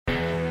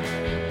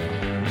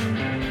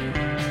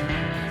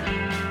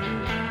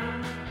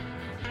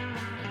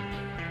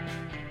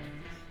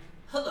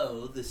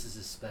this is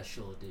a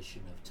special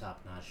edition of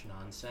Top Notch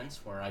Nonsense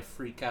where I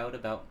freak out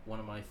about one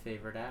of my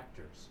favorite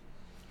actors.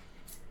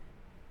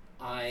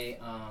 I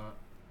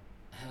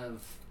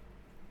have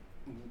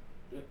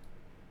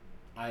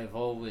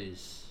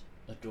always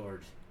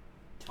adored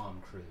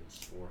Tom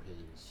Cruise for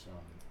his,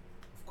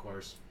 of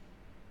course,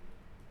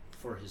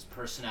 for his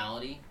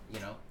personality,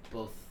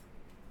 both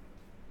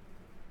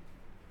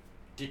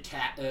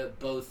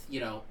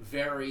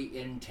very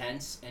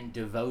intense and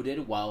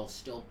devoted while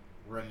still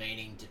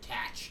remaining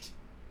detached.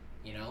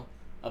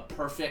 A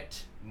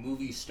perfect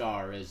movie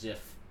star, as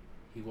if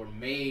he were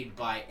made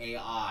by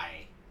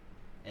AI,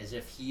 as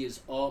if he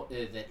is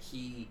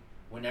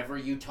whenever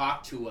you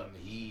talk to him,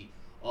 he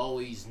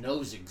always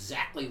knows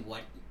exactly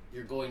what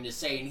you're going to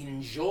say, and he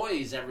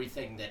enjoys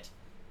everything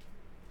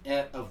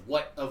of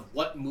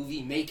what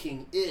movie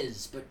making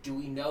is. But do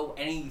we know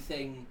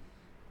anything?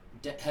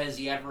 Has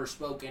he ever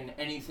spoken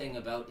anything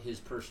about his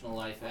personal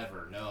life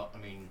ever? No,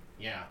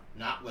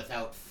 not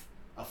without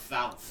a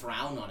foul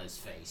frown on his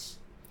face.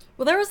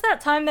 Well, there was that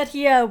time that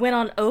he went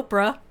on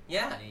Oprah.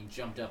 Yeah, and he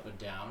jumped up and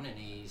down, and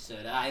he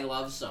said, "I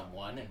love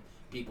someone," and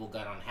people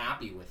got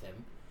unhappy with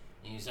him.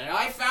 And he said,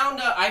 "I found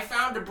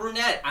a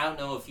brunette." I don't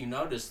know if you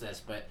noticed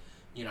this, but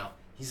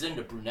he's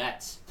into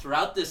brunettes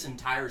throughout this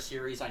entire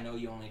series. I know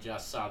you only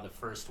just saw the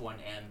first one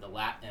and the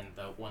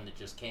one that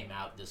just came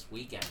out this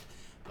weekend,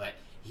 but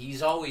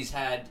he's always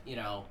had,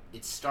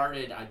 it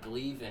started, I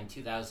believe, in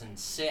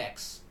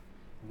 2006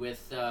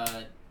 with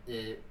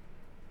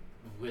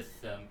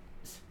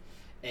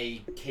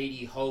a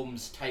Katie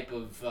Holmes type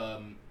of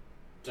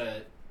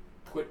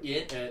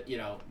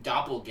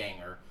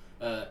doppelganger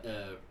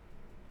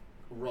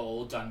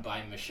role done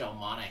by Michelle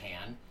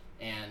Monaghan,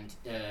 and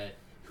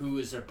who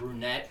is a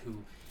brunette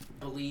who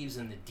believes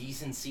in the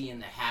decency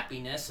and the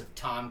happiness of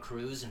Tom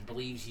Cruise and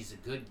believes he's a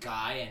good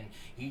guy,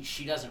 and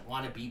she doesn't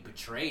want to be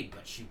betrayed,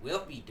 but she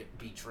will be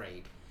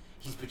betrayed.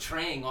 He's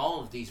betraying all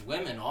of these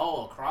women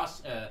all across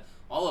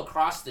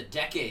the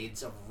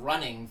decades of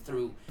running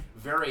through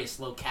various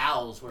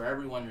locales where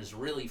everyone is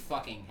really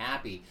fucking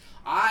happy.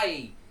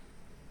 I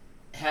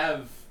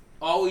have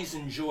always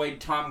enjoyed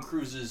Tom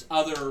Cruise's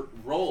other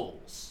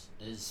roles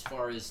as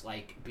far as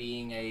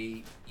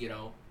being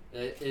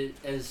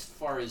as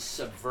far as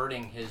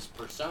subverting his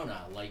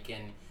persona, like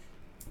in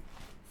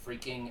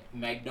freaking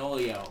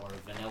Magnolia or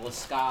Vanilla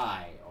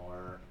Sky,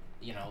 or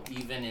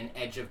even in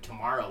Edge of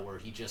Tomorrow, where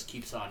he just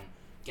keeps on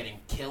getting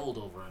killed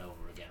over and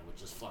over again,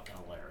 which is fucking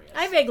hilarious.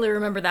 I vaguely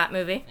remember that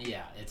movie.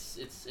 Yeah,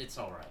 it's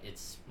all right.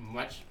 It's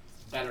much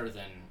better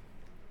than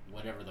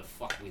whatever the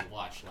fuck we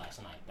watched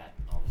last night. That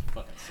I'll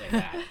fucking say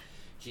that.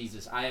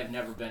 Jesus, I have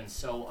never been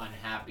so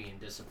unhappy and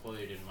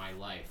disappointed in my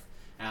life.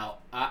 Now,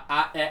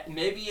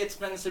 maybe it's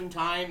been some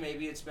time.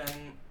 Maybe it's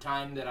been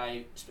time that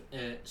I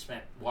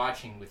spent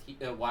watching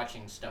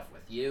stuff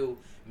with you.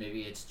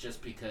 Maybe it's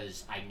just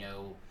because I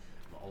know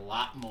a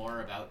lot more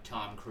about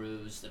Tom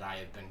Cruise that I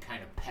have been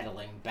kind of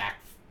pedaling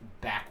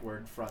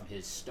backward from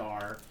his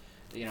star,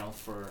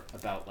 for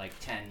about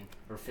 10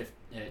 or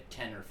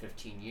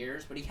 15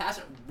 years. But he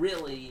hasn't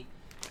really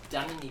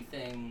done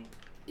anything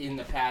in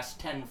the past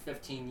 10,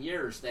 15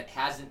 years that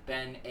hasn't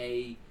been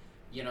a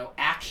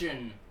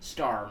action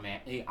star man.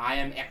 I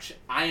am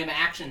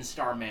action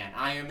star man.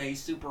 I am a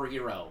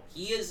superhero.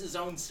 He is his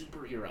own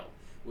superhero.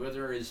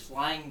 Whether it's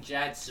flying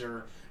jets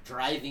or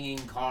driving in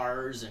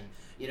cars, and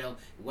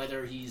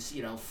whether he's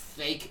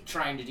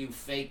trying to do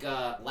fake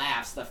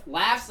laughs. The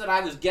laughs that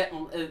I was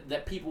getting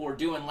that people were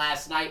doing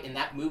last night in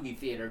that movie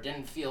theater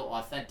didn't feel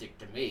authentic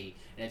to me.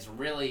 And it's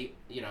really,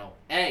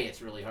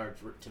 it's really hard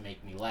to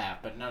make me laugh,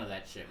 but none of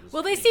that shit was...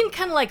 Well, they seemed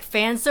kind of like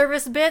fan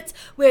service bits,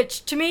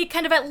 which to me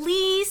kind of at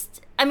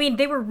least...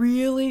 they were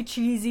really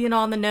cheesy and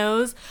on the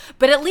nose,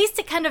 but at least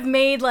it kind of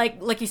made,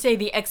 like you say,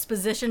 the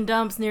exposition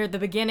dumps near the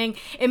beginning,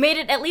 it made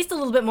it at least a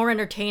little bit more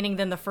entertaining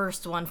than the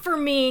first one, for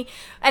me,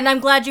 and I'm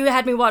glad you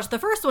had me watch the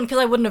first one, because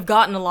I wouldn't have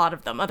gotten a lot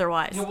of them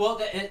otherwise.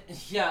 Well,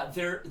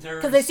 they're...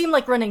 Because they seem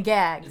like running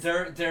gags.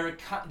 They're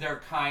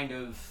kind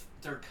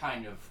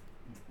of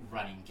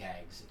running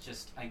gags. It's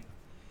just,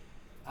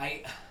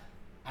 I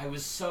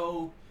was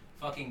so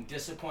fucking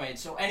disappointed.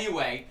 So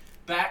anyway...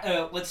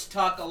 let's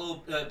talk a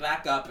little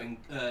back up and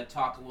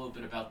talk a little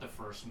bit about the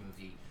first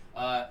movie.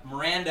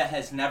 Miranda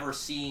has never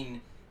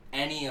seen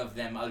any of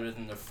them other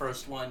than the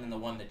first one and the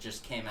one that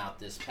just came out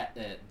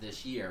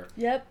this year.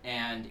 Yep.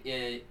 And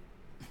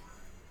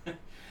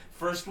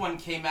first one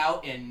came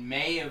out in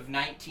May of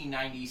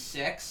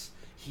 1996.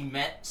 He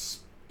met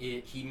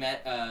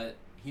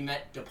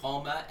De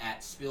Palma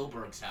at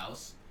Spielberg's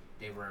house.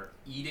 They were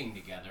eating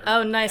together.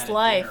 Oh, nice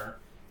life. Dinner.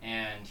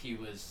 And he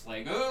was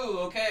like,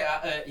 "Oh,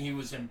 okay." He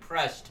was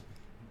impressed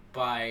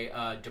by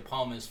De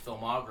Palma's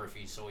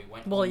filmography, so he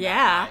went. Well,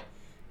 yeah.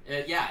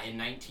 In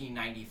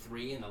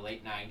 1993, in the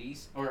late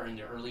 90s or in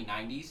the early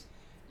 90s,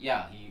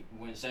 yeah, he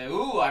went and said,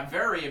 "Ooh, I'm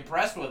very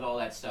impressed with all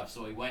that stuff."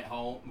 So he went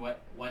home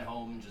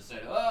and just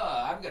said,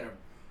 "Oh, I'm gonna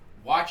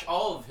watch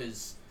all of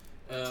his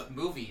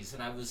movies."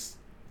 And I was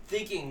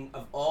thinking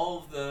of all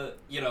of the,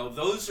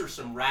 those are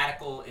some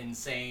radical,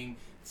 insane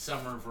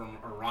some of them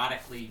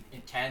erotically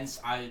intense.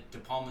 De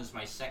Palma's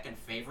my second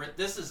favorite.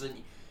 This isn't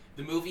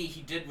the movie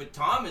he did with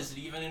Tom isn't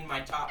even in my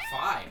top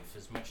 5,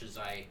 as much as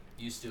I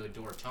used to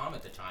adore Tom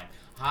at the time.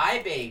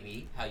 Hi,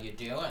 baby. How you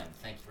doing?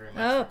 Thank you very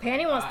much. Oh,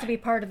 Penny wants to be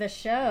part of the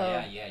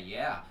show.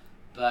 Yeah.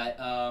 But,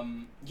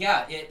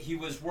 he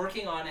was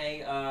working on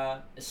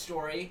a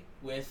story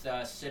with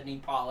Sidney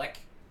Pollack,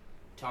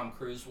 Tom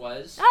Cruise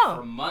was,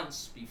 for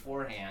months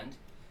beforehand.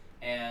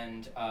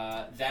 And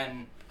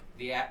then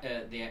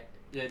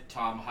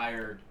Tom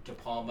hired De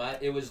Palma.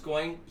 It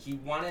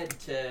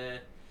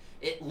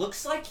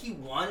looks like he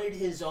wanted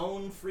his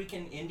own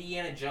freaking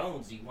Indiana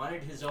Jones. He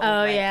wanted his own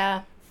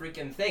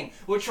freaking thing.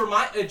 Which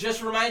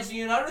just reminds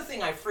me of another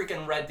thing I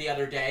freaking read the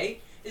other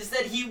day, is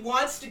that he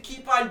wants to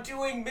keep on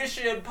doing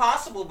Mission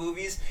Impossible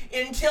movies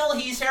until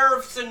he's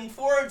Harrison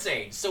Ford's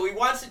age. So he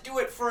wants to do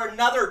it for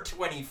another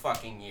 20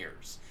 fucking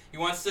years. He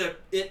wants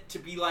it to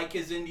be like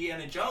his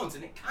Indiana Jones,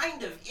 and it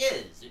kind of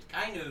is. It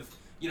kind of,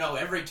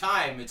 every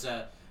time it's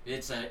an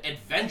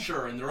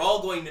adventure, and they're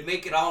all going to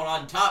make it all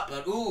on top,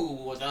 but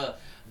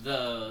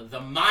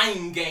the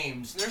mind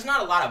games. There's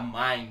not a lot of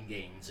mind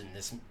games in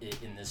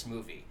this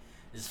movie.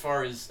 As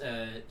far as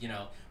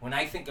when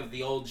I think of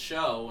the old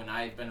show, and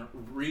I've been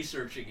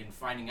researching and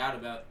finding out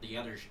about the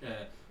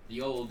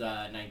old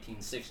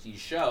 1960s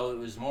show, it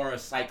was more a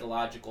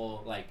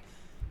psychological, like,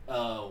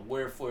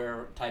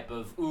 wherefore type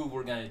of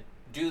we're gonna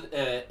do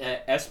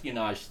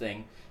espionage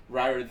thing,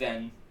 rather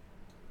than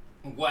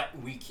what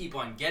we keep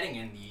on getting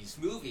in these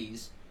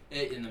movies,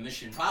 in the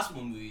Mission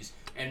Impossible movies,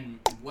 and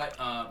what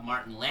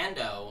Martin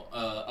Landau,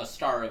 a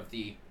star of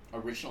the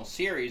original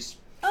series.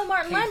 Oh,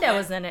 Martin Landau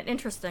was in it.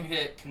 Interesting.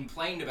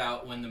 Complained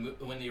about when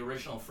the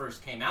original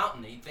first came out,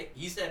 and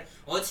he said,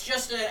 "Well, it's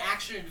just an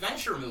action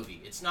adventure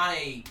movie. It's not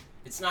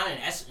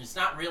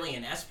really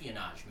an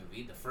espionage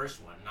movie. The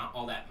first one, not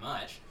all that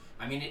much.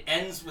 I mean, it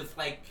ends with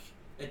like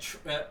it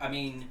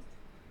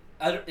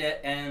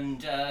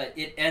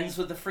ends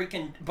with the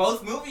freaking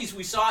both movies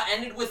we saw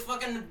ended with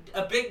fucking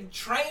a big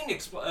train.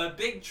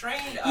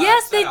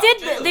 Yes, they did.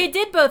 Too. They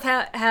did both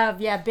have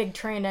big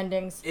train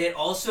endings. It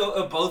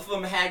also both of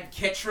them had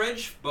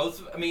Kittredge.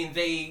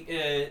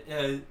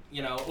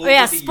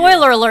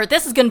 Spoiler alert!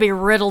 This is going to be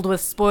riddled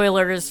with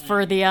spoilers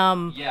for the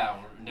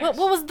What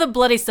was the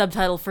bloody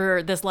subtitle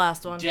for this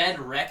last one? Dead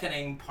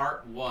Reckoning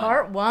Part 1.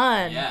 Part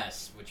 1.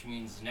 Yes, which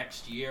means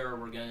next year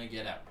we're going to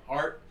get a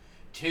Part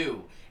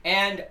 2.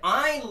 And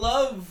I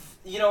love,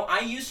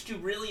 I used to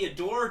really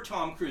adore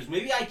Tom Cruise.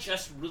 Maybe I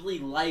just really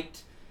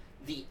liked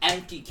the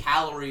empty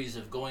calories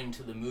of going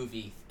to the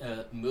movies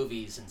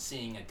and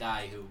seeing a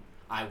guy who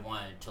I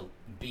wanted to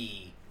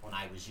be when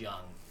I was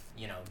young,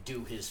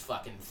 do his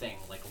fucking thing,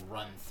 like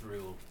run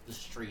through the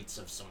streets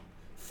of some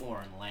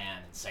foreign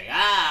land and say,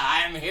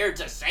 I'm here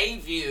to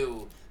save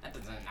you. That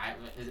doesn't.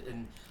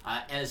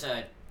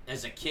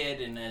 As a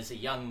kid and as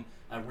a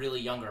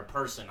really younger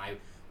person, I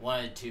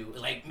wanted to,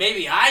 like,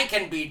 maybe I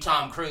can be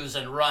Tom Cruise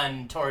and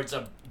run towards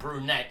a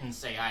brunette and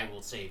say, I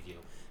will save you.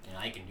 And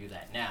I can do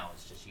that now.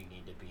 It's just you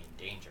need to be in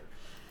danger.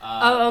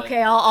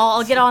 Okay.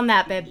 I'll get on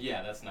that, babe.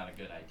 Yeah, that's not a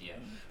good idea.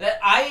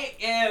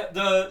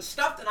 The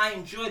stuff that I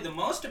enjoy the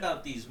most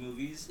about these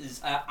movies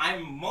is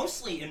I'm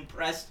mostly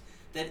impressed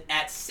that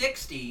at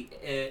 60,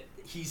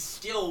 he's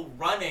still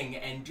running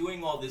and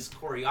doing all this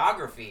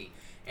choreography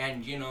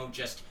and,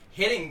 just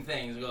hitting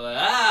things, go like,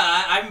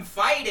 I'm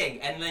fighting,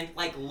 and then,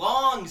 like,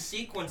 long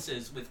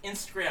sequences with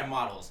Instagram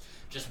models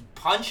just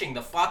punching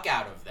the fuck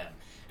out of them.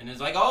 And it's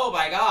like, oh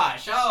my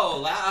gosh,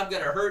 I'm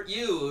gonna hurt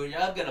you,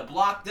 I'm gonna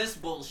block this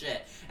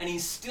bullshit. And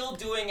he's still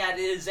doing it at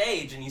his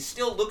age, and he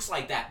still looks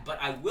like that. But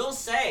I will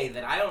say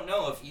that I don't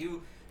know if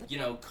you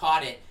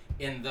caught it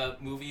in the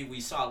movie we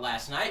saw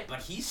last night,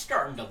 but he's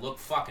starting to look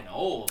fucking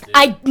old, dude.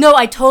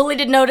 I totally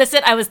did notice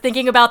it. I was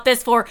thinking about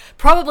this for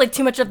probably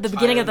too much of the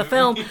beginning of the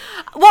film.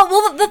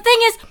 Well, the thing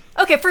is,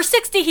 okay, for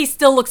 60, he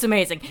still looks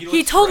amazing.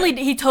 He totally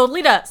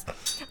does.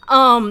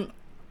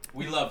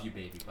 We love you,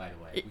 baby, by the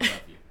way. We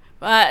love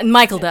you.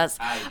 Michael does.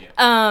 I do.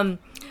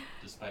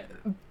 Despite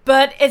her.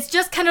 But it's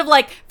just kind of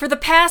like, for the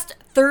past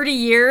 30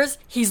 years,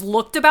 he's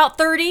looked about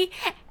 30,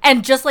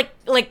 and just like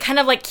kind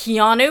of like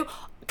Keanu,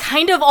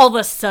 kind of all of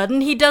a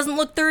sudden he doesn't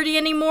look 30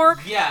 anymore.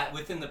 Yeah,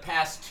 within the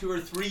past 2 or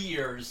 3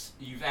 years,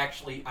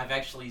 I've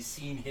actually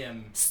seen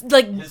him,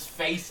 like, his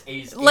face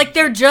age. Like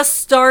they're just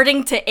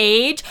starting to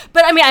age.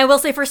 But I mean, I will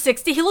say for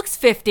 60, he looks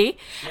 50.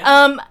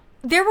 Yeah.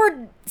 There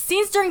were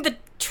scenes during the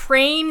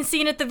train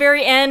scene at the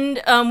very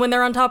end, when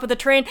they're on top of the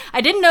train.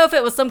 I didn't know if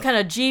it was some kind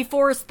of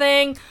G-force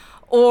thing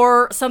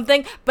or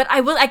something, but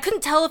I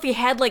couldn't tell if he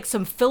had like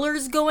some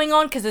fillers going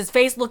on because his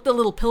face looked a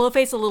little pillow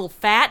face, a little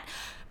fat.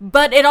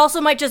 But it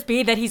also might just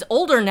be that he's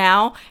older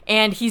now,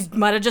 and he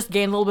might have just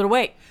gained a little bit of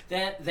weight.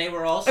 They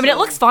were also. I mean, it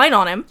looks fine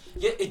on him.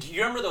 Yeah, do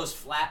you remember those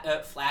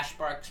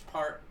flashbacks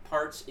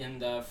parts in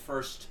the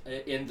first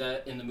in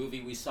the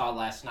movie we saw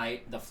last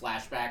night? The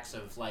flashbacks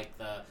of like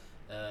the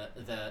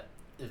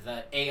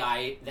the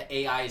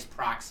AI's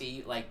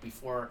proxy, like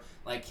before,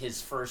 like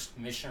his first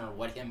mission or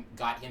what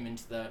got him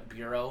into the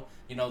bureau.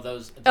 You know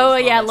those oh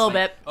yeah, a little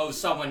like,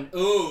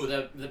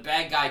 bit. The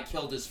bad guy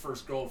killed his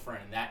first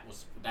girlfriend, and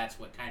that's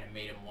what kind of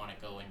made him want to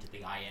go into the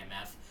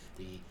IMF,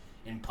 the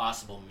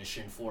Impossible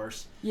Mission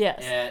Force.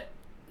 Yes.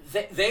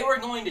 They were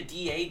going to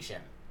de-age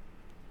him,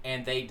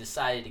 and they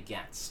decided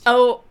against.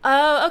 Oh,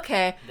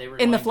 okay.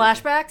 In the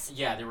flashbacks?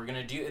 They were going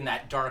to do in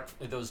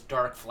those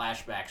dark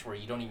flashbacks where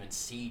you don't even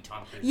see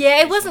Tom Cruise.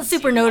 Yeah, it wasn't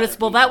super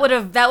noticeable. That would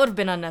have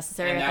been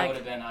unnecessary. And that would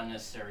have been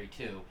unnecessary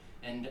too.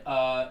 And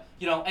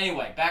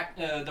anyway, back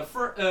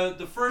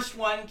the first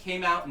one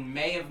came out in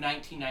May of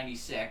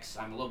 1996.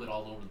 I'm a little bit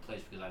all over the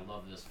place because I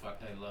love this.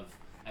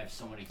 I have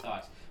so many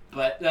thoughts.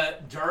 But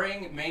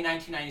during May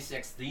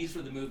 1996, these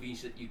were the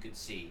movies that you could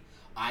see.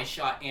 I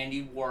Shot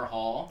Andy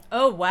Warhol.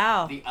 Oh,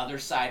 wow. The Other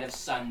Side of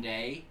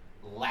Sunday.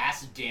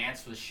 Last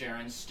Dance with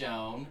Sharon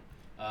Stone.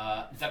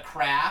 The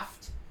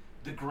Craft.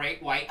 The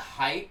Great White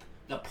Hype.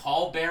 The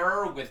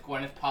Pallbearer with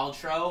Gwyneth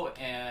Paltrow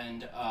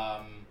and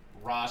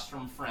Ross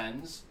from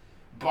Friends.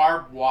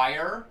 Barbed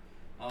Wire.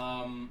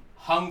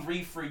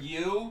 Hungry for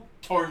You.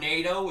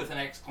 Tornado with an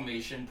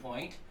exclamation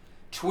point.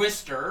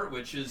 Twister,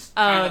 which is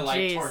kind of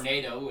like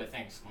Tornado with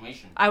an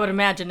exclamation point. I would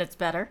imagine it's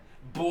better.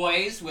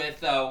 Boys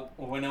with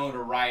Winona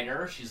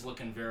Ryder. She's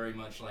looking very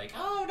much like,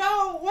 oh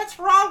no, what's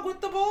wrong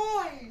with the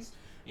boys?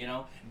 You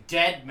know,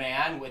 Dead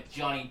Man with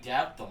Johnny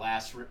Depp. The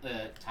last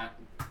time,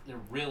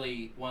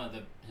 really one of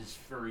his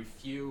very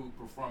few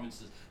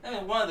performances.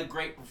 One of the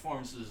great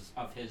performances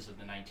of his of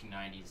the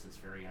 1990s. That's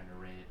very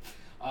underrated.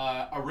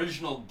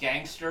 Original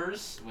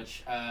Gangsters,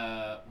 which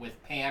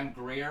with Pam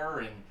Grier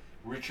and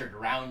Richard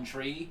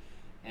Roundtree,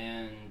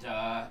 and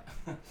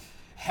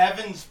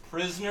Heaven's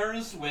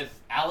Prisoners with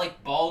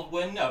Alec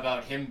Baldwin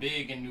about him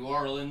being in New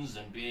Orleans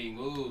and being,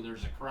 ooh,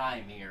 there's a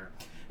crime here.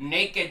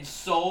 Naked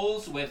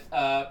Souls with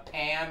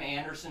Pam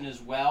Anderson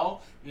as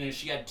well. You know,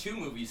 she had 2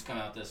 movies come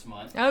out this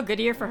month. Oh, good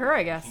year for her,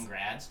 I guess.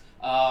 Congrats.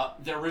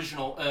 The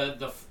original,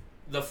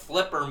 the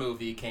Flipper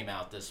movie came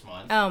out this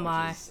month. Oh,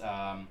 my. Is,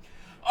 and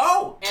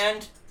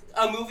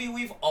a movie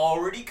we've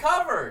already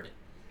covered.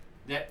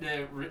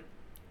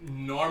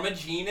 Norma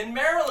Jean and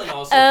Marilyn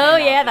also came out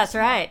yeah, this that's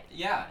month. right.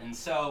 Yeah, and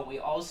so we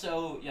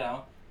also,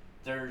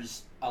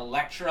 there's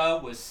Elektra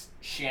with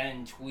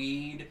Shannon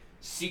Tweed,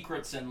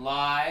 Secrets and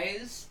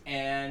Lies,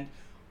 and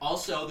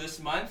also this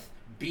month,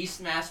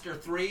 Beastmaster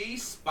 3,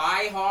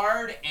 Spy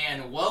Hard,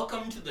 and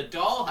Welcome to the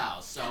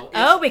Dollhouse. So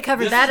we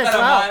covered that as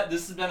well.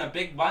 This has been a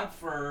big month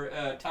for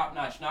Top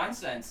Notch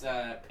Nonsense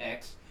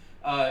picks.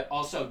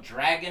 Also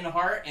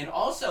Dragonheart, and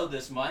also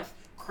this month,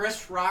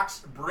 Chris Rock's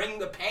Bring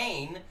the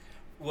Pain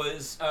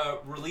was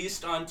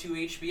released onto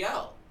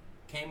HBO.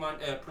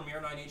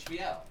 Premiered on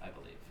HBO, I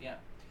believe. Yeah.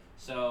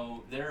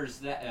 So there's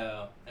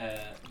that.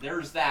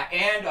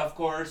 And of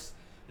course,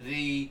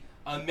 the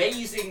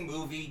amazing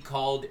movie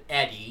called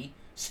Eddie,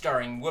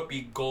 starring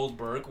Whoopi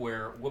Goldberg,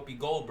 where Whoopi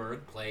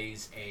Goldberg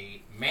plays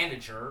a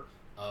manager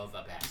of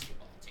a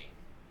basketball team.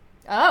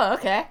 Oh,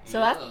 okay. So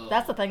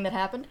that's the thing that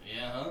happened.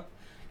 Yeah.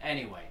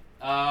 Anyway,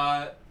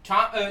 Tom.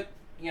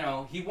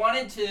 He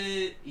wanted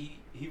to.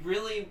 He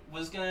really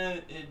was gonna.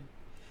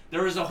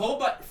 There was a whole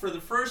for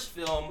the first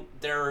film.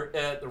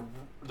 The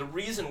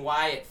reason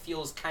why it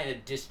feels kind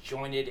of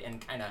disjointed and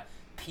kind of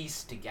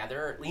pieced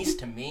together, at least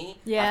to me,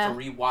 after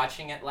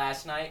rewatching it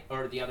last night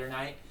or the other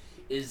night,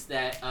 is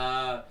that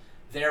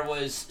there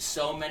was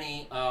so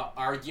many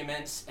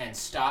arguments and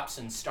stops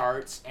and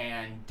starts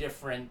and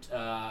different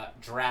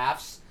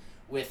drafts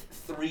with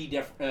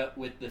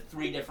the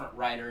 3 different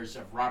writers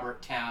of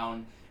Robert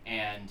Towne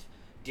and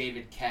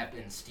David Koepp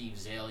and Steve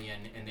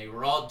Zalian, and they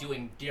were all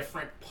doing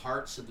different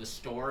parts of the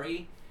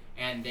story,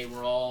 and they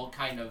were all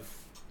kind of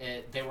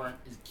they weren't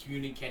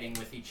communicating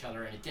with each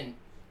other, and it didn't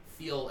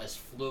feel as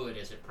fluid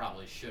as it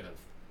probably should have.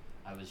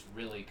 I was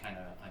really kind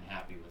of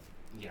unhappy with,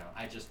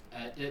 I just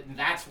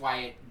that's why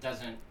it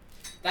doesn't.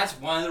 That's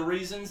one of the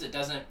reasons it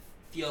doesn't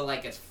feel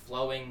like it's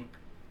flowing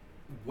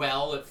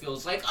well. It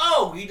feels like,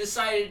 we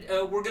decided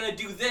we're gonna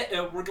do this.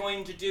 We're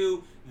going to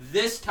do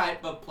this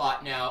type of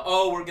plot now.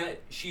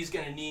 She's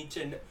gonna need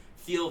to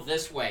feel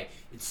this way.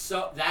 It's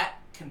so that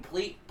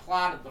complete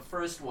plot of the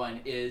first one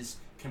is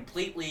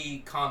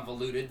completely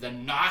convoluted.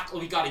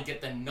 We got to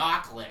get the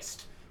knock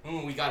list.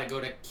 We got to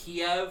go to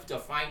Kiev to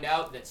find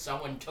out that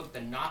someone took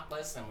the knock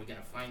list, and we're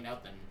gonna find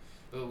out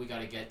we got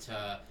to get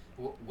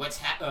what's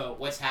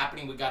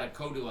happening. We got to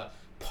go to a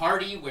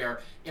party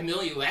where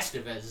Emilio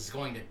Estevez is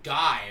going to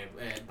die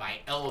by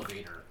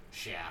elevator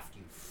shaft.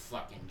 You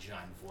fucking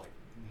John Voight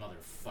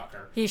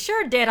motherfucker. He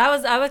sure did.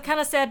 I was kind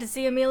of sad to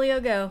see Emilio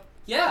go.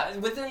 Yeah,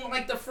 within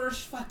like the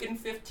first fucking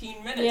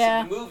 15 minutes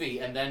of the movie,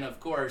 and then of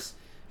course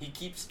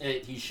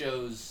he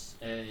shows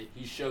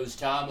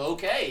Tom.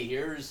 Okay,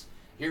 here's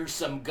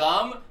some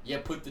gum. You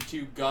put the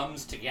 2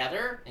 gums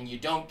together, and you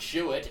don't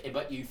chew it,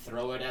 but you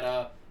throw it at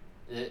a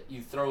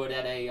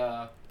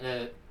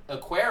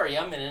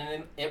aquarium,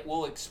 and it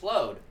will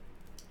explode.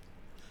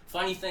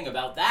 Funny thing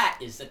about that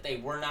is that they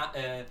were not.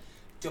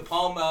 De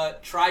Palma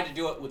tried to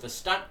do it with a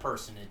stunt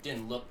person. It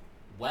didn't look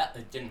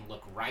it didn't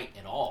look right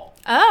at all.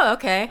 Oh,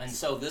 okay. And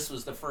so this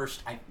was the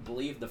first, I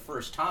believe, the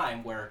first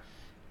time where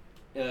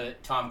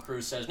Tom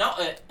Cruise says, no,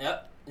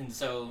 and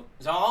so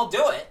I'll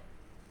do it.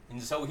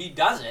 And so he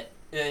does it.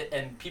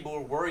 And people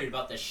were worried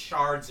about the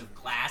shards of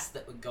glass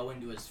that would go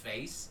into his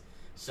face.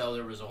 So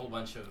there was a whole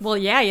bunch of... Well,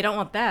 yeah, you don't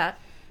want that.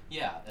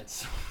 Yeah,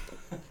 it's...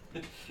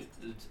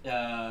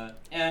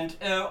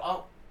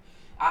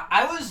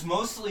 I was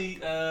mostly,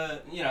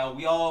 we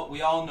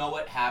all know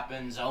what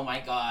happens. Oh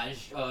my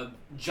gosh,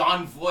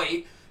 Jon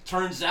Voight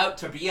turns out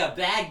to be a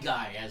bad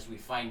guy, as we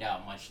find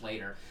out much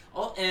later.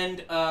 Oh,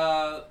 and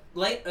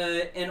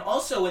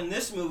also in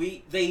this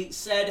movie, they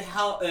said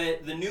how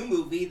the new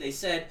movie they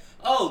said,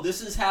 oh,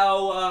 this is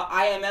how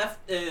IMF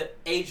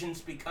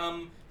agents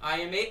become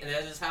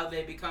That is how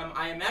they become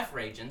IMF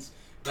agents.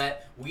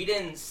 But we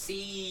didn't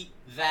see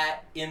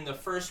that in the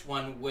first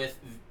one with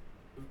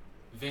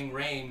Ving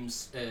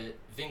Rhames'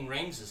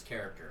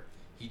 character.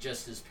 He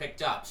just is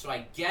picked up. So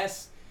I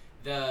guess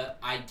the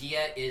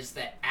idea is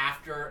that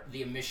after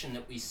the mission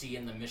that we see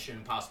in the Mission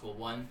Impossible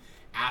 1,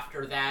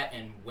 after that,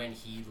 and when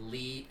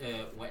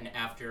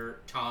after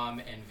Tom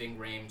and Ving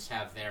Rhames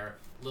have their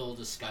little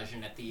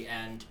discussion at the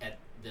end at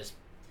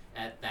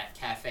that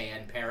cafe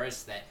in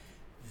Paris,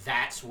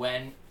 that's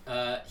when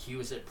he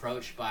was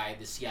approached by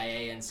the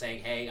CIA and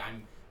saying, hey,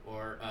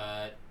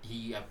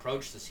 he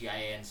approached the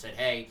CIA and said,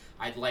 hey,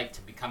 I'd like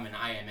to become an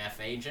IMF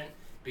agent,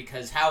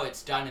 because how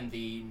it's done in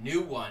the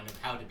new one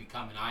of how to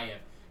become an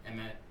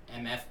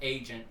IMF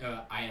agent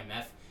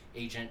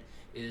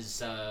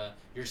is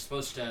you're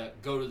supposed to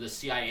go to the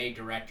CIA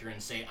director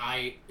and say,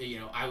 I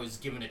was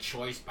given a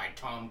choice by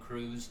Tom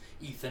Cruise,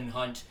 Ethan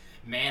Hunt,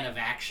 man of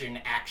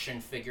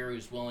action figure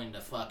who's willing to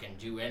fucking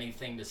do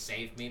anything to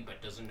save me,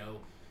 but doesn't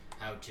know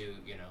how to,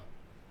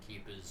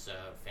 keep his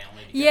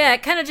family together. Yeah,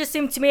 it kind of just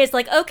seemed to me, it's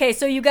like, okay,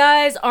 so you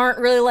guys aren't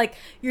really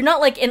you're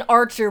not like in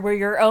Archer where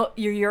you're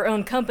your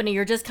own company,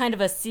 you're just kind of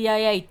a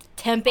CIA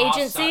temp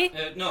agency?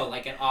 No,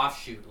 like an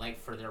offshoot, like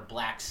for their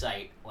black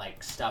site,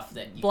 like stuff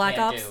that you Black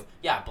can't Ops? do.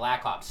 Yeah,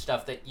 Black Ops,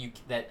 stuff that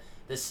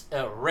this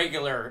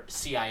regular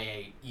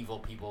CIA evil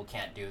people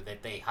can't do,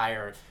 that they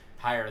hire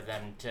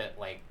them to,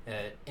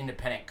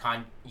 independent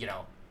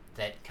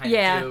that kind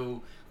of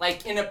do,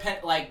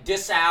 independent,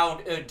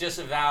 disavowed,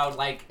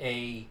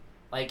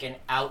 an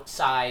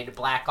outside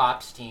Black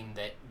Ops team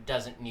that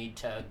doesn't need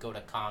to go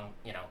to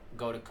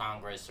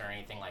Congress or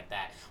anything like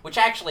that, which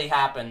actually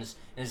happens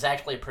and is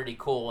actually pretty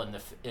cool in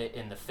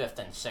the fifth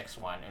and sixth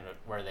one,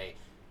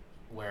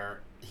 where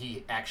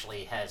he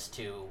actually has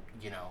to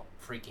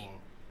freaking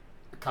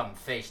come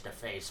face to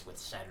face with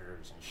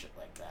senators and shit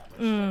like that,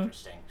 which is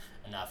interesting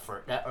enough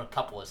for a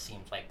couple of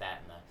scenes like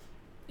that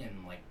in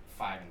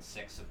 5 and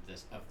 6 of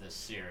this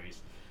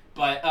series.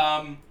 But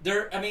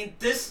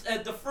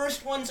the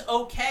first one's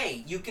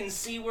okay. You can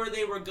see where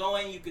they were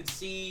going. You could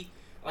see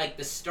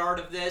the start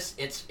of this.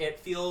 It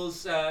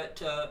feels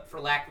for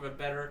lack of a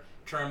better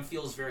term,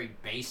 feels very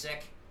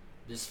basic.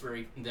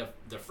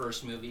 The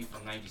first movie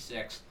from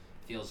 '96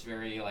 feels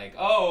very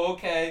oh,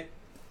 okay.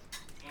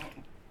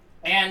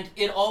 And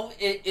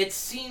it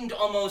seemed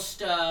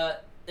almost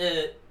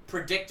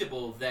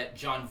predictable that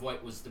Jon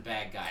Voight was the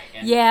bad guy.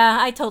 And, yeah,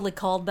 I totally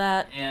called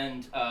that.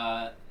 And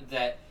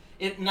that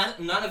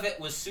none of it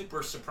was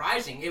super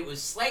surprising. It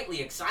was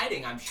slightly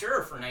exciting, I'm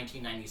sure, for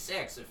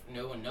 1996, if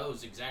no one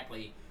knows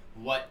exactly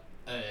what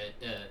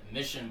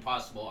Mission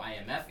Impossible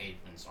IMF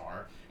agents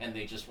are, and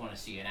they just want to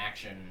see an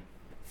action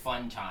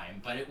fun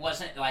time. But it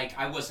wasn't it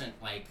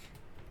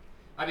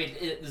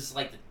was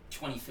the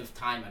 25th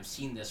time I've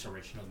seen this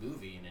original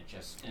movie, and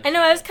I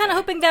know, I was kind of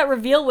hoping that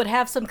reveal would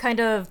have some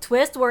kind of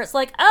twist where it's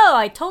like, oh,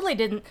 I totally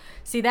didn't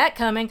see that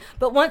coming.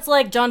 But once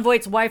Jon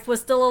Voight's wife was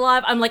still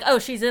alive, I'm like, oh,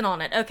 she's in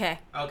on it. Okay,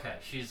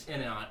 she's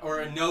in on it,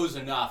 or knows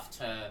enough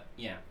to,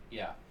 yeah,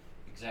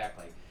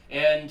 exactly.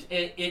 And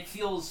it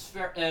feels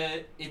fair.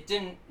 It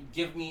didn't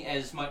give me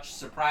as much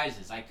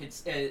surprises. I could.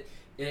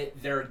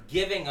 They're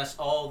giving us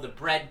all the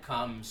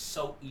breadcrumbs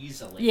so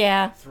easily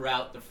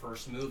throughout the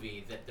first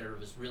movie that there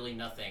was really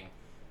nothing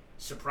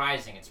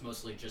surprising. It's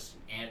mostly just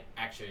an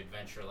action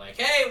adventure,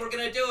 hey, we're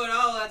gonna do it,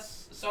 oh,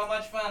 that's so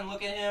much fun,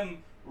 look at him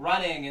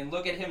running, and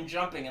look at him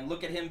jumping, and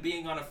look at him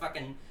being on a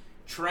fucking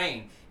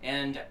train.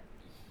 And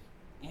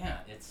yeah,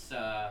 it's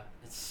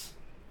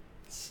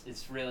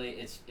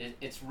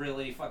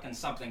really fucking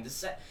something.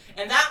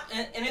 And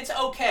it's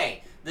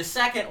okay. The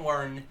second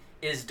one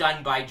is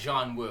done by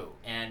John Woo,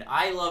 and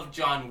I love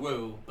John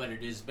Woo, but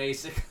it is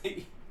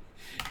basically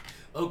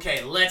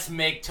okay, let's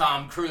make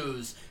Tom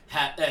Cruise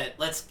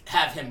let's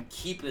have him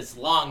keep his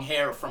long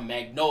hair from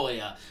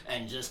Magnolia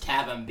and just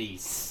have him be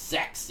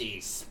sexy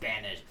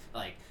Spanish,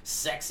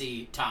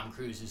 sexy Tom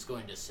Cruise who's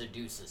going to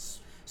seduce his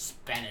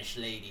Spanish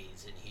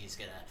ladies, and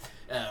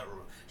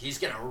he's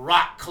gonna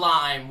rock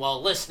climb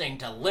while listening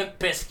to Limp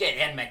Bizkit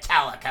and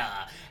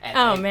Metallica. And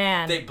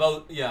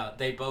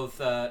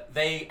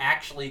they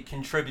actually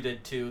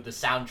contributed to the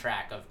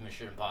soundtrack of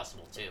Mission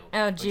Impossible 2.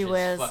 Oh, gee whiz.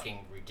 Which is fucking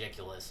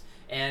ridiculous.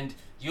 And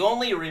you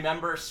only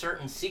remember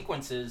certain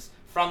sequences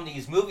from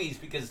these movies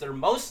because they're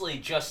mostly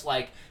just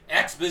like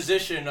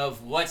exposition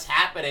of what's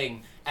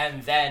happening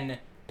and then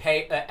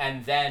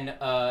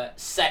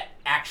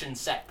action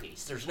set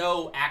piece. There's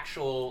no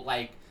actual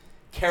like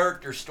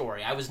character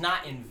story. I was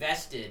not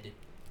invested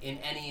in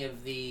any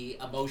of the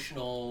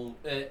emotional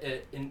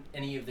in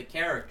any of the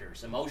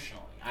characters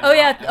emotionally.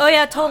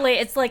 Totally.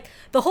 It's like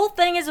the whole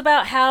thing is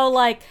about how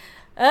like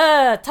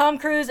Tom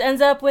Cruise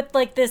ends up with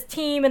like this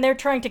team and they're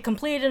trying to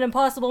complete an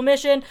impossible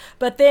mission,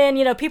 but then,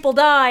 you know, people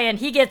die and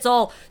he gets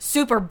all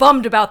super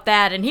bummed about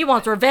that and he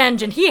wants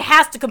revenge and he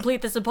has to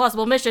complete this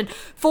impossible mission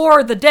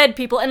for the dead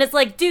people. And it's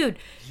like, dude,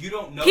 you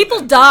don't know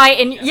people die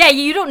and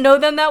you don't know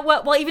them that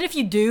well. Well, even if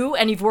you do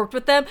and you've worked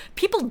with them,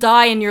 people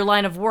die in your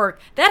line of work.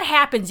 That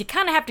happens. You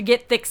kind of have to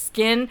get thick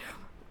skin,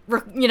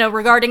 you know,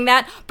 regarding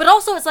that. But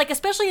also it's like,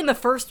 especially in the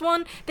first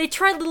one, they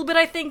tried a little bit,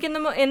 I think, in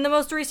the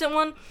most recent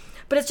one.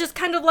 But it's just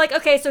kind of like,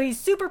 okay, so he's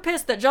super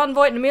pissed that John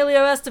Voight and Emilio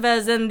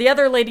Estevez and the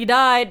other lady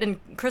died, and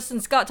Kristen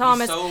Scott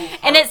Thomas.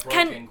 And it's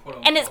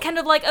kind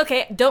of like,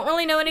 okay, don't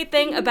really know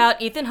anything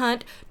about Ethan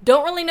Hunt.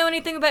 Don't really know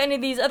anything about any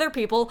of these other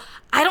people.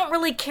 I don't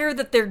really care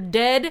that they're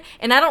dead,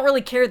 and I don't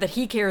really care that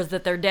he cares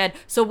that they're dead.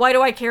 So why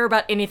do I care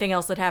about anything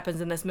else that happens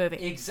in this movie?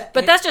 Exactly.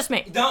 But that's just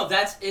me. No,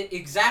 that's it,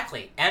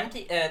 exactly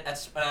empty.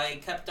 That's what I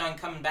kept on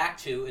coming back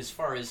to as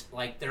far as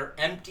like their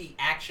empty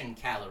action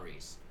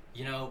calories.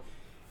 You know.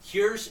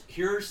 Here's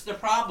the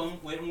problem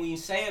when we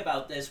say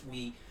about this,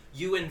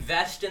 you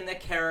invest in the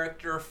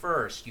character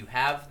first. You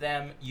have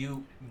them,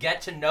 you get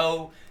to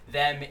know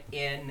them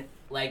in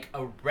like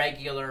a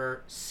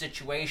regular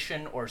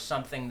situation or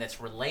something that's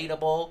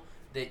relatable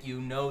that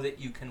you know that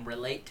you can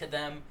relate to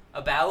them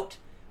about,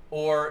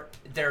 or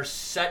they're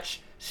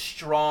such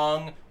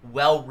strong,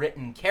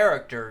 well-written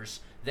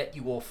characters that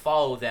you will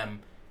follow them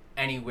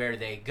anywhere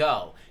they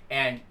go.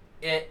 And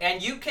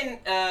you can,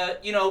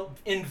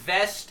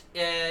 invest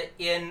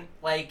in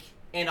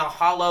a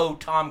hollow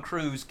Tom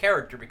Cruise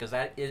character because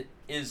that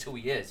is who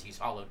he is. He's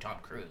hollow Tom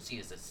Cruise. He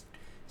is a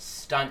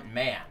stunt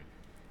man,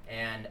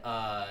 and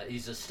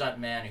he's a stunt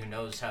man who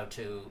knows how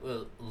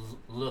to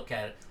look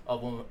at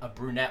a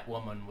brunette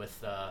woman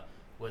with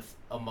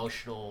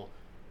emotional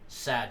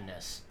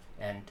sadness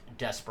and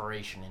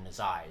desperation in his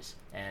eyes,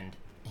 and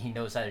he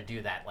knows how to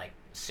do that like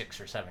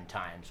 6 or 7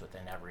 times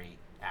within every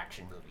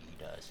action movie he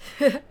does.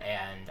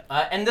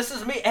 And this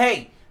is me.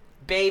 Hey,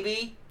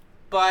 baby,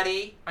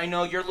 buddy, I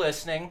know you're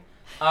listening.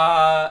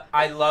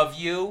 I love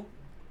you.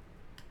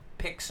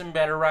 Pick some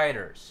better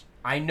writers.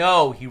 I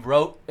know he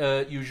wrote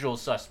Usual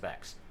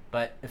Suspects,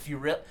 but if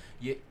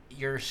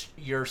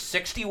you're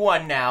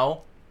 61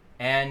 now,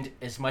 and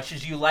as much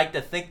as you like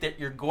to think that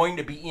you're going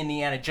to be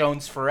Indiana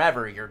Jones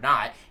forever, you're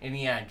not.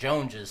 Indiana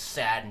Jones is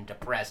sad and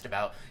depressed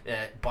about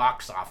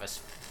box office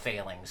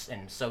failings,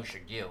 and so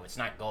should you. It's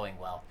not going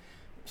well.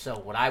 So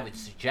what I would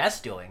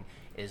suggest doing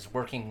is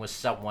working with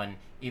someone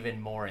even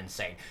more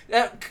insane.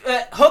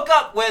 Hook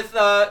up with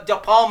De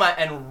Palma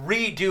and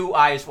redo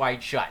Eyes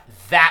Wide Shut.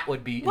 That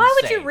would be Why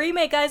insane. would you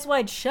remake Eyes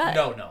Wide Shut?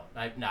 No,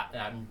 I'm not.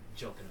 I'm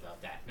joking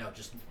about that. No,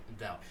 just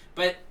no.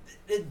 But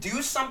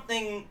do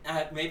something.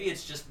 Maybe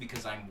it's just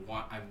because I'm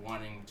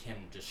wanting him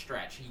to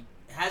stretch. He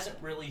hasn't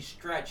really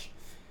stretched,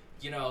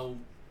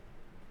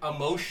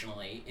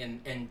 emotionally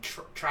and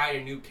tried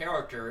a new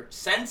character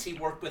since he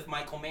worked with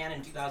Michael Mann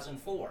in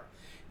 2004.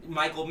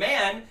 Michael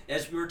Mann,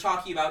 as we were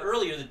talking about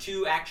earlier, the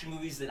 2 action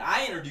movies that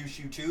I introduced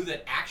you to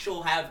that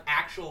have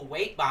actual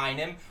weight behind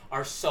them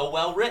are so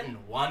well written.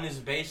 One is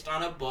based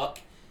on a book,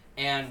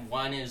 and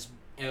one is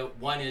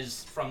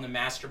from the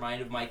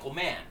mastermind of Michael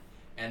Mann.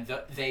 And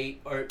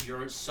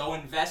you're so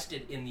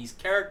invested in these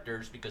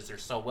characters because they're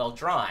so well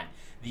drawn.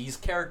 These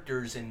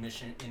characters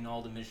in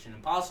all the Mission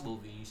Impossible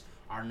movies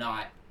are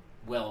not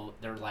well.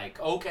 They're like,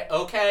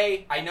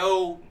 okay, I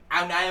now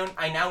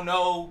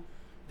know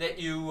that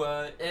you,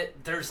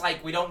 there's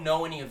like, we don't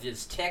know any of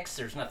his ticks.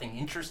 There's nothing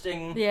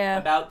interesting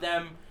about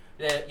them.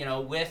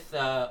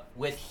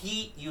 With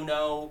Heat,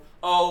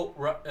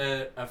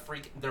 a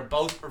freak. They're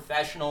both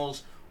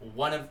professionals.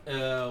 One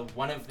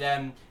of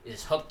them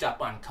is hooked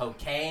up on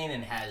cocaine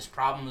and has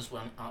problems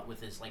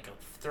with his like a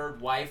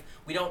third wife.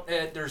 We don't.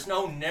 There's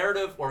no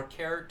narrative or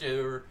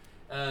character,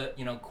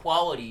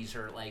 qualities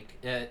or like.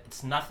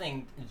 It's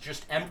nothing. It's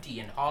just empty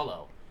and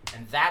hollow.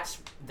 And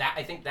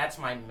I think that's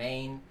my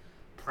main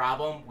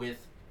problem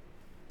with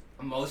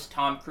most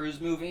Tom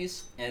Cruise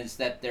movies is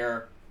that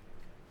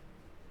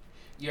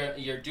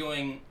you're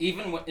doing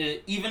even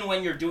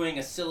when you're doing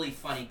a silly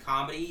funny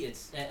comedy,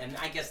 and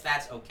I guess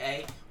that's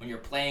okay when you're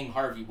playing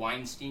Harvey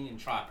Weinstein in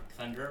Tropic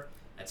Thunder.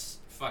 That's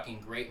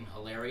fucking great and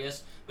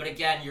hilarious. But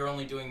again, you're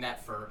only doing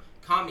that for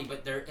comedy.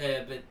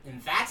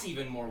 And that's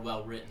even more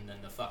well written than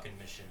the fucking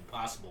Mission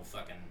Impossible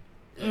fucking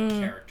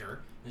character.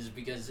 Is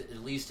because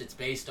at least it's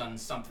based on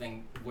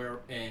something where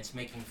it's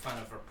making fun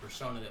of a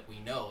persona that we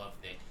know of,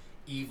 the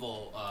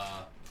evil,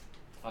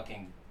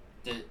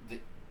 the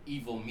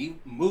evil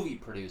movie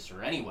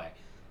producer. Anyway,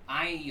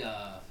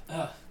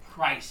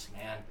 Christ,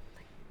 man.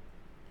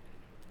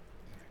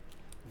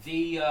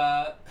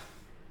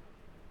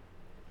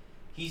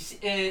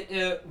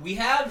 We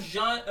have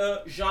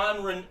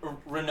Jean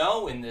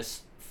Reno in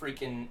this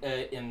freaking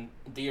in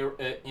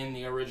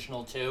the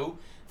original too.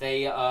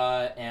 They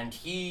and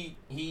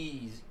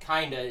he's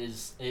kind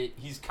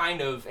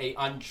of a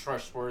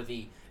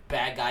untrustworthy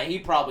bad guy. He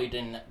probably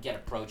didn't get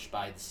approached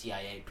by the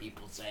CIA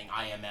people saying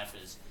IMF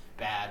is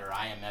bad or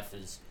IMF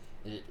is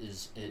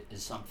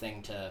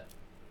something to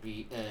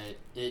be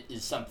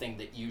is something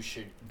that you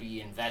should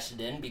be invested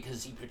in,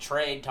 because he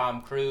betrayed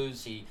Tom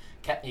Cruise. He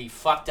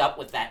fucked up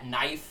with that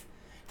knife.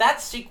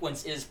 That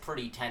sequence is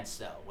pretty tense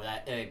though. With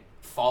that,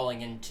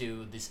 falling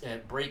into this,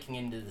 breaking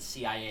into the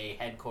CIA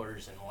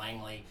headquarters in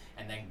Langley,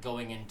 and then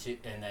going into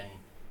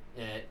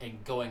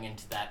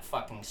that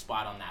fucking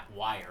spot on that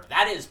wire.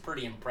 That is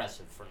pretty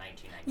impressive for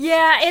 1996.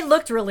 Yeah, it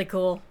looked really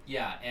cool.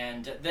 Yeah,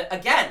 and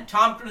again,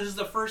 Tom Cruise is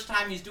the first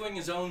time he's doing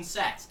his own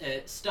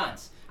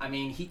stunts. I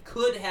mean, he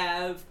could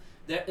have.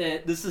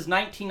 This is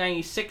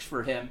 1996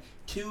 for him.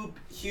 2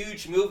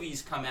 huge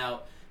movies come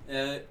out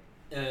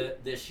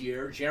this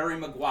year: Jerry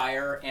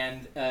Maguire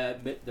and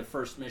the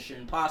first Mission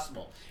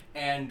Impossible.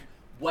 And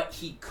what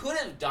he could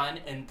have done,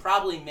 and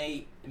probably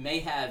may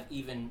have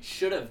even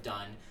should have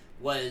done,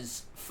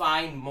 was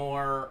find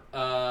more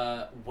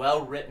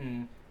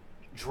well-written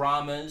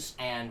dramas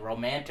and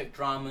romantic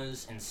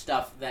dramas and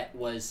stuff that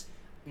was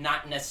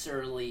not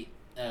necessarily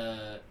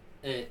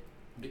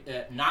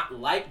not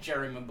like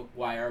Jerry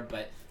Maguire,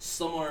 but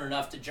similar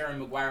enough to Jerry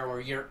Maguire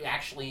where you're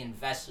actually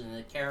invested in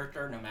the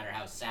character, no matter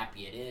how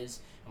sappy it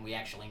is, and we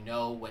actually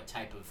know what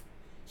type of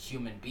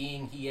human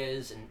being he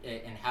is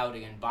and how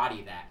to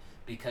embody that.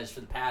 Because for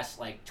the past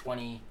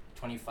 20,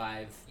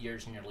 25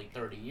 years, nearly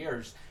 30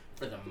 years,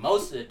 for the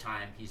most of the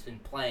time, he's been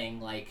playing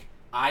like,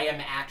 I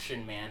am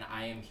Action Man,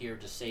 I am here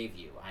to save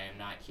you. I am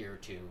not here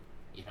to,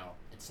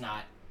 it's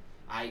not,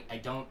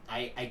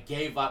 I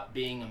gave up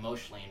being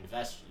emotionally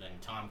invested in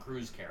Tom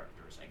Cruise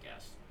characters, I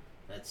guess.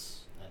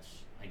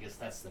 I guess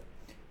that's the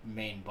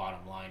main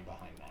bottom line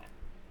behind that.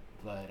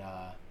 But,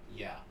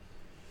 yeah.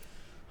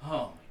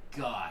 Oh my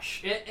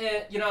gosh.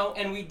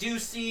 And we do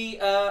see,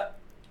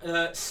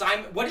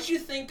 Simon, what did you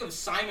think of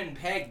Simon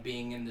Pegg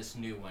being in this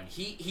new one?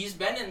 He's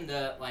been in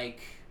the,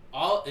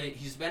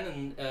 he's been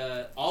in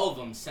all of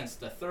them since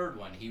the third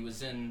one. He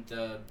was in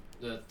the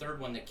third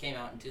one that came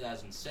out in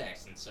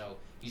 2006, and so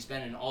he's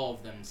been in all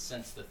of them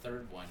since the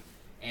third one.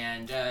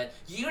 And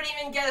you don't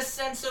even get a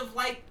sense of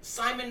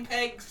Simon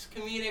Pegg's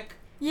comedic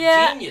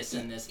genius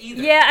in this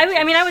either. Yeah,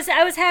 I mean, I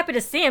was happy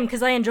to see him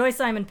because I enjoy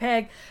Simon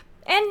Pegg.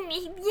 And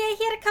he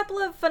had a couple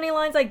of funny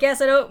lines, I guess.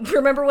 I don't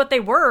remember what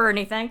they were or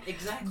anything.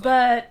 Exactly.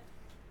 But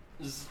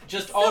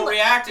just all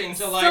reacting to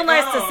still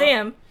nice to see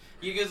him.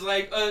 You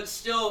guys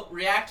still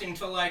reacting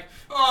to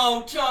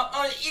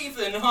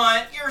Ethan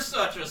Hunt, you're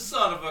such a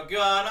son of a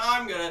gun.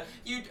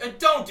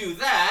 Don't do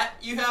that.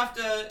 You have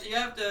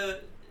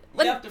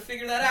to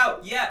figure that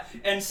out. Yeah,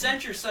 and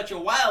since you're such a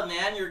wild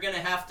man, you're gonna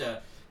have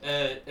to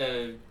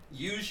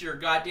use your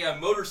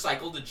goddamn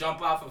motorcycle to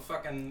jump off a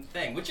fucking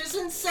thing, which is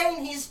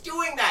insane. He's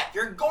doing that.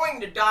 He's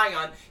going to die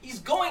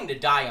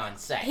on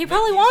set. He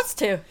probably wants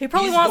to. He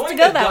probably wants to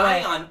go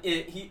that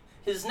way.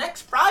 His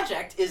next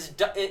project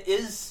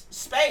is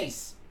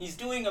space. He's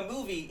doing a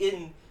movie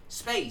in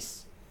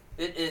space.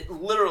 It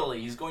literally,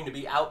 he's going to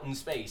be out in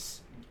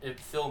space,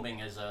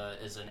 filming as a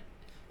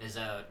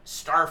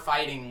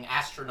starfighting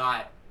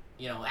astronaut,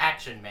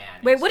 action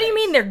man. Wait, what do you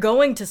mean they're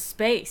going to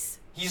space?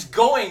 He's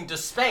going to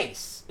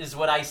space, is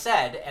what I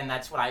said, and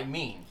that's what I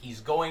mean.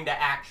 He's going to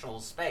actual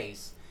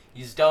space.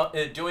 He's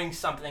doing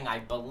something, I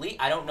believe.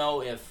 I don't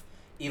know if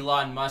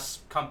Elon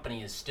Musk's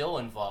company is still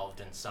involved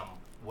in some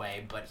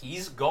way, but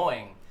he's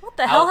going. What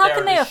the hell? How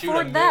can they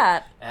afford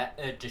that?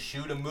 To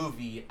shoot a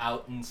movie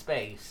out in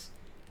space,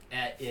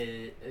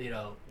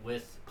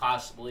 with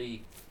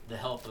possibly the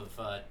help of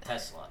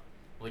Tesla.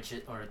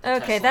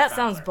 That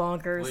sounds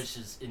bonkers. Which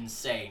is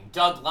insane.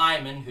 Doug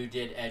Liman, who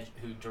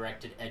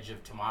directed Edge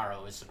of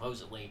Tomorrow, is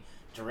supposedly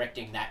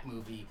directing that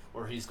movie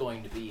where he's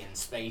going to be in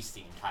space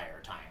the entire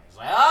time. He's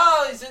like,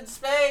 oh, he's in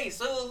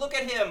space. Oh, look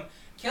at him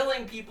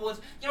killing people.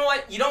 You know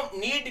what? You don't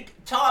need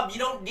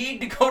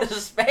to go to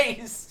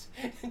space.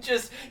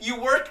 Just you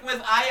worked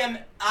with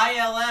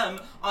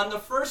ILM on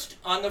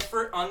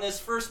this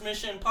first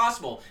Mission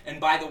Impossible. And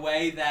by the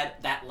way,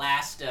 that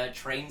last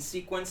train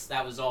sequence,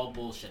 that was all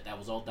bullshit. That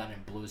was all done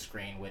in blue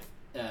screen with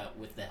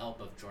the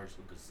help of George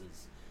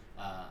Lucas's.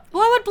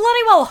 Well, I would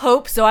bloody well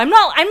hope so. I'm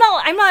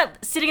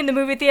not sitting in the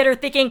movie theater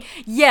thinking,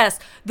 yes,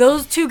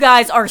 those two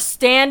guys are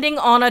standing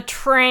on a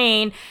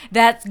train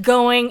that's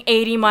going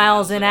 80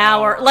 miles an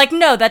hour.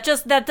 No, that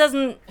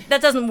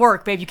doesn't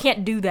work, babe. You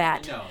can't do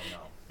that. No,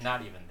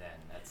 not even then.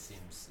 That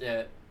seems,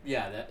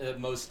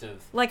 most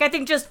of. I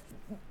think just,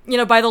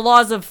 by the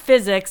laws of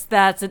physics,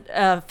 that's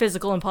a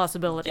physical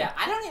impossibility. Yeah,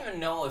 I don't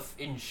even know if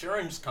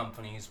insurance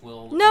companies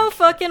will. No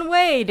fucking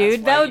way,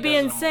 dude. That would be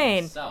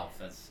insane.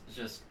 That's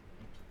just.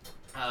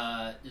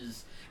 And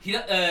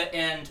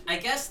I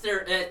guess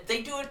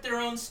they do their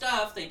own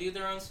stuff. They do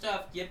their own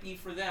stuff. Yippee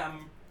for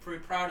them.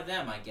 Pretty proud of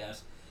them, I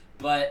guess.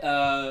 But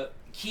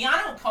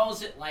Keanu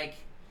calls it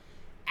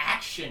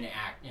action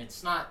act.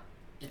 It's not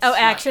It's Oh, not-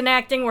 action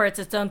acting, where it's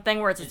its own thing,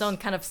 where it's its own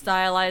kind of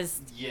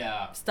stylized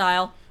Yeah,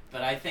 style.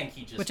 but I think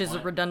he just Which is a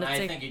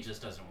redundancy. I think he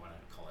just doesn't want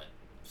to call it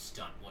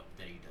stunt work.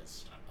 That he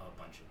does a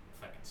bunch of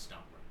fucking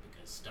stunt work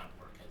because stunt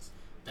work has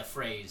the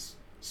phrase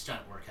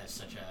stunt work has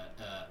such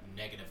a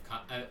negative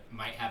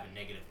might have a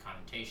negative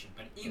connotation.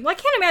 But Well, I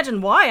can't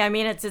imagine why. I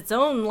mean, it's its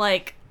own,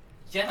 like,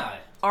 yeah,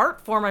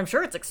 art form. I'm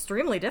sure it's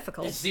extremely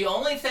difficult. it's the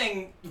only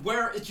thing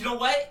where you know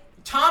what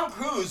Tom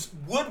Cruise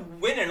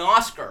would win an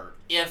Oscar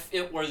if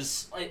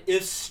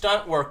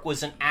stunt work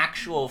was an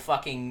actual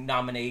fucking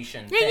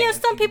nomination. Yeah, thing.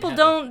 some people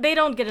don't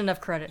get enough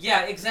credit.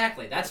 Yeah,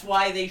 exactly. That's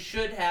why they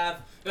should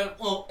have.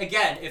 Well,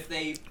 again, if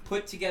they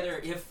put together,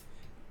 if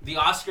the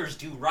Oscars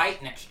do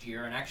right next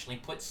year and actually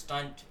put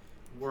stunt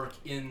work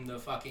in the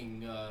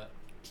fucking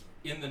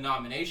in the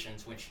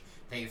nominations, which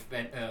they've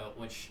been,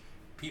 which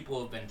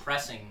people have been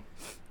pressing.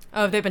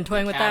 Oh, they've been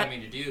toying with that?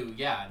 Academy to do,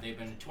 yeah, they've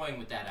been toying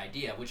with that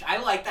idea, which I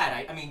like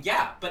that. I mean,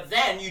 yeah, but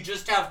then you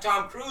just have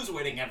Tom Cruise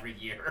winning every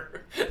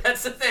year.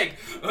 That's the thing.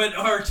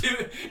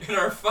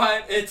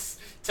 It's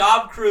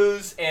Tom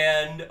Cruise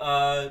and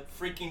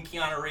freaking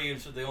Keanu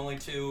Reeves are the only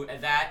two,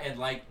 and that and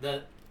like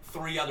the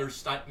 3 other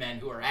stuntmen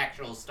who are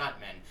actual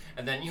stuntmen,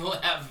 and then you'll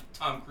have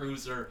Tom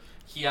Cruise or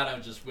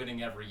Keanu just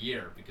winning every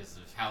year because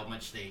of how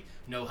much they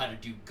know how to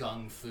do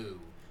gung fu,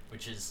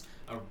 which is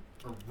a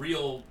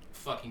real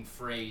fucking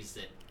phrase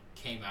that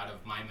came out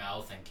of my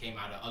mouth and came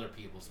out of other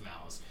people's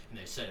mouths, and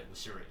they said it was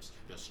serious.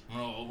 Just,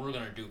 no, we're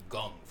gonna do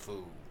gung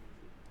fu.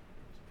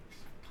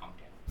 Calm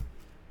down.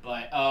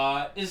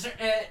 But is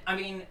there? I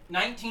mean,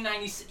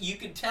 1996. You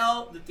could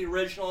tell that the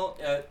original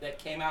that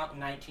came out in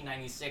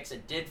 1996.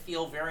 It did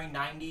feel very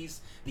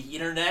 90s. The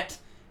internet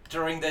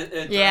during the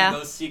during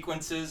those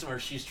sequences where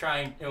he's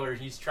trying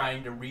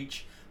to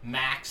reach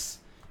Max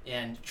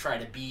and try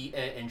to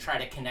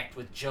connect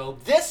with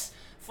Job. This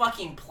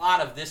fucking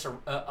plot of this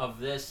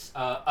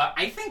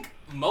I think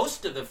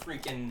most of the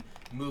freaking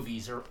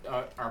movies are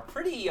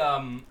pretty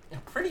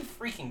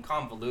freaking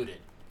convoluted.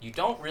 You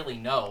don't really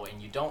know,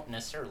 and you don't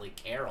necessarily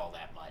care all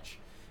that much.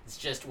 It's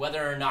just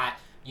whether or not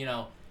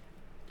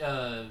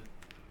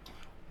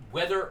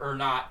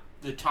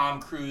the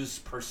Tom Cruise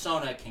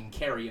persona can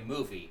carry a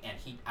movie, and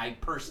I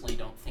personally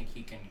don't think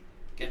he can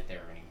get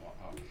there anymore.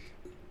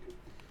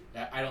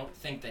 I don't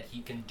think that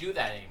he can do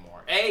that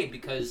anymore.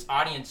 Because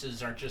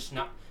audiences are just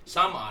not.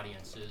 Some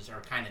audiences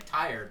are kind of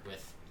tired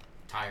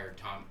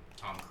Tom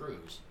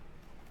Cruise,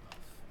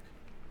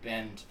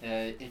 and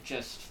it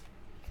just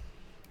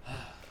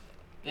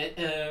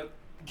it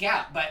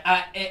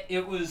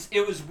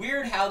was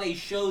weird how they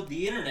showed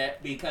the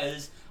internet,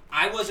 because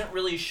I wasn't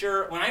really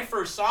sure when I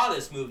first saw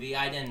this movie.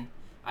 I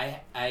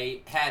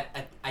had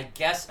I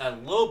guess a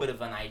little bit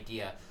of an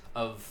idea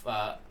of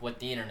what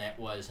the internet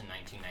was in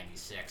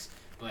 1996,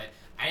 but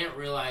I didn't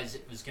realize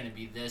it was going to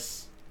be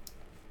this.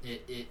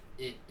 It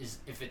is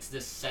if it's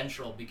this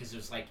central, because it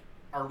was like,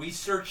 are we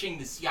searching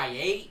the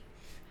CIA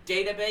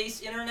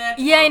database internet?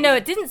 Yeah, I know.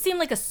 It didn't seem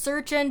like a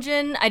search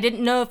engine. I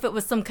didn't know if it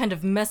was some kind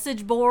of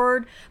message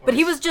board, but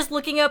he was just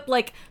looking up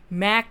like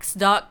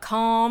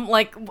Max.com,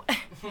 like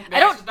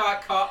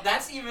Max.com.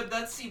 That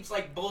seems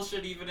like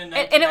bullshit even in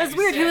 1996. And it was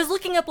weird. He was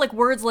looking up like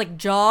words like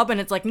job,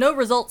 and it's like no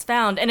results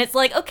found, and it's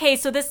like, okay,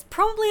 so this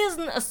probably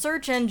isn't a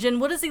search engine.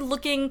 What is he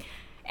looking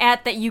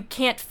at that you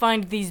can't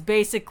find these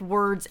basic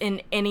words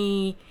in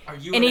anything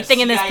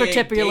in this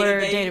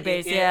particular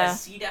database? Yeah.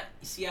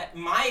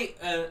 My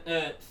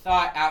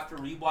thought after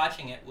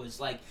rewatching it was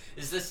like,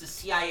 is this a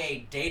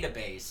CIA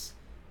database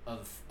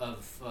of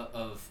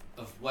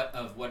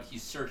what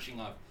he's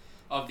searching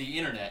of the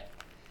internet,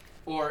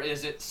 or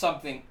is it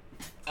something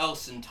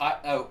else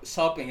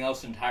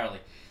entirely?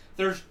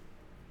 There's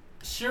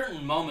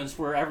certain moments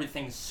where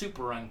everything's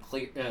super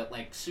unclear,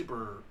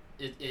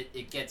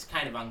 It gets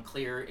kind of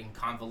unclear and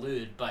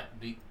convoluted, but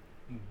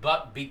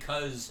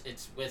because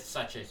it's with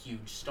such a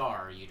huge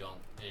star,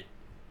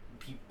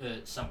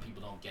 some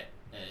people don't get.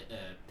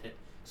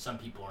 Some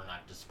people are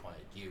not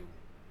disappointed. You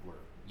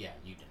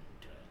didn't.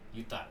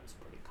 You thought it was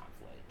pretty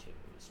convoluted too.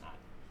 It's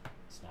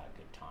not a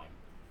good time.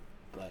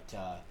 But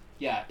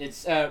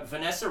it's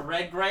Vanessa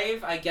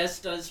Redgrave, I guess,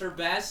 does her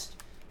best.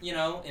 In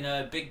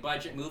a big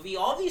budget movie.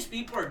 All these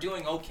people are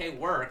doing okay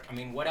work. I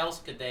mean, what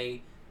else could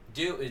they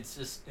do? It's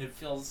just, it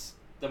feels,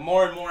 the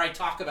more and more I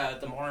talk about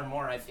it, the more and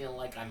more I feel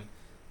like I'm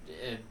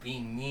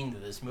being mean to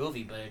this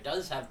movie, but it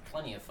does have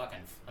plenty of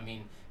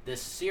fucking,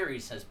 this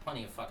series has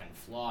plenty of fucking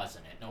flaws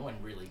in it. No one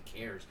really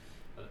cares.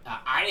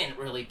 I didn't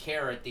really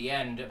care at the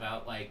end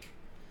about, like,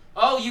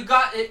 oh, you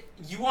got it,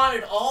 you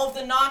wanted all of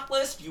the knock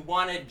list? You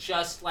wanted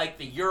just, like,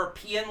 the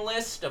European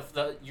list of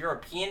the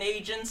European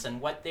agents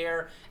and what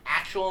their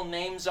actual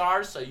names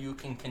are, so you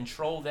can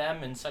control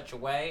them in such a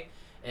way?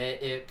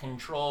 It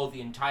controlled the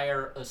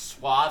entire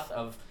swath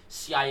of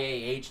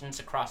CIA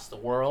agents across the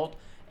world,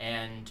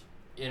 and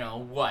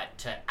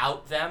to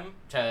out them,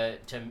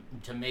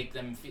 to make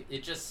them feel,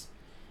 it just.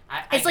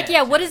 It's like,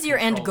 yeah, what is your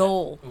end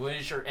goal? What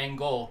is your end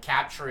goal?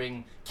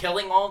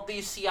 Killing all of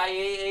these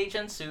CIA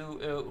agents who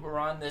are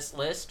on this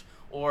list,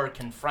 or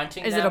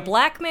confronting Is them. it a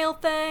blackmail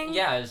thing?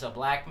 Yeah, it's a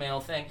blackmail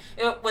thing.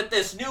 With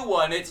this new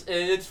one, it's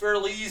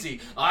fairly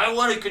easy. I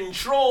want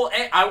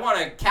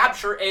to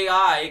capture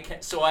AI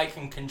so I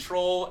can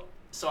control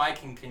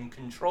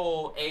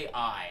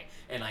AI,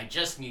 and I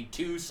just need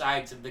 2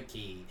 sides of the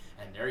key,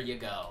 and there you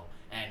go.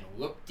 And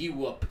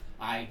whoop-de-whoop,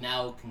 I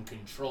now can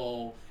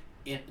control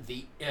an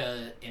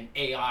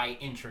AI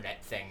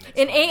internet thing.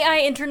 An AI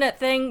internet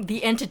thing,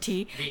 the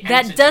entity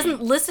that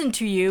doesn't listen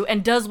to you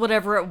and does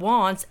whatever it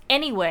wants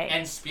anyway.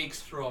 And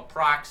speaks through a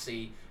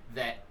proxy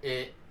that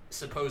it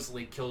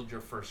supposedly killed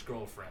your first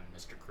girlfriend,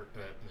 Mr.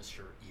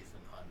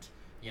 Ethan Hunt.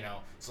 You know,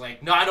 it's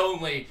like, not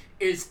only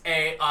is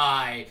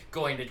AI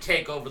going to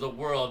take over the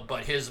world,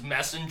 but his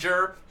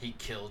messenger, he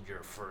killed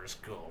your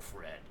first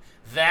girlfriend.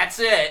 That's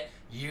it.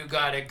 You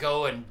gotta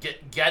go and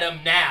get him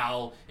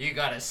now. You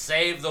gotta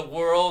save the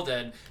world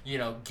and,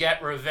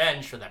 get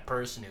revenge for that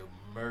person who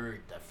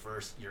murdered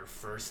your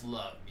first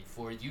love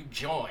before you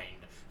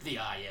joined the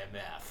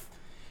IMF.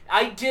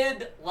 I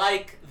did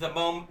like the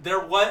moment. There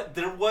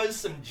was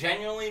some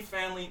genuinely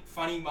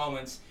funny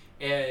moments.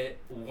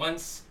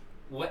 Once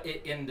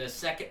in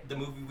the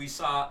movie we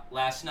saw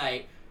last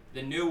night,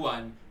 the new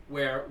one,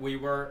 where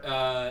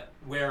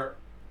where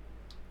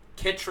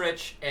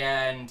Kittredge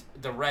and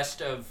the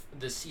rest of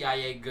the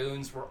CIA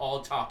goons were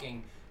all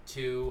talking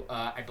to,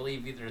 I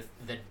believe, either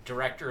the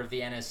director of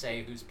the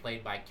NSA, who's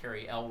played by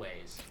Carrie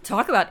Elways.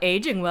 Talk about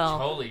aging well.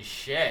 Holy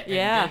shit.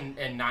 Yeah.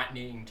 And not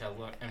needing to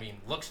look,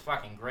 looks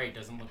fucking great.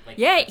 Doesn't look like...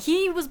 Yeah,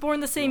 he was born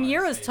the same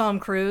year as Tom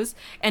Cruise.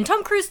 And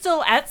Tom Cruise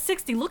still, at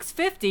 60, looks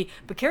 50,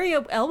 but Carrie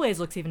Elways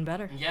looks even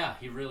better. Yeah,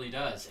 he really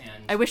does.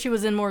 And I wish he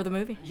was in more of the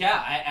movie.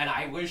 Yeah,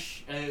 I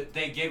wish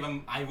they gave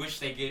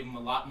him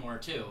a lot more,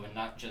 too, and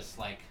not just,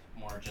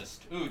 more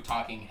just,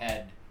 talking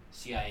head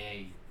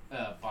CIA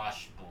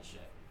Bosch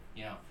bullshit.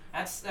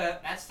 That's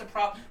the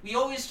problem. We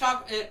always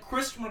talk.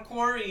 Chris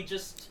McQuarrie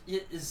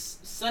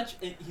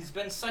he's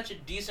been such a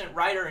decent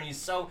writer, and he's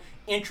so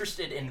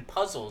interested in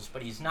puzzles,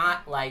 but he's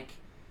not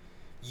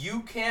you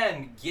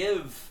can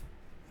give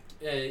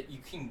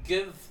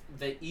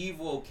the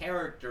evil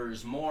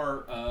characters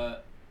more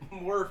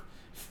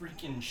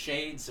freaking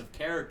shades of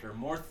character,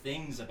 more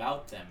things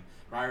about them,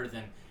 rather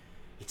than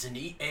it's an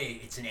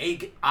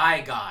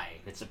AI guy.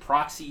 It's a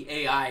proxy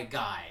AI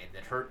guy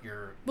that hurt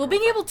your... Well,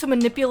 being able to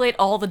manipulate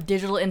all the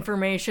digital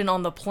information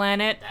on the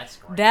planet, that's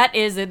great. That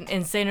is an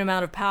insane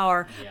amount of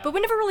power. Yeah. But we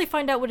never really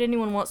find out what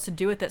anyone wants to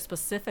do with it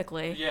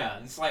specifically. Yeah,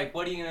 it's like,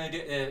 what are you going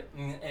to do?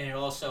 And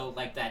also,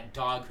 that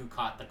dog who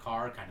caught the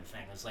car kind of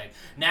thing. It's like,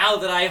 now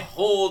that I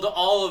hold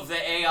all of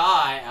the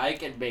AI, I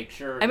can make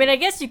sure... I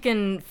guess you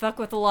can fuck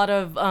with a lot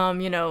of,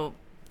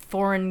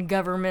 foreign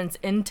governments'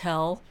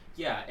 intel.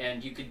 Yeah,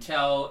 and you can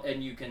tell,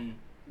 and you can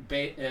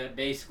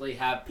basically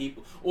have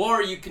people,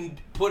 or you can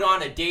put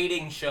on a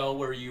dating show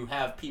where you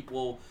have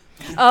people.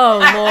 Oh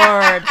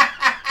Lord!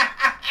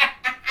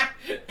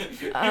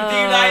 The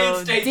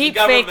United States deep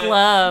government, fake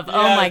love. Yeah,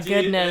 oh my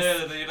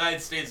goodness! The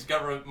United States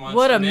government wants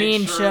what to a make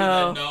mean sure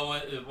show. That no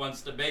one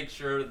wants to make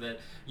sure that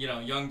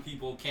young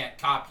people can't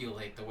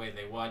copulate the way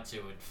they want to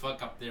and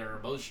fuck up their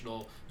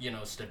emotional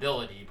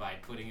stability by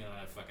putting it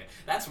on a fucking.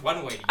 That's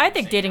one way to. I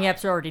think dating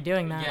apps are already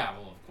doing that. Yeah,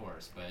 well, of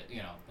course, but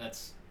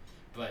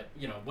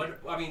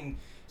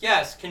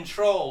yes,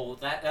 control.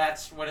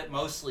 That's what it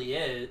mostly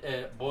is.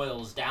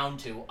 Boils down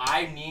to.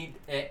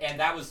 And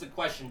that was the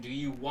question. Do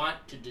you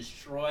want to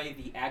destroy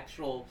the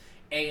actual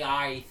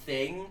AI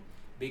thing?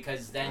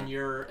 Because then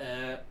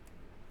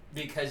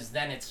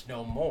it's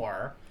no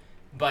more.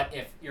 But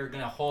if you're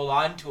going to hold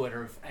on to it,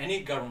 or if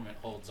any government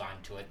holds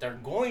on to it, they're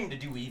going to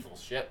do evil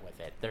shit with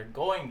it. They're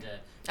going to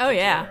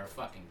declare a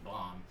fucking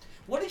bomb.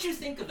 What did you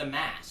think of The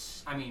Mask?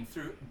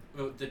 Through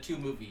the 2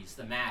 movies,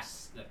 The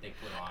Mask that they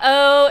put on.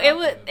 Oh,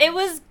 it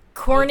was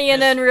corny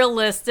and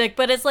unrealistic,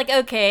 but it's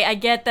okay, I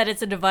get that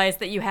it's a device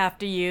that you have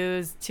to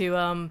use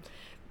to,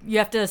 you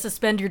have to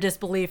suspend your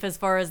disbelief as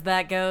far as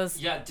that goes.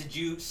 Yeah, did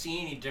you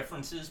see any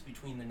differences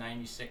between the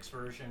 96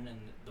 version and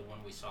the one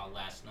we saw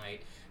last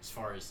night, as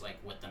far as,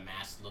 what the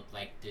mask looked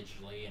like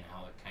digitally and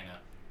how it kind of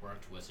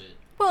worked? Was it...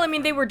 Well,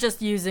 they were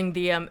just using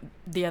the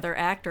other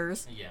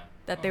actors. Yeah.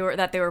 That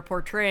they were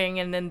portraying,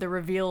 and then the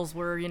reveals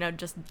were,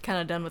 just kind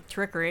of done with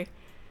trickery.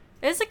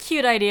 It's a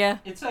cute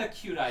idea. It's a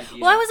cute idea.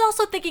 Well, I was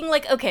also thinking,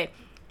 okay,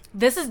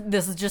 this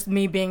is just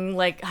me being,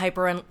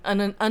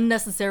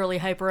 unnecessarily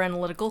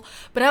hyper-analytical,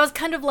 but I was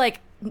kind of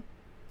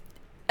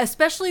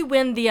especially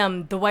when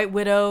the White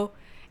Widow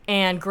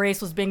and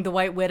Grace was being the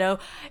White Widow,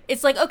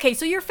 it's okay,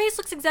 so your face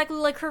looks exactly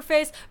like her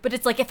face, but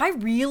it's if I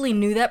really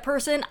knew that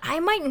person, I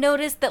might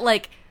notice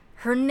that,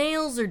 her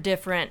nails are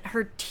different,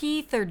 her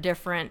teeth are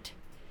different.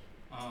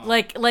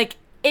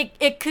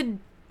 It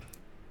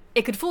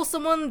could fool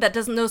someone that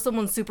doesn't know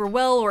someone super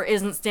well or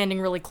isn't standing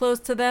really close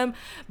to them,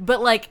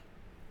 but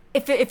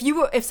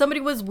if somebody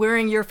was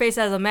wearing your face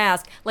as a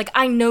mask,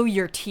 I know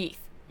your teeth.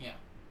 Yeah.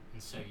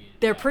 And so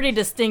they're pretty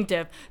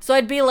distinctive. So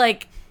I'd be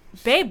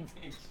babe,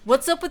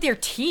 what's up with your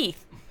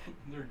teeth?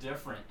 They're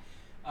different.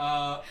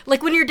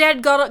 When your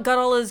dad got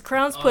all his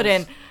crowns put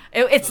in,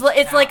 It's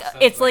Those like caps,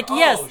 it's like oh,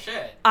 yes.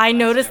 shit, I that's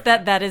noticed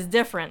different. that is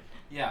different.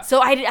 Yeah. So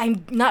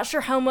I'm not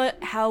sure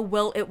how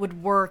well it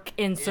would work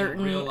in In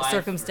certain real life,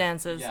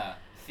 circumstances. yeah.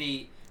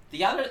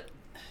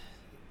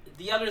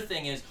 The other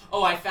thing is,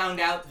 I found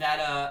out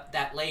that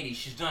that lady,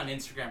 she's not an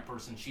Instagram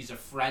person. She's a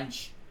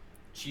French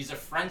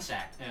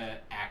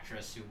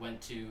actress who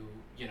went to,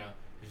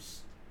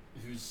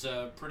 who's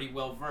pretty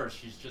well versed.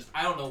 She's just,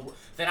 I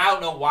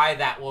don't know why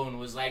that woman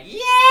was like,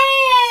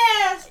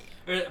 yes.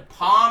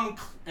 Palm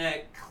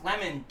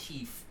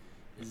Clementif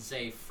is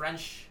a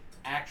French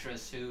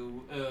actress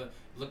who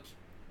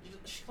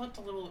she looked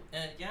a little,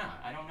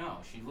 I don't know.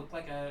 She's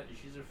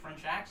a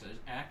French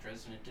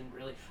actress, and it didn't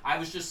really, I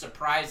was just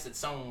surprised that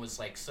someone was,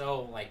 like,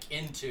 so, like,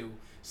 into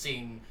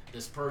seeing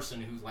this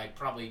person who, like,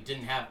 probably she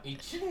didn't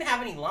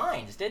have any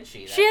lines, did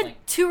she? She had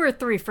 2 or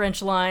 3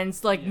 French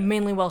lines, like, Yeah.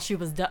 mainly while she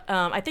was,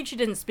 I think she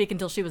didn't speak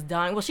until she was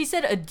dying. Well, she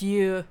said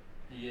adieu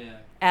Yeah.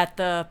 at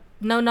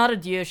not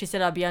adieu, she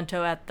said a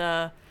bientôt at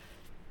the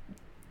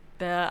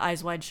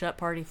Eyes Wide Shut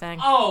party thing.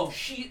 Oh,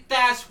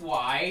 that's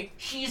why.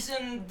 She's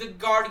in the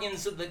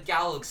Guardians of the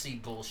Galaxy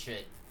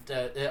bullshit.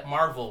 The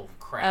Marvel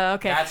crap. Oh,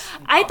 okay. That's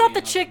I thought probably the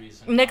another chick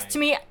reason next why. to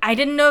me, I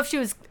didn't know if she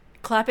was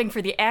clapping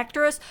for the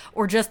actress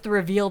or just the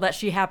reveal that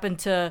she happened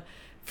to,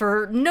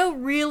 for no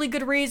really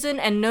good reason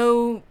and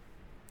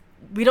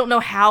we don't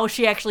know how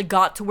she actually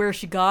got to where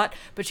she got,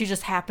 but she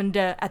just happened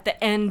to, at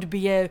the end,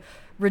 be a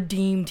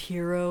redeemed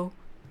hero.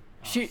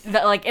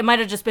 It might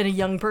have just been a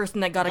young person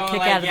that got a kick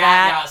out of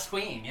that. Yas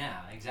Queen,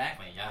 yeah,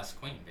 exactly. Yas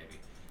Queen, baby.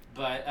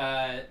 But,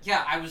 I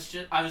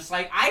was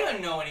like, I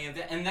don't know any of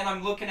that. And then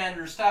I'm looking at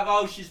her stuff.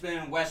 Oh, she's been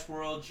in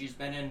Westworld. She's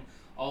been in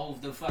all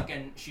of the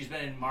she's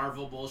been in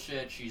Marvel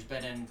bullshit. She's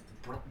been in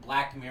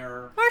Black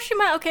Mirror. Or she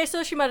might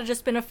have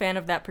just been a fan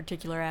of that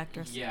particular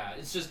actress. Yeah,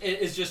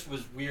 it just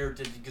was weird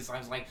because I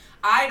was like,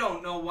 I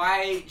don't know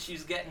why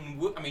she's getting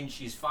I mean,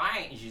 she's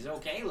fine, she's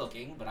okay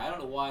looking, but I don't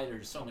know why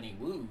there's so many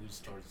woos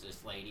towards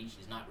this lady.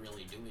 She's not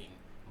really doing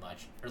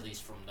much, or at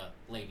least from the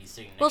lady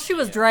sitting next Well, she to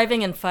was you.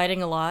 driving and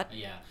fighting a lot.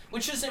 Yeah,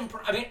 which is I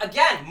mean,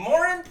 again,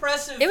 more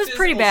impressive. It was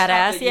pretty physical stuff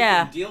badass, that you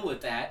yeah. can deal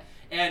with that,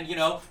 and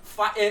to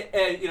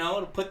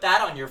put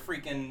that on your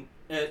freaking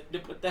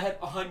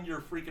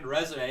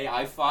resume.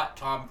 I fought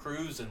Tom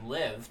Cruise and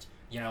lived,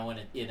 in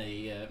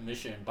a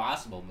Mission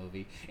Impossible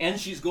movie, and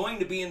she's going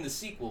to be in the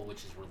sequel,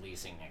 which is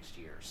releasing next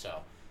year.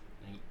 So,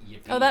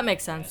 Oh, that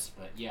makes sense.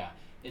 But yeah,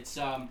 it's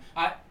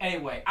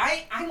anyway.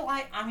 I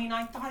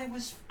thought it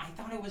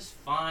was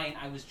fine.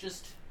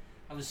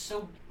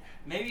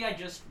 Maybe I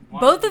just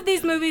Both of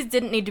these movies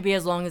didn't need to be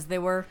as long as they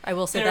were. I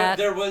will say that.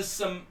 There was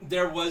some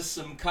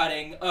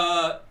cutting.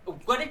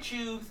 What did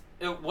you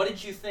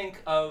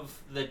think of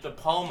the De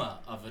Palma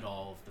of it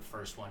all, of the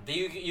first one?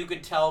 You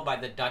could tell by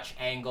the Dutch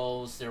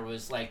angles. There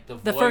was like the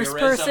first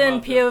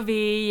person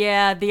POV,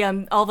 yeah,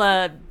 all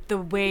the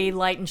way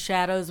light and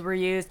shadows were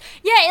used.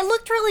 Yeah, it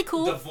looked really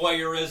cool. The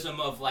voyeurism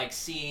of like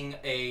seeing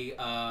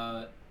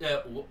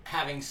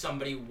having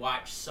somebody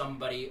watch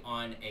somebody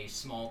on a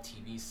small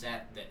TV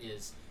set that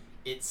is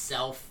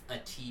itself a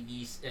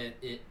TV.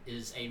 It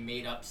is a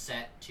made-up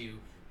set to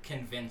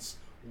convince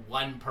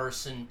one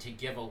person to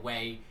give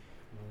away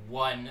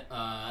one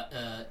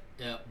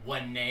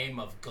name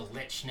of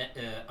Galichny,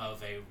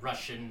 of a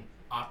Russian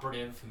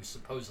operative who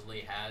supposedly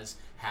has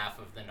half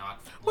of the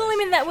knock. Well, I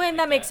mean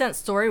that makes sense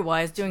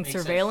story-wise, doing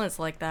surveillance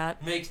like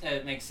that.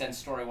 Makes sense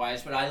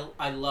story-wise, but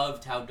I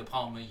loved how De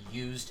Palma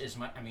used as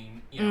much. I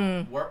mean,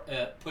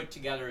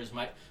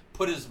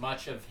 put as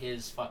much of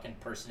his fucking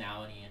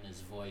personality and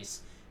his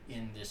voice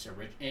in this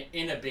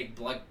in a big.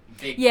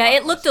 Yeah,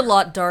 it looked a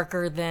lot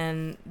darker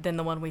than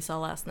the one we saw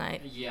last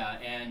night. Yeah,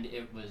 and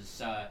it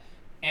was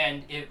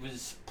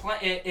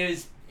what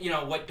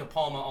De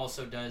Palma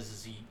also does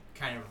is he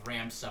kind of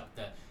ramps up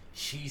the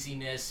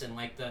cheesiness and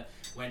like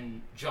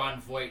when John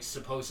Voight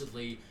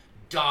supposedly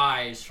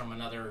dies from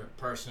another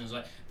person, is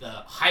like the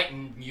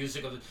heightened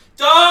music of the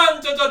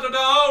dun dun dun dun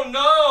dun,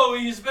 no,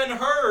 he's been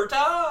hurt,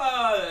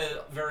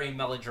 very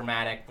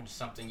melodramatic, which is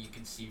something you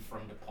can see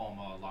from De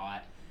Palma a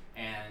lot.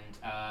 And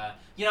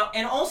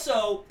and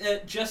also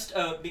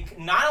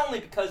not only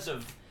because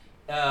of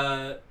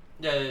the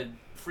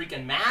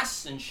freaking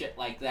masks and shit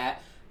like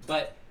that,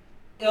 but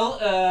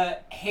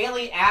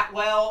Haley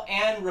Atwell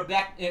and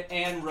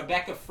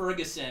Rebecca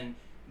Ferguson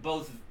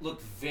both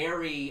look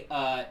very.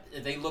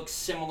 They look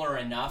similar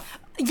enough.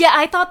 Yeah,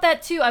 I thought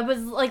that too. I was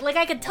like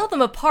I could tell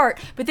them apart,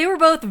 but they were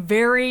both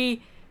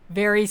very,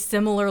 very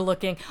similar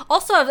looking.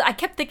 Also, I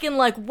kept thinking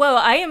like, whoa,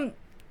 I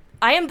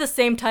am the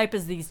same type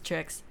as these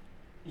chicks.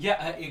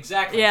 Yeah,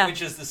 exactly. Yeah.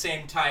 Which is the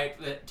same type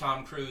that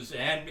Tom Cruise,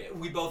 and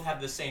we both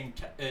have the same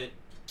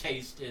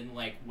taste in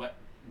like what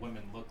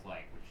women look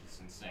like, which is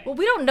insane. Well,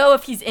 we don't know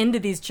if he's into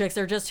these chicks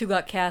or just who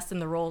got cast in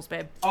the roles,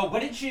 babe. Oh,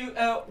 what did you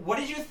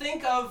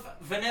think of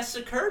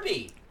Vanessa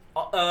Kirby,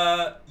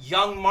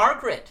 young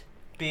Margaret,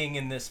 being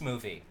in this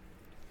movie?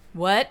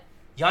 What?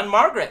 Young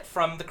Margaret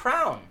from The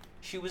Crown.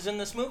 She was in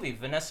this movie,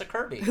 Vanessa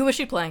Kirby. Who was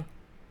she playing?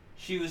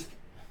 She was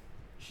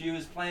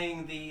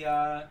playing the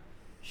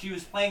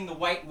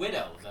White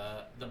Widow,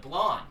 the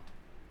blonde.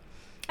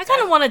 I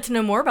kind of wanted to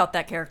know more about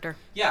that character.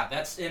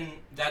 Yeah,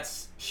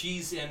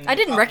 she's in. I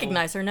didn't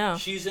recognize her. No.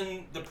 She's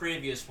in the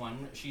previous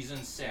one. She's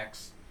in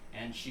 6,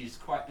 and she's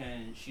quite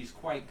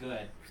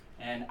good.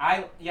 And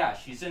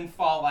she's in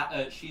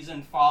Fallout. She's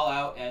in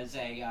Fallout as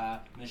a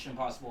Mission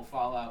Impossible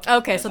Fallout.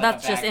 Okay, as so like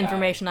that's a just bad guy.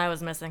 information I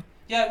was missing.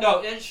 Yeah,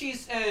 no, and she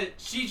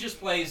just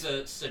plays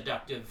a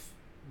seductive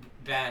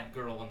bad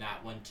girl in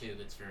that one too.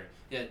 That's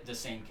the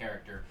same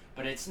character,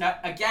 but it's not.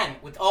 Again,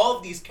 with all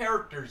of these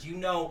characters,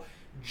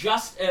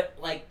 just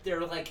like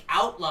they're like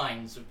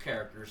outlines of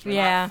characters. They're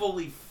not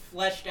fully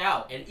fleshed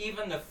out, and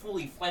even the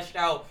fully fleshed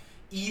out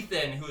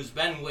Ethan, who's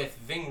been with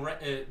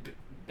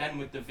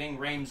the Ving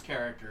Rhames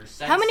characters.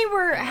 Since How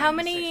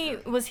many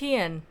was he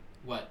in?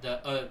 What,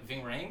 the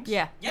Ving Rhames?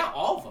 Yeah. Yeah,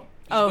 all of them.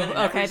 Oh,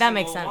 okay, that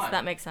makes sense.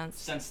 That makes sense.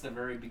 Since the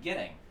very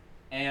beginning.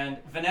 And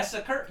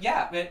Vanessa Kirby,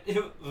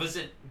 was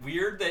it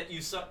weird that you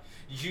saw?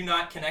 Did you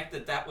not connect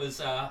that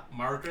was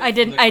Margaret? I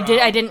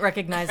didn't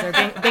recognize her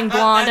being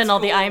blonde and all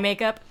the eye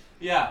makeup.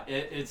 Yeah,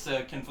 it's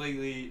a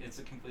completely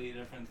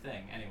different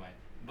thing. Anyway,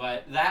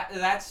 but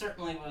that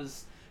certainly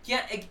was.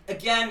 Yeah,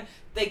 again,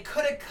 they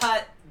could have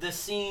cut the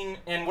scene,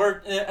 and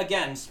we're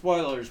again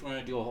spoilers.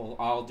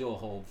 I'll do a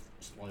whole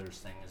spoilers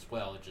thing as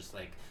well, just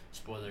like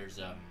spoilers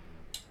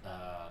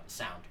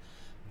sound.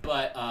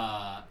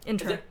 But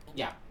intro.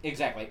 Yeah,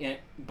 exactly.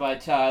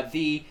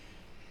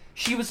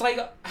 She was like,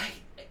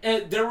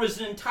 there was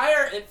an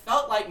entire. It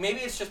felt like maybe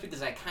it's just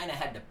because I kind of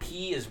had to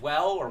pee as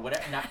well or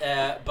whatever.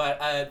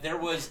 But there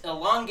was an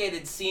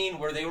elongated scene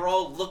where they were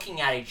all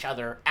looking at each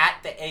other at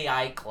the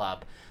AI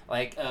club,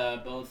 like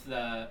both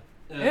the.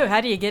 Ooh,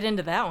 how do you get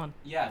into that one?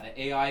 Yeah, the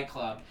AI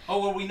club. Oh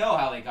well, we know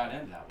how they got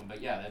into that one,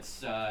 but yeah,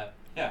 that's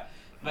yeah.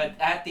 But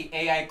at the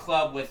AI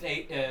club with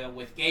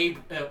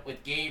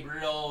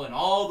Gabriel and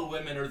all the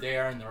women are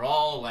there, and they're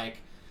all like,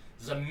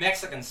 there's a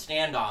Mexican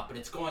standoff, but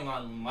it's going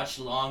on much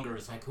longer.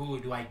 It's like, who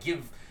do I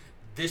give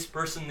this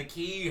person the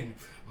key? And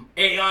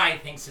AI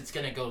thinks it's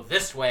gonna go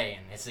this way,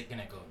 and is it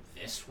gonna go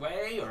this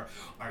way, or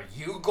are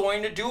you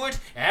going to do it?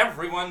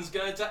 Everyone's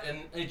gonna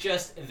and it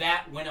just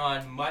that went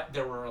on.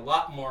 There were a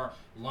lot more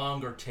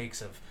longer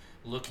takes of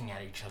looking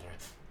at each other.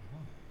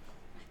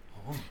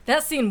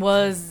 That scene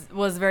was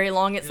very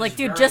long. It's like,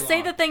 dude, just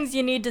say the things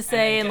you need to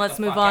say and let's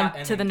move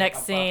on to the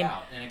next scene.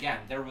 And again,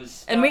 there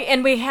was and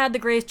we had the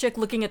Grace chick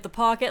looking at the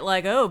pocket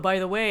like, oh, by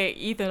the way,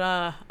 Ethan,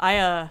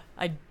 I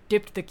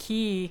dipped the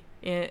key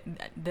in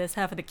this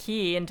half of the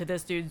key into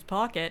this dude's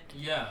pocket.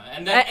 Yeah,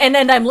 and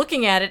then I'm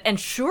looking at it, and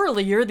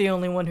surely you're the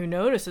only one who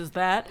notices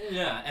that.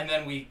 Yeah, and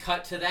then we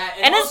cut to that,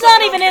 and it's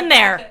not even in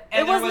there.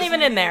 It wasn't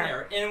even in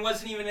there. And it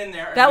wasn't even in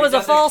there. That was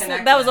a false.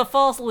 That was a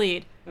false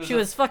lead. She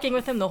was fucking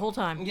with him the whole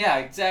time. Yeah,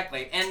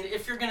 exactly. And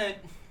if you're gonna,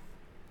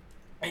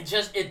 it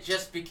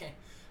just became.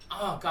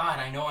 Oh God,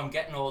 I know I'm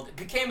getting old. It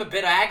became a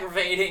bit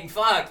aggravating.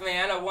 Fuck,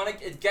 man, I want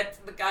to get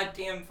to the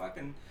goddamn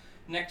fucking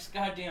next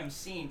goddamn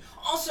scene.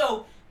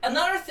 Also,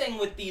 another thing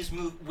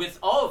with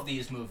all of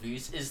these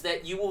movies is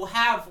that you will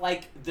have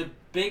like the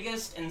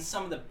biggest and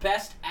some of the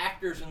best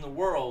actors in the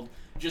world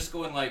just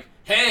going like,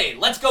 "Hey,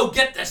 let's go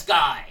get this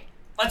guy.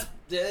 I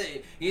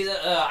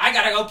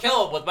gotta go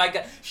kill him with my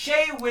guy."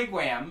 Shea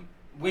Wigwam.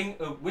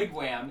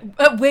 Wigwam.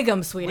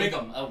 Wiggum, sweetie.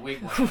 Wigwam.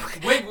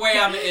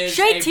 Wigwam is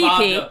Shea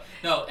TP.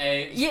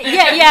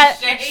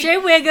 Yeah. Shea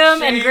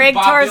Wiggum and Greg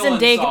Tarzan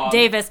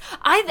Davis.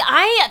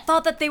 I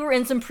thought that they were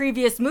in some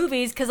previous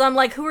movies because I'm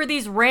like, who are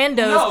these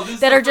randos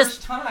that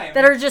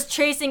are just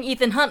chasing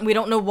Ethan Hunt? We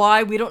don't know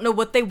why. We don't know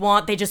what they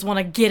want. They just want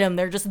to get him.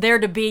 They're just there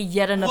to be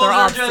yet another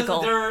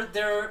obstacle.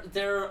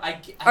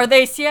 Are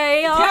they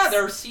CIA ops? Yeah,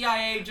 they're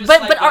CIA.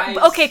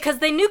 Okay, because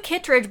they knew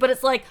Kittredge, but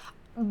it's like.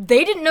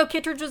 They didn't know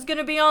Kittredge was going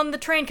to be on the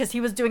train because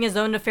he was doing his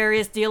own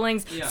nefarious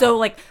dealings. Yeah. So,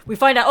 like, we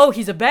find out, oh,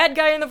 he's a bad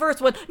guy in the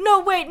first one. No,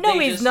 wait, no,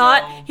 he's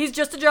not. He's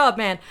just a job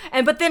man.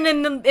 But then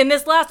in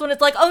this last one, it's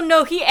like, oh,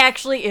 no, he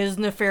actually is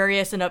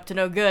nefarious and up to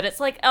no good.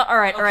 It's like, all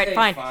right,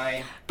 fine.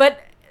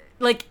 But,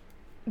 like,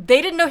 they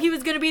didn't know he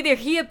was going to be there.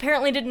 He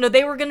apparently didn't know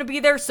they were going to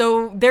be there.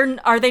 So,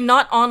 are they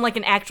not on, like,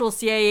 an actual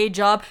CIA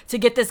job to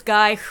get this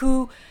guy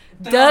who...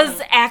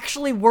 does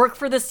actually work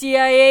for the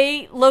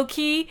CIA,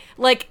 low-key?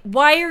 Like,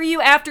 why are you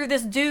after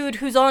this dude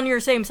who's on your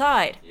same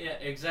side? Yeah,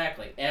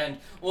 exactly. And,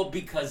 well,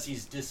 because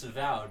he's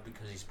disavowed,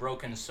 because he's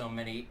broken so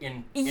many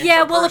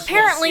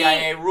apparently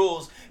CIA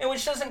rules, and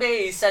which doesn't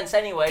make any sense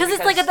anyway. Because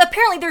it's like,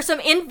 apparently there's some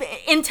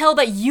intel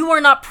that you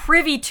are not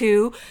privy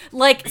to,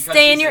 like,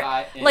 stay in your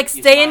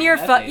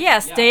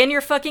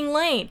fucking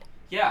lane.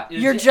 Yeah.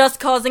 You're just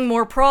causing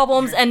more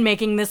problems and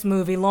making this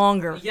movie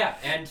longer. Yeah,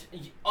 and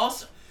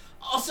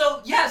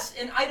also, yes,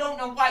 and I don't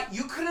know why.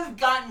 You could have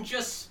gotten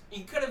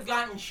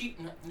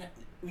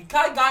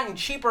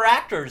cheaper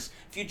actors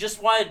if you just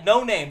wanted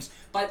no names.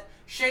 But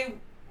Shea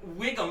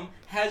Wiggum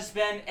has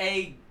been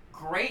a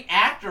great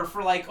actor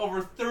for like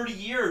over 30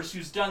 years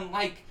who's done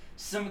like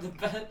some of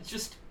the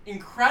just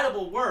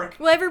incredible work.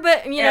 Well,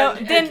 everybody,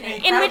 then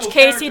in which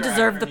case he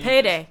deserved the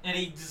payday.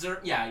 He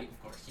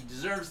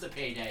deserves the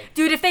payday.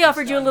 Dude, if they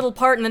offered you a little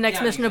part in the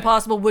next Mission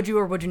Impossible, would you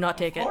or would you not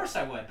take it? Of course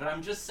I would, but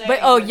I'm just saying...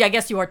 But, I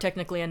guess you are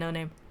technically a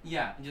no-name.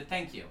 Yeah,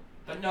 thank you.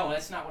 But no,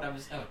 that's not what I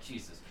was... Oh,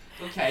 Jesus.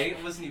 Okay,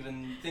 I wasn't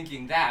even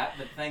thinking that,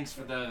 but thanks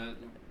for the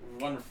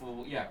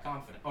wonderful... Yeah,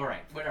 confidence. All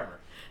right, whatever.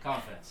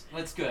 Confidence.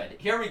 That's good.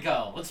 Here we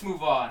go. Let's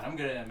move on. I'm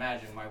going to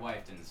imagine my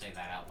wife didn't say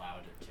that out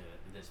loud to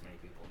this many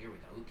people. Here we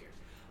go. Who cares?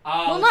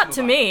 Well, not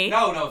to me.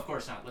 No, of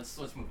course not. Let's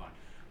move on.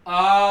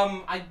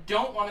 I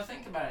don't want to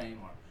think about it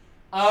anymore.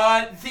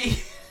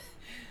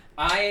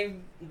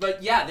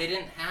 But yeah, they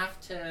didn't have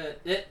to...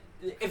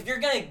 If you're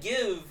going to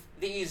give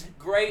these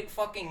great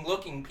fucking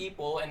looking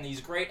people and these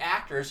great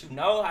actors who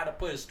know how to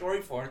put a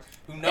story forth,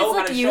 who know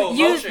how to show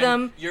emotion, use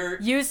them. You're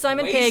use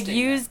Simon Pegg,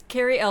 use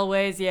Carrie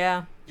Elways,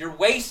 yeah. You're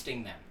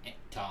wasting them,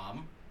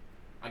 Tom.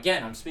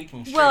 Again, I'm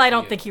speaking straight Well, I to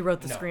don't you. think he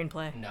wrote the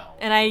screenplay. No.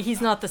 And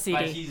he's not the CD.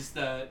 But he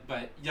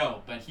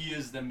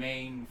is the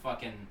main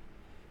fucking...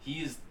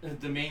 He is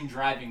the main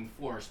driving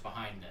force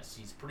behind this.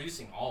 He's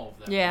producing all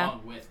of them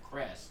along with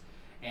Chris.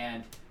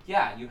 And,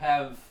 yeah, you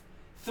have,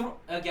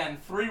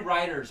 three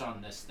writers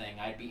on this thing.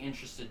 I'd be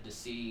interested to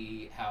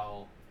see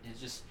how it's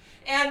just...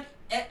 And,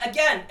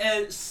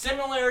 again,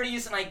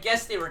 similarities, and I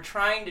guess they were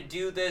trying to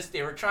do this.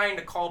 They were trying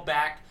to call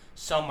back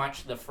so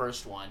much to the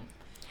first one.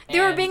 They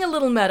were being a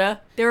little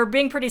meta. They were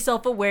being pretty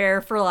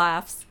self-aware for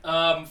laughs.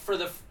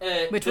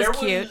 Which was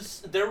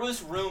cute. There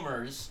was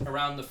rumors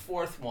around the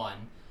fourth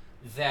one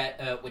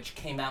that which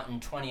came out in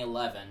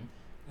 2011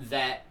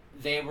 that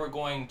they were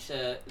going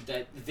to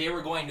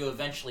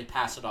eventually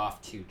pass it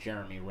off to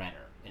Jeremy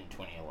Renner in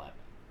 2011,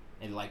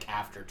 and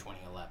after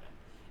 2011.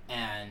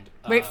 And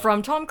wait,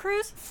 from Tom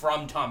Cruise?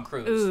 From Tom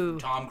Cruise. Ooh.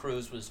 Tom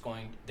Cruise was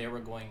going. They were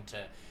going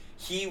to.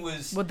 He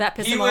was. Would that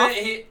piss him off?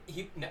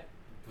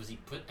 Was he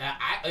put?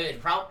 It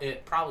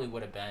probably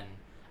would have been.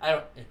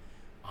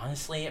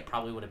 Honestly, it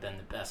probably would have been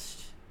the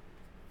best.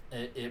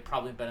 It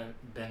probably been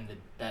the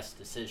best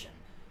decision.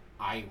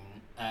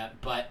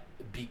 But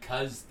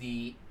because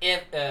the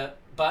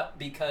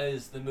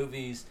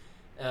movies,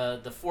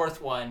 the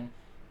fourth one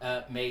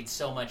made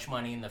so much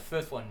money and the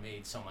fifth one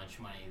made so much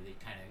money,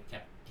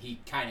 he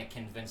kind of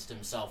convinced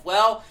himself,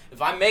 well,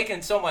 if I'm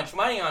making so much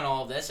money on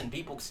all this and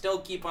people still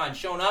keep on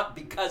showing up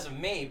because of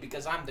me,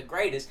 because I'm the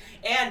greatest,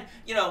 and,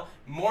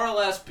 more or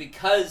less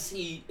because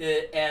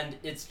and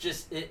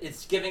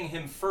it's giving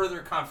him further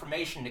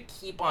confirmation to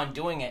keep on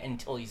doing it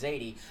until he's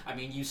 80. I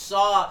mean, you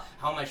saw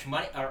how much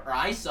money, or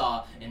I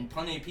saw, and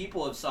plenty of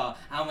people have saw,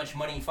 how much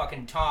money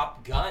fucking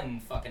Top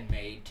Gun fucking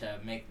made to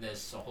make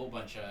this a whole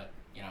bunch of,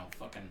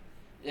 fucking...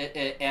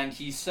 And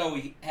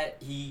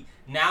he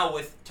now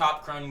with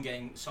Top Gun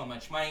getting so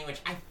much money,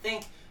 which I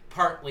think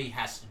partly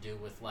has to do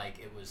with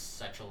it was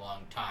such a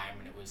long time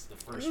and it was the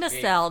first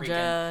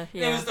nostalgia.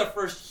 It was the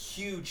first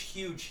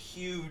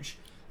huge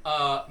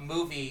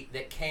movie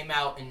that came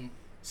out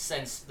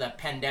since the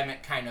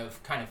pandemic kind of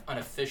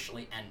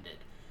unofficially ended.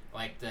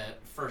 Like the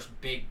first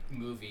big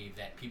movie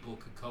that people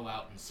could go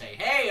out and say,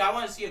 "Hey, I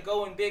want to see a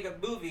going big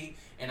movie,"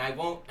 and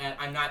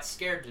I'm not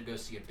scared to go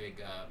see a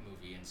big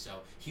movie. And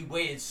so he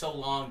waited so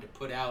long to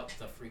put out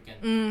the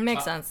freaking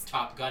makes sense.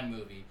 Top Gun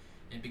movie,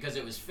 and because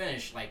it was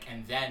finished,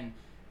 and then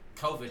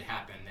COVID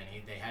happened,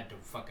 and they had to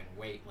fucking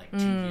wait 2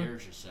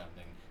 years or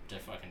something to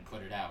fucking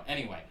put it out.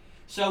 Anyway,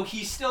 so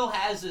he still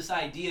has this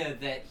idea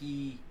that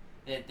he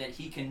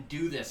can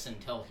do this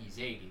until he's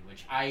 80,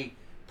 which I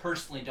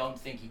personally don't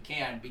think he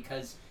can,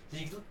 because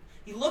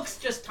he looks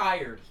just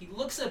tired. He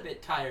looks a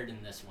bit tired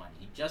in this one.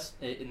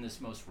 In this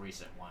most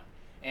recent one.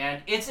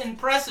 And it's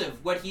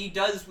impressive what he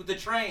does with the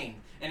train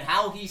and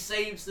how he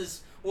saves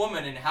this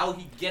woman and how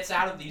he gets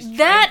out of these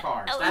train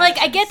cars.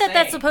 I get that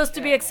that's supposed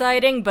to be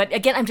exciting, but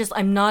again,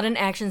 I'm not an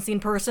action scene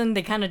person.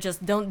 They kind of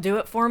just don't do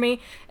it for me.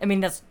 I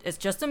mean, it's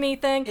just a me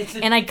thing.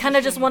 And I kind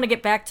of just want to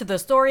get back to the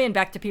story and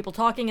back to people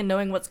talking and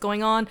knowing what's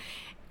going on.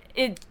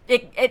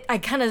 I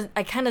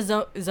kind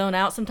of zone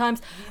out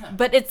sometimes,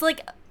 but it's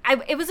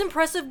it was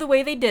impressive the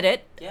way they did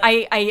it. Yeah.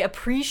 I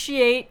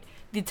appreciate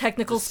the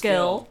technical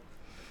skill.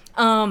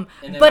 And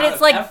but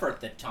it's effort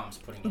that Tom's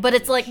putting. But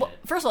it's well,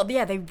 first of all,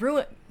 yeah, they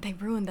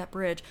ruined that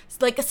bridge.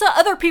 It's so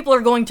other people are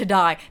going to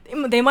die.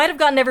 They might have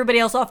gotten everybody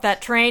else off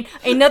that train.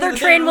 Another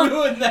train will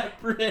ruin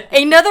that bridge.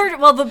 It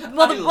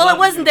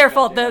wasn't their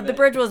fault. The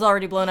bridge was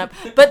already blown up.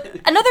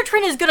 But another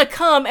train is going to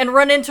come and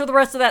run into the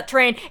rest of that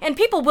train, and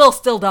people will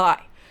still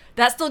die.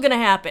 That's still gonna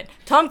happen.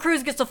 Tom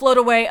Cruise gets to float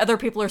away. Other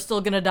people are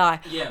still gonna die.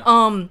 Yeah.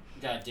 God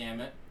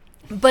damn it.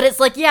 But it's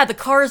the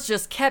cars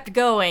just kept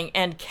going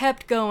and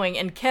kept going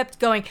and kept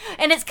going.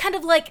 And it's kind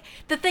of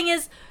the thing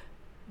is,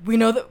 we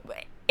know that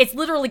it's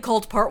literally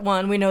called Part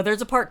 1. We know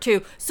there's a Part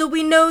 2. So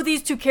we know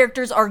these two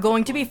characters are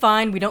going to be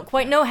fine. We don't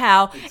quite know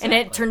how. Exactly. And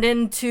it turned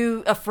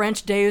into a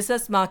French Deus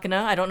Ex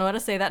Machina. I don't know how to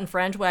say that in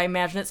French, but I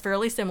imagine it's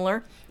fairly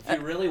similar. If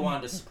you really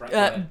wanted to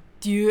spread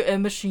Dieu et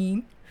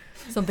machine.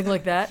 Something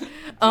like that.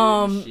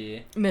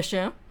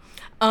 Mission.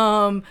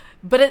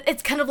 But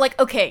it's kind of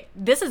okay,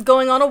 this is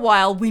going on a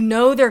while. We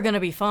know they're going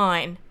to be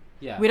fine.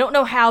 Yeah. We don't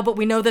know how, but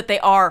we know that they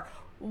are.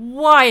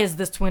 Why is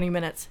this 20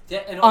 minutes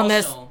on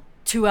this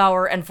 2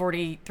 hour and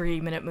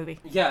 43 minute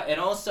movie? Yeah,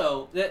 and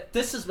also,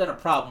 this has been a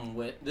problem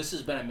this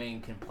has been a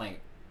main complaint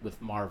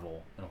with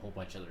Marvel and a whole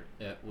bunch of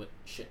other with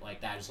shit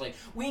like that. It's like,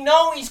 we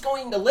know he's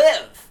going to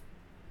live.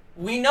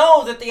 We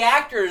know that the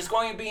actor is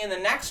going to be in the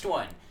next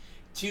one.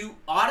 To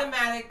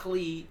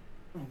automatically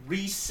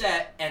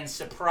reset and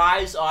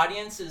surprise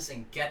audiences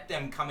and get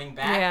them coming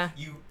back,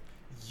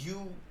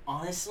 you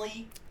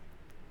honestly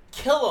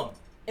kill him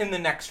in the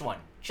next one.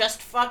 Just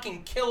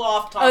fucking kill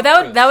off Tom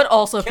Cruise. That would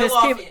also piss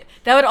people.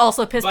 That would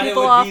also piss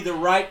people off. But it would be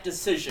the right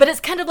decision. But it's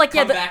kind of like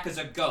come back as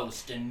a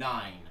ghost in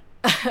 9.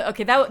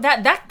 Okay,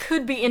 that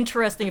could be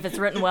interesting if it's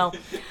written well.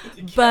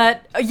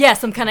 But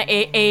some kind of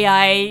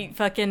AI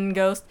fucking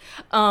ghost.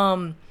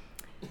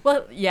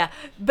 Well, yeah,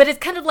 but it's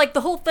kind of like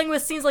the whole thing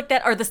with scenes like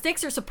that are the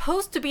stakes are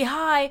supposed to be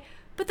high,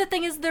 but the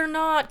thing is they're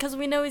not because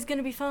we know he's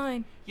gonna be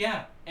fine.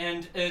 Yeah,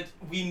 and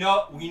we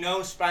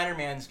know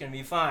Spider-Man's gonna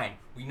be fine.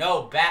 We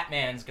know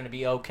Batman's gonna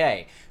be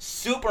okay.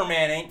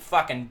 Superman ain't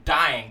fucking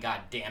dying,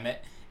 god damn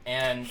it,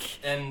 and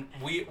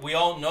we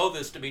all know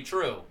this to be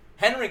true.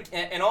 Henry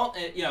and all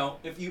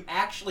if you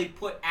actually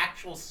put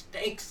actual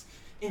stakes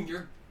in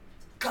your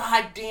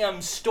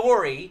goddamn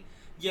story,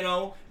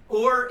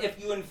 or if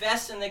you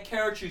invest in the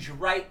characters, you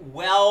write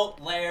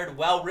well-layered,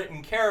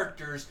 well-written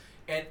characters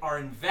and are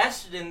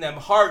invested in them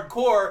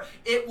hardcore,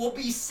 it will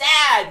be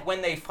sad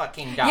when they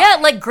fucking die. Yeah,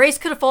 like Grace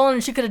could have fallen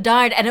and she could have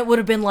died, and it would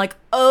have been like,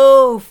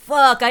 oh,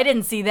 fuck, I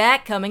didn't see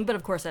that coming, but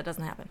of course that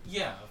doesn't happen.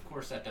 Yeah, of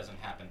course that doesn't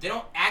happen. They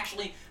don't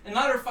actually...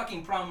 Another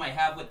fucking problem I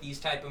have with these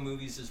type of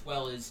movies as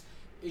well is,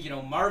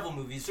 Marvel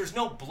movies, there's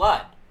no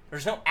blood.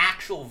 There's no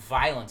actual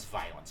violence,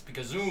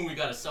 because we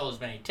gotta sell as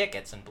many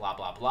tickets and blah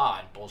blah blah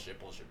and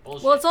bullshit.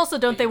 Well, it's also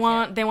they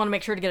want to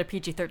make sure to get a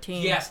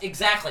PG-13. Yes,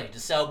 exactly,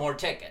 to sell more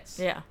tickets.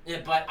 Yeah.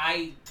 But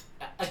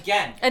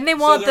again, and they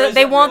want the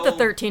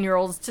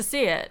 13-year-olds to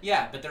see it.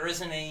 Yeah, but there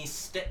isn't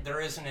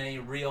any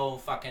real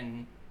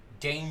fucking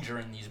danger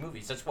in these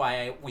movies. That's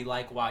why we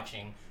like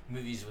watching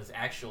movies with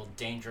actual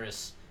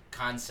dangerous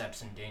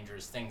concepts and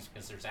dangerous things,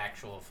 because there's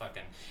actual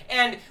fucking...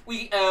 And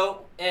we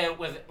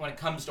when it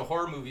comes to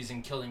horror movies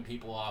and killing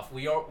people off,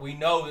 we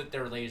know that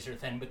they're laser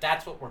thin, but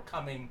that's what we're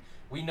coming...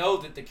 We know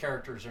that the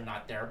characters are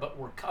not there, but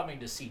we're coming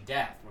to see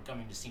death. We're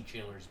coming to see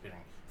jailers being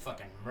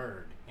fucking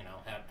murdered,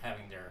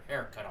 having their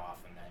hair cut off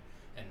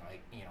and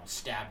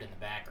stabbed in the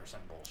back or some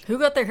bullshit. Who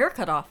got their hair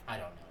cut off? I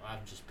don't know. I'm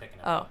just picking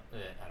up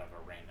out of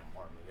a random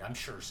horror movie. I'm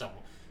sure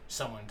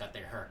someone got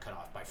their hair cut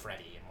off by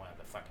Freddy in one of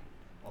the fucking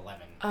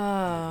 11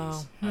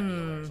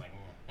 movies.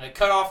 I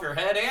cut off your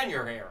head and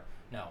your hair.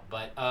 No,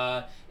 but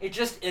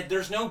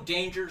there's no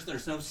dangers,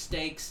 there's no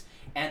stakes,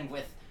 and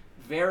with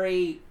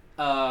very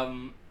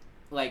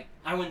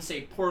I wouldn't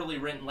say poorly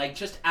written,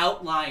 just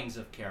outlines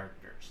of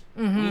characters.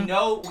 Mm-hmm. We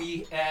know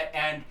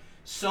and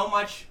so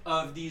much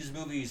of these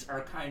movies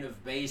are kind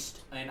of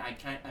based, and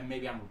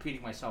maybe I'm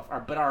repeating myself,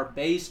 but are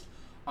based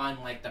on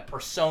the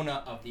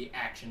persona of the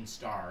action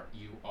star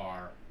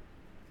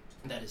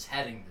that is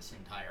heading this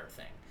entire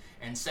thing.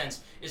 And since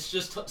it's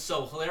just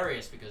so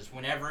hilarious, because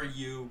whenever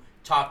you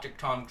talk to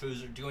Tom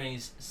Cruise or do any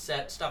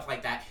stuff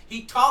like that,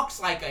 he talks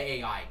like an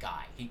AI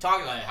guy. He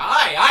talks like,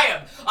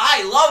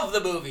 I love the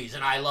movies,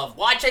 and I love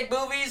watching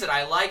movies, and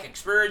I like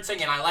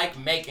experiencing, and I like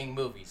making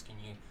movies. Can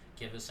you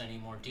give us any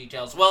more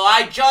details? Well,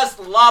 I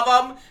just love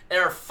them.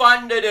 They're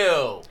fun to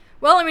do.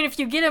 Well, I mean, if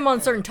you get him on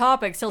certain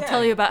topics, he'll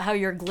tell you about how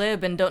you're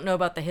glib and don't know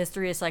about the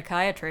history of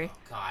psychiatry. Oh,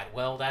 God.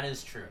 Well, that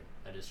is true.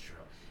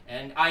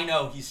 And I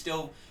know he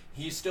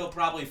still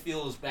probably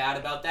feels bad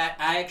about that.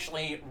 I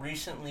actually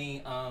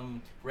recently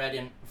read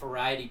in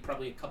Variety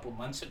probably a couple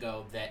months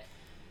ago that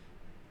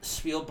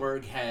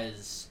Spielberg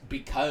has,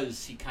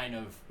 because he kind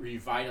of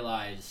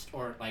revitalized,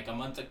 or a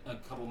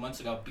couple months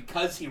ago,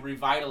 because he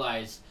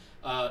revitalized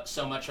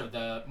so much of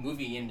the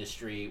movie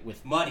industry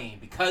with money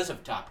because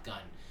of Top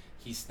Gun,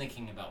 he's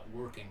thinking about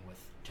working with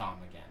Tom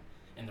again.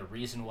 And the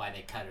reason why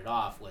they cut it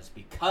off was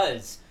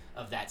because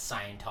of that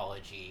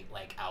Scientology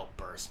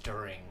outburst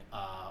during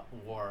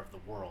War of the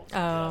Worlds in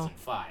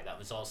 2005. That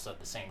was also at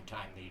the same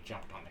time that he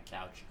jumped on the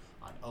couch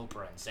on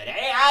Oprah and said,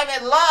 "Hey, I'm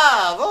in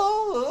love!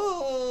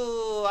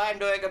 Ooh, I'm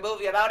doing a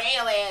movie about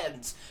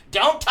aliens!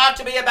 Don't talk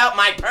to me about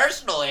my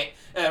personal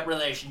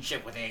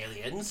relationship with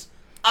aliens!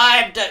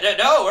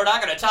 No, we're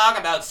not going to talk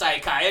about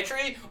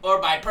psychiatry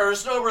or my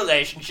personal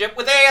relationship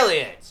with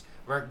aliens!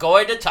 We're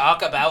going to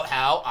talk about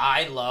how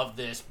I love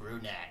this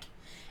brunette."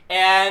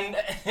 And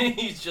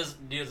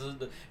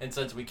and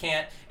since we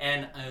can't,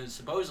 and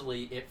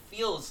supposedly it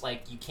feels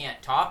like you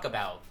can't talk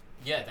about,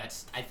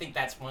 I think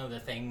that's one of the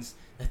things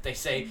that they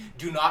say,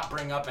 do not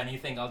bring up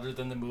anything other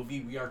than the movie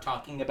we are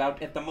talking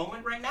about at the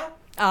moment right now.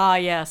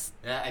 Yes.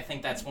 I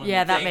think that's one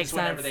of the things makes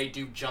whenever sense. they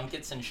do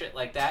junkets and shit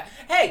like that.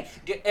 Hey,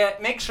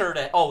 make sure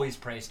to always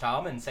praise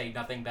Tom and say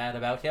nothing bad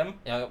about him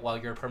while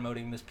you're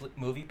promoting this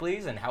movie,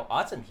 please, and how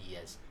awesome he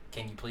is.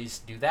 Can you please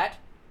do that?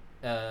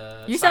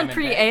 You sound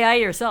pretty Pegg. AI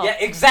yourself. Yeah,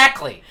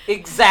 exactly.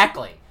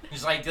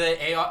 He's like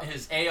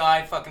his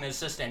AI fucking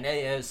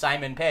assistant,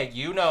 Simon Pegg.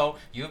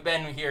 You've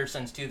been here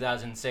since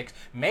 2006.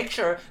 Make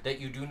sure that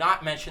you do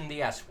not mention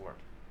the S word.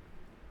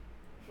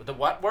 The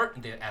what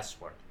word? The S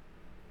word.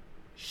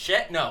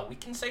 Shit? No, we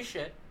can say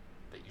shit.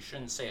 but you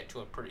shouldn't say it to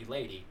a pretty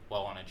lady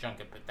while on a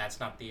junket, but that's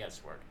not the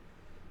S word.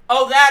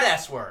 Oh, that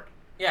S word!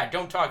 Yeah,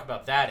 don't talk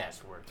about that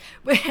S word.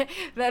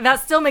 That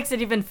still makes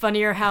it even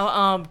funnier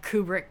how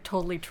Kubrick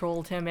totally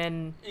trolled him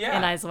in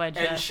Eyes Wide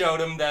Shut. And showed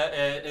him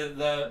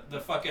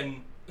the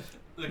fucking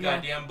the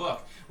goddamn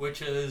book,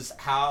 which is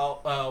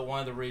how one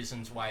of the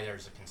reasons why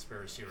there's a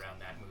conspiracy around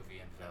that movie,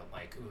 and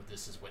like, ooh,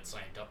 this is what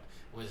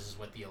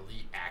the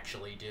elite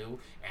actually do,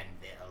 and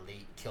the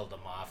elite killed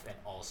them off, and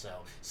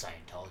also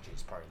Scientology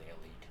is part of the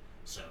elite,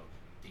 so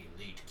the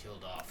elite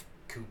killed off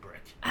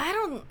Kubrick. I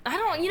don't,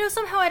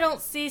 somehow I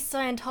don't see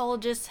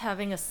Scientologists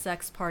having a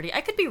sex party.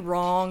 I could be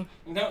wrong.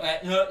 No,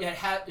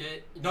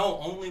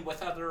 only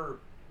with other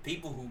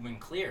people who've been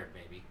cleared,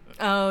 baby.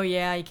 Oh,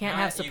 yeah, you can't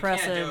have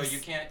suppressives you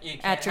can't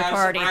at your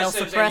party. They'll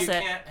suppress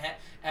it.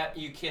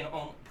 You can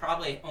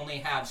probably only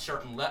have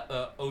certain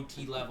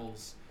OT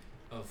levels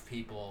of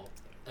people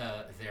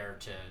there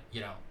to,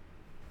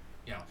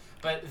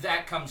 but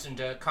that comes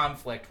into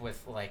conflict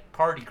with, like,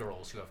 party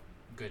girls who have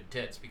good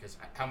tits, because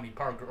how many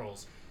party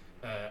girls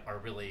are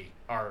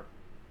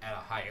at a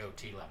high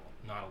OT level?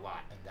 Not a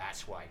lot, and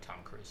that's why Tom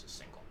Cruise is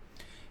single.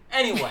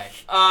 Anyway,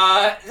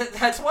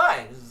 that's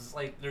why. This is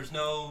like, there's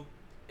no...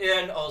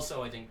 And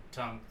also, I think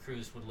Tom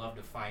Cruise would love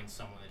to find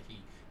someone that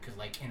he could,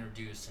 like,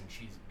 introduce, and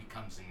she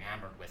becomes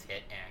enamored with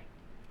it and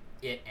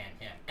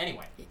him.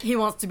 Anyway. He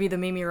wants to be the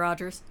Mimi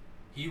Rogers.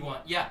 He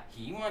wants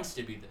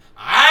to be the...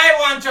 I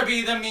want to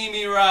be the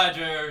Mimi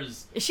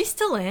Rogers! Is she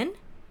still in?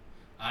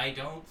 I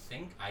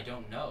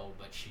don't know,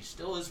 but she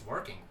still is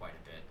working quite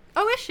a bit.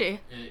 Oh, is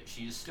she?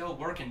 She's still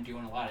working,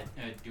 doing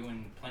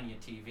doing plenty of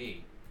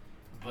TV.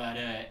 But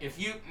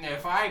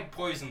if I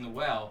poison the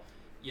well,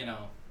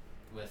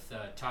 with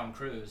Tom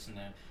Cruise, and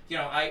then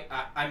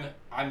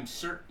I'm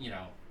certain,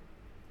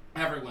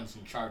 everyone's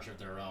in charge of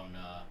their own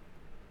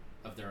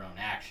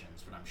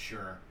actions, but I'm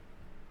sure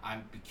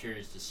I'd be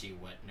curious to see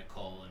what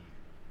Nicole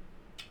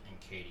and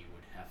Katie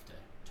would have to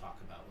talk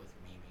about with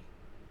Mimi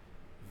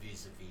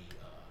vis-a-vis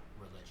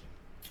religion.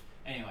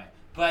 Anyway,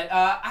 but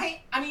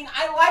I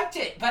liked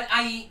it, but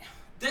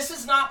this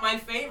is not my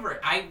favorite.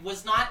 I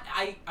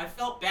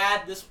felt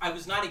bad. I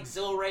was not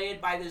exhilarated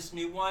by this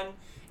new one.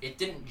 It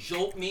didn't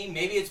jolt me.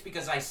 Maybe it's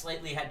because I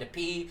slightly had to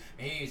pee.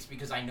 Maybe it's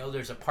because I know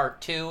there's a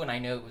part 2, and I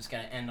knew it was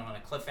going to end on a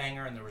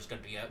cliffhanger, and there was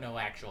going to be no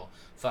actual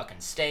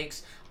fucking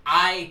stakes.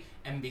 I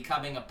am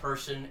becoming a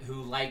person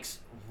who likes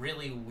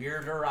really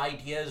weirder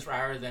ideas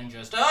rather than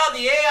just, the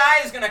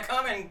AI is going to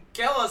come and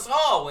kill us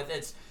all with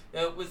its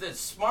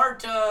smart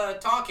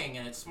talking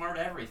and its smart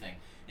everything.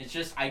 It's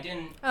just, I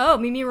didn't... Oh,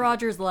 Mimi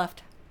Rogers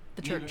left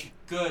the church.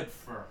 Good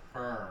for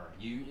her.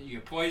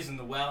 You poisoned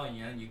the well, and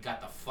you got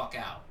the fuck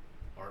out.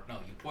 Or, no,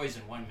 you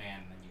poisoned one man,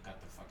 and then you got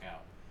the fuck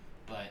out.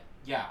 But,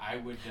 yeah, I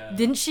would...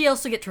 Didn't she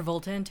also get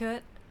Travolta into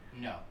it?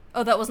 No.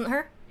 Oh, that wasn't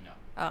her? No.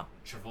 Oh.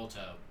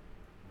 Travolta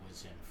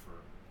was in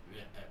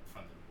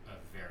from the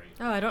very...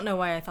 Oh, I don't know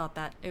why I thought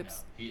that.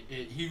 Oops. No.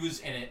 He was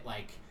in it,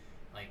 like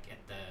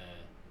at the...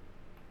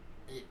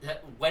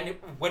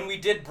 When we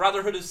did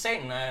Brotherhood of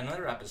Satan,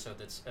 another episode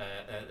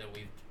that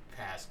we've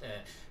passed...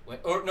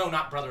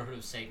 not Brotherhood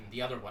of Satan,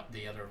 the other one,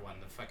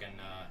 the fucking,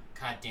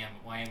 goddamn,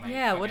 why am I...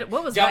 Yeah, what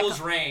was Devil's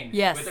that? Reign,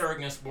 yes. With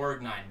Ernest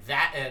Borgnine.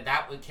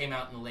 That came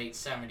out in the late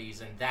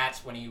 70s, and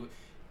that's when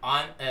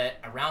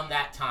around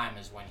that time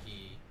is when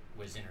he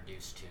was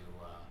introduced to...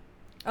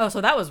 Oh,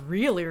 so that was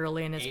really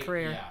early in his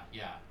career.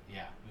 Yeah.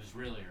 It was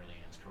really early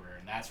in his career,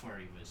 and that's where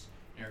he was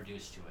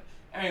introduced to it.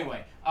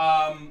 Anyway,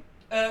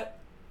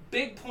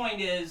 big point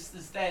is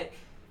that,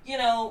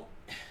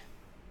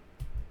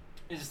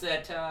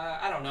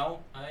 I don't know,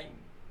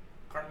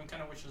 part of me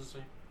kind of wishes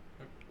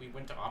we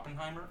went to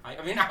Oppenheimer.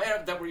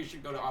 That where you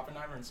should go to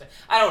Oppenheimer and say,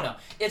 I don't know.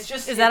 It's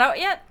just... Is that out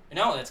yet?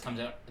 No, that comes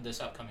out this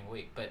upcoming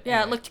week. But yeah,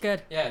 anyway, it looked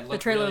good. Yeah, it looked the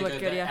trailer really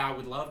looked good, yeah. I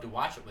would love to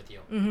watch it with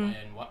you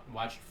and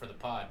watch it for the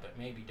pod, but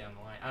maybe down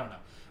the line. I don't know.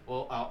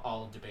 Well,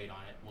 I'll debate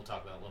on it. We'll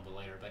talk about it a little bit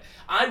later. But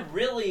I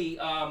really,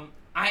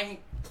 I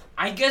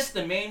guess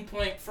the main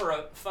point for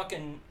a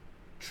fucking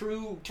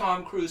true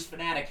Tom Cruise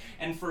fanatic,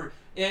 and for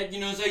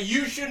say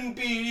you shouldn't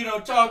be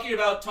talking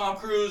about Tom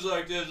Cruise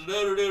like this.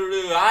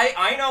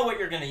 I know what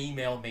you're gonna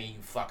email me,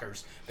 you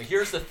fuckers. But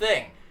here's the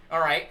thing. All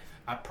right,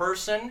 a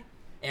person,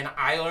 and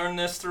I learned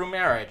this through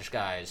marriage,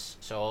 guys.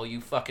 So all you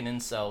fucking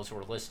incels who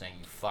are listening,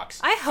 you fucks.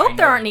 I hope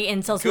there aren't any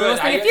incels who are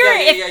listening.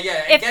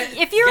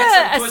 If you're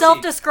a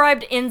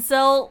self-described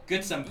incel,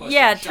 get some pussy.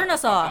 Yeah, turn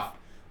us off.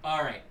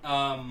 All right.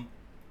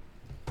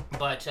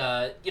 But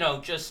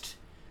just.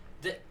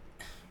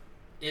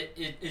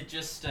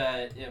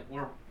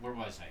 Where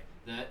was I?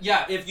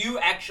 If you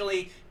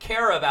actually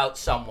care about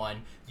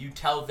someone, you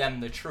tell them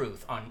the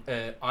truth,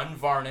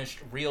 unvarnished,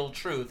 real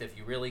truth, if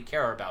you really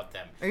care about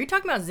them. Are you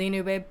talking about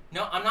Xenu, babe?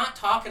 No, I'm not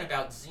talking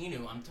about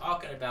Xenu. I'm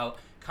talking about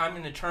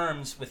coming to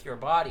terms with your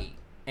body.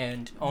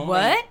 And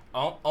only...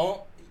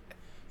 What?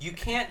 You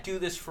can't do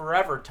this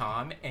forever,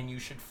 Tom, and you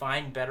should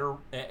find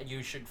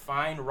you should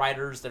find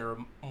writers that are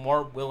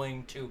more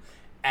willing to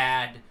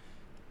add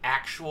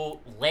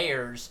actual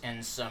layers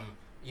and some,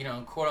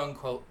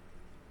 quote-unquote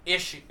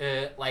issue,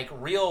 like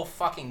real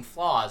fucking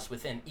flaws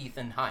within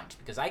Ethan Hunt,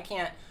 because I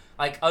can't,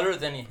 like, other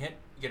than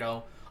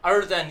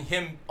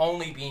him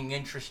only being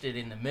interested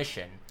in the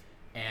mission,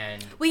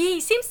 and well, he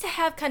seems to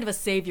have kind of a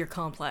savior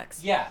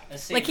complex. Yeah,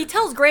 like he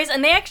tells Grace,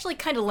 and they actually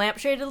kind of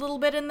lampshade a little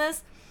bit in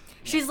this.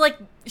 She's like,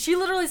 she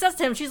literally says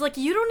to him, she's like,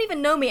 you don't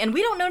even know me, and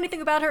we don't know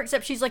anything about her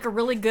except she's like a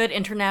really good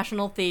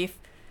international thief,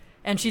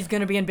 and she's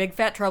gonna be in big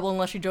fat trouble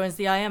unless she joins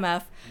the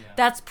IMF. Yeah.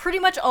 That's pretty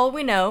much all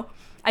we know.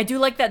 I do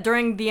like that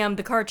during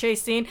the car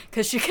chase scene,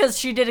 because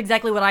she did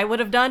exactly what I would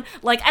have done.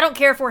 Like, I don't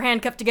care if we're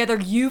handcuffed together.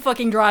 You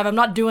fucking drive. I'm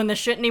not doing this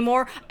shit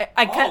anymore.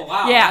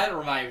 Wow, yeah. That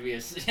reminded me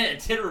of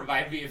it did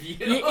remind me of you.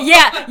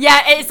 Yeah.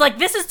 It's like,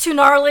 this is too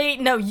gnarly.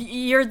 No,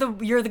 you're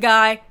the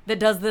guy that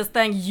does this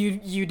thing.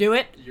 You do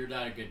it. You're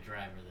not a good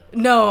driver, though.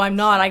 No, I'm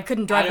not. I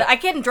couldn't drive that. I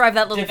couldn't drive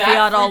that little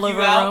Fiat all over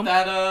Rome.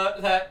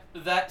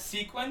 That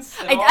sequence.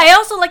 I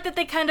also like that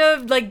they kind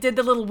of like did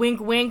the little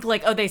wink,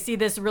 like, oh, they see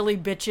this really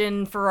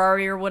bitchin'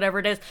 Ferrari or whatever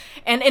it is,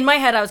 and in my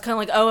head I was kind of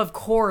like, oh, of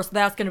course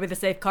that's going to be the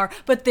safe car.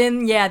 But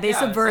then they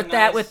subvert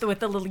that with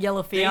the little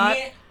yellow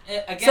Fiat.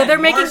 Again, so they're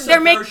making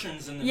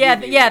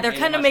they're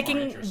kind of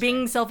making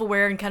being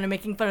self-aware and kind of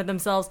making fun of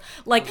themselves.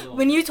 Like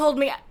when you told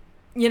me,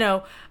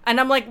 and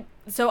I'm like,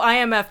 so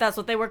IMF, that's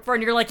what they work for,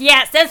 and you're like,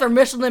 yeah, it stands for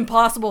Mission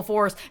Impossible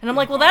Force, and I'm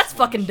like, well, that's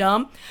fucking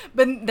dumb.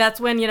 But that's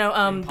when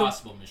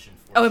Impossible Mission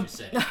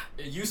Force.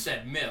 You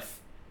said MIF.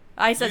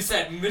 You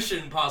said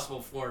Mission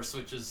Impossible Force,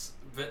 which is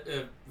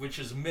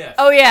myth.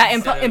 Oh yeah,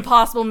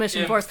 Impossible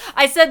Mission Force.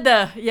 I said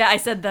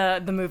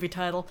the movie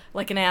title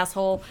like an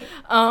asshole.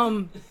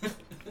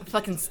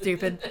 Fucking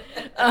stupid.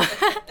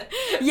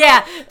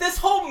 Yeah. This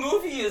whole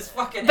movie is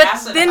fucking but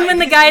asinine. Then when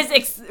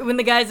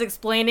the guy's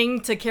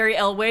explaining to Carrie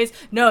Elways,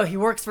 no, he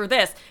works for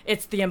this.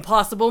 It's the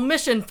Impossible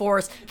Mission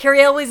Force. Carrie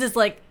Elways is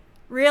like,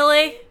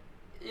 really?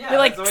 Yeah,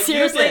 like, that's what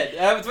seriously? you did.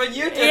 That's what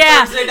you did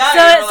yeah. Thursday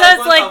night. So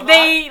it's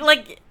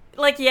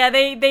like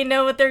they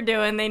know what they're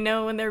doing. They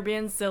know when they're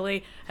being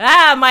silly.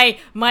 My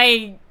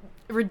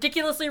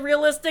ridiculously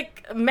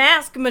realistic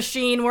mask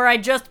machine where I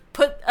just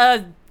put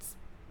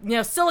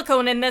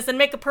silicone in this and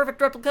make a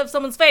perfect replica of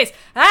someone's face.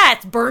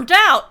 It's burnt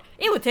out.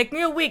 It would take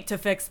me a week to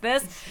fix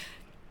this.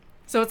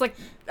 So it's like,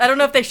 I don't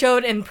know if they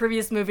showed in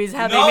previous movies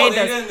how they made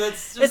this. Didn't.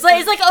 That's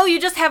it's like, oh,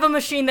 you just have a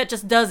machine that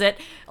just does it.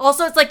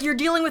 Also, it's like you're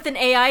dealing with an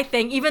AI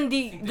thing. Even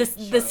the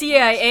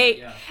CIA.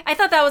 Yeah. I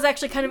thought that was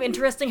actually kind of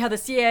interesting how the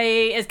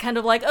CIA is kind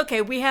of like,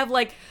 okay, we have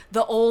like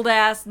the old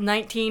ass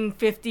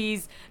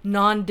 1950s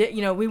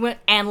we went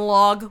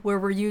analog where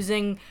we're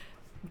using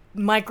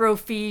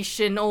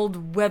microfiche and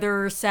old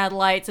weather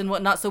satellites and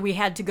whatnot, so we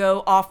had to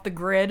go off the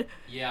grid.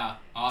 Yeah,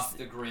 off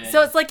the grid.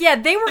 So it's like,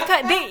 they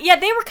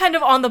were kind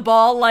of on the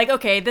ball, like,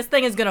 okay, this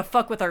thing is gonna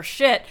fuck with our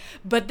shit.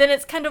 But then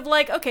it's kind of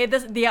like, okay, the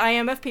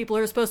IMF people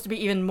who are supposed to be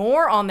even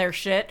more on their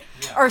shit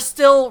are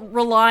still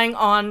relying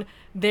on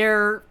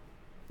their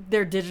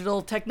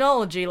digital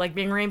technology. Like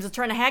Ving Rhames is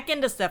trying to hack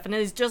into stuff, and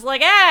he's just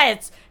like,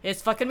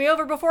 it's fucking me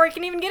over before I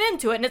can even get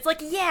into it. And it's like,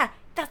 yeah,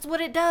 that's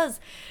what it does.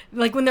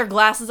 Like when their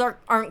glasses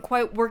aren't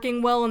quite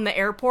working well in the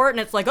airport, and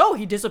it's like, oh,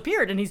 he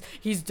disappeared, and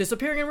he's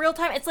disappearing in real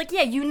time. It's like,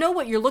 yeah, you know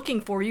what you're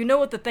looking for. You know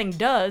what the thing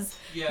does.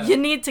 Yeah. You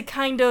need to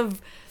kind of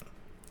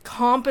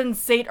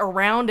compensate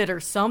around it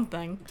or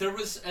something. There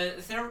was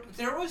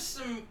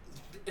some.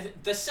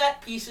 The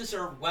set pieces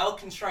are well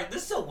constructed.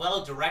 This is a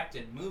well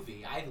directed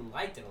movie. I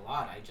liked it a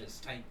lot.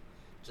 It's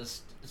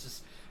just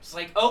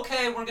like,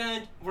 okay, we're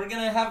gonna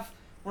have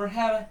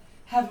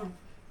a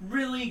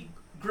really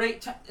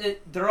great time.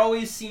 There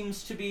always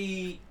seems to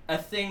be a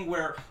thing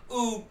where,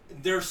 ooh,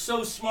 they're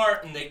so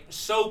smart and they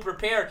so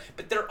prepared,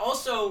 but they're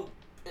also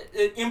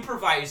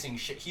improvising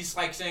shit. He's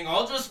like saying,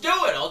 I'll just do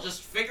it. I'll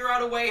just figure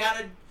out a way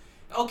how to.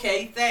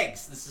 Okay,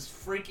 thanks. This is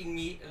freaking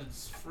me.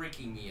 It's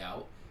freaking me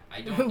out. I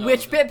don't know.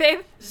 Which bit,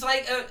 babe? It's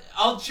like,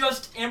 I'll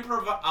just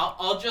improvise.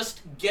 I'll just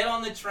get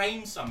on the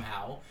train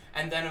somehow,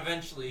 and then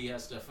eventually he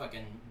has to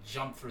fucking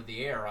jump through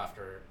the air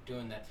after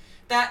doing that.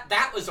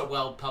 That was a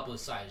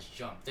well-publicized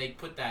jump. They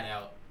put that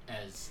out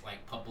as,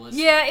 like,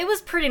 publicity. Yeah, it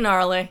was pretty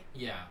gnarly.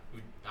 Yeah,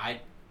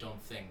 I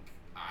don't think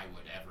I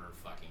would ever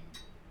fucking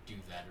do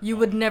that. You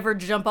would never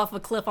jump off a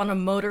cliff on a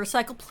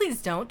motorcycle?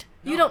 Please don't.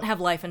 No. You don't have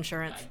life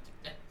insurance.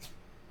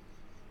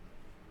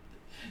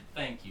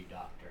 Thank you,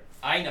 doctor.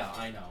 I know.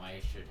 I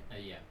should,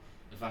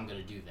 if I'm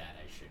gonna do that,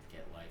 I should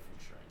get life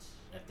insurance,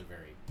 at the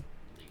very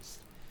least.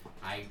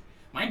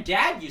 My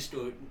dad used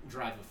to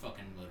drive a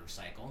fucking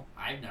motorcycle.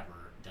 I've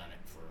never done it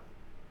for,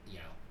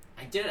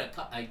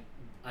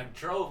 I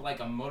drove like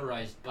a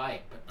motorized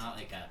bike, but not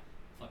like a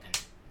fucking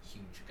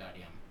huge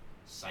goddamn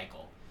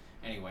cycle.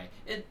 Anyway,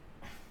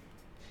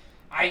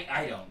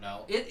 I don't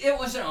know. It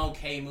was an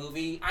okay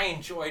movie. I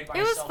enjoyed myself.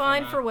 It was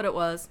fine for what it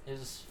was. It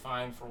was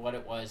fine for what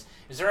it was.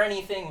 Is there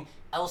anything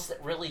else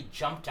that really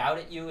jumped out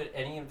at you at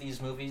any of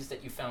these movies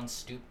that you found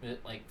stupid,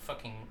 like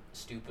fucking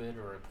stupid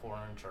or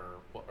abhorrent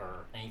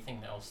or anything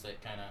else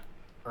that kind of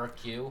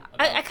irked you?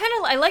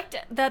 I liked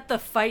that the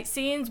fight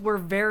scenes were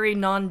very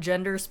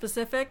non-gender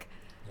specific.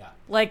 Yeah.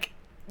 Like,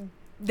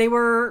 they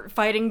were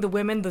fighting the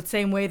women the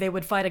same way they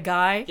would fight a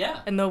guy. Yeah.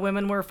 And the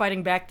women were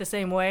fighting back the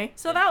same way.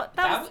 So that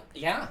was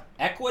yeah,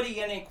 equity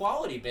and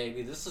equality,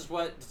 baby. This is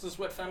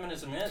what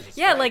feminism is. It's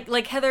yeah, great.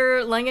 like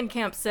Heather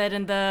Langenkamp said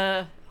in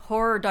the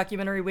horror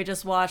documentary we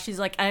just watched. She's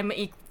like, I'm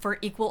for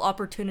equal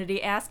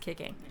opportunity ass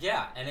kicking.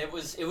 Yeah, and it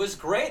was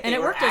great. And it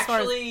worked as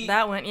far as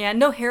that went. Yeah,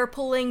 no hair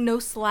pulling, no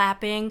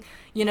slapping,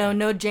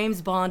 no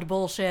James Bond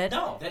bullshit.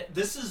 No,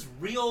 this is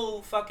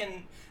real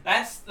fucking.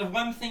 That's the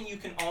one thing you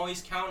can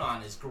always count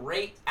on is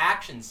great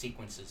action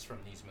sequences from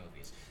these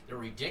movies. They're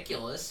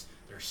ridiculous.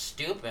 They're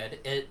stupid.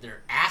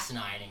 They're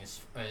asinine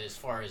as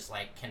far as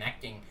like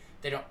connecting.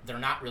 They're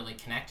not really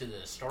connected to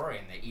the story,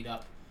 and they eat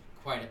up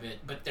quite a bit.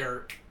 But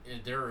they're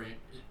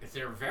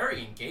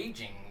very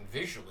engaging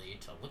visually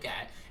to look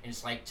at. And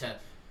it's like to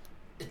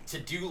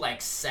do like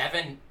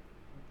 7-8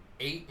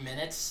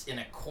 minutes in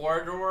a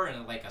corridor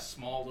in like a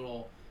small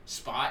little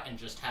spot and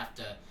just have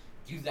to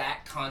do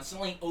that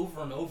constantly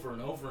over and over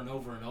and over and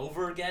over and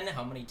over again.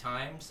 How many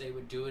times they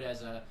would do it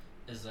as a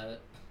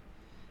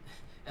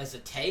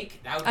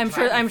take? That would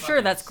I'm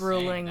sure that's insane.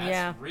 grueling. That's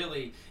yeah,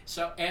 really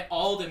so. And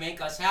all to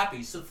make us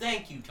happy. So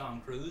thank you,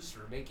 Tom Cruise,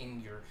 for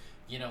making your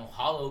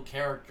hollow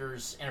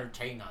characters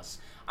entertain us.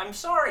 I'm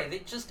sorry, they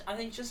just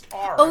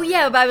are. Oh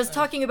yeah, but I was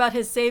talking about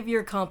his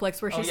savior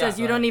complex where she says,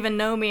 you go don't ahead. even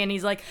know me, and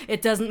he's like,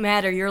 it doesn't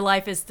matter, your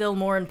life is still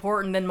more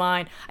important than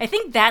mine. I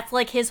think that's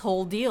like his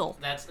whole deal.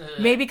 That's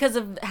Maybe because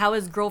of how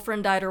his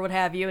girlfriend died or what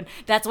have you, and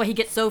that's why he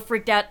gets so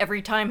freaked out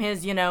every time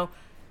his,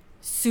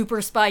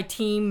 super spy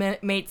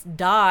teammates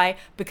die,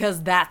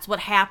 because that's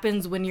what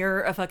happens when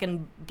you're a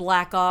fucking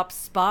black ops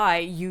spy.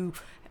 You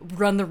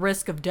run the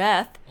risk of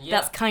death.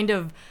 Yeah.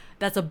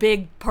 That's a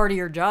big part of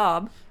your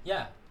job.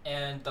 Yeah,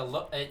 and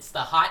it's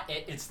the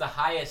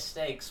highest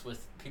stakes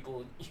with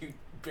people you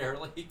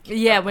barely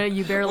When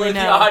you barely where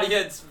know. the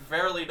audience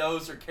barely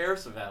knows or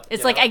cares about.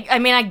 It's like,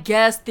 I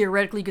guess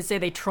theoretically you could say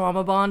they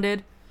trauma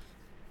bonded.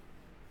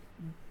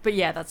 But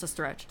yeah, that's a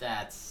stretch.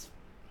 That's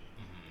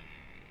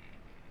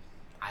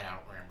I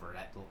don't remember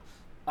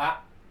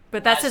that.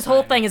 But that's last his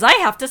whole time- thing is I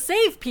have to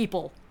save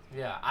people.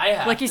 Yeah, I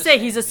have. Like you to say,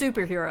 he's a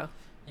people. superhero.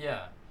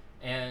 Yeah,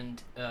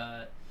 and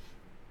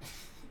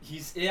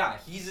he's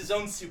his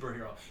own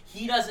superhero.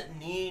 He doesn't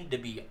need to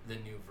be the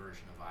new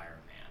version of Iron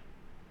Man,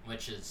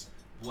 which is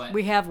what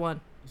We have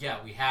one. Yeah,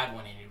 we had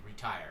one and he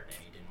retired and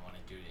he didn't want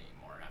to do it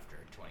anymore after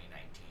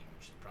 2019,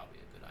 which is probably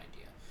a good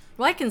idea.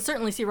 Well, I can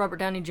certainly see Robert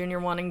Downey Jr.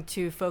 wanting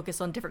to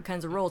focus on different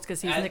kinds of roles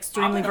because he's an And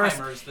extremely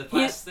Oppenheimer's the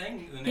last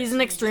thing. The next he's an thing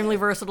he extremely did.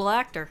 versatile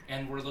actor.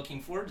 And we're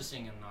looking forward to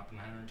seeing him in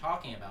Oppenheimer and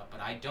talking about.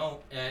 But I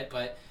don't.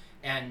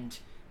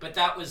 But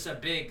that was a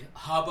big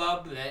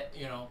hubbub that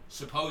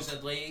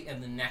supposedly in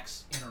the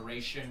next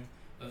iteration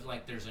of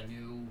like there's a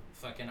new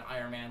fucking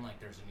Iron Man, like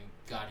there's a new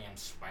goddamn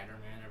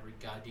Spider-Man every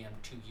goddamn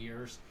 2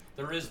 years.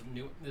 There is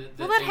new.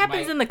 Well, that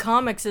happens in the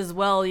comics as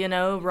well.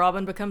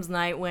 Robin becomes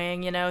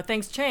Nightwing.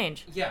 Things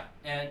change. Yeah,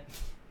 and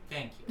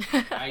thank you.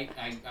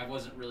 I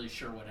wasn't really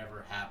sure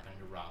whatever happened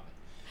to Robin.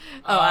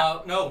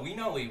 No, we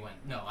know he went.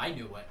 No, I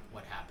knew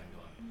what happened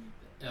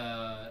to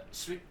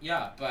him.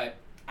 Yeah, but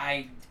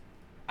I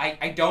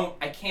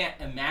can't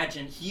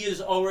imagine. He's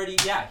already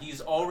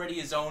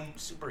his own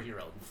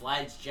superhero. He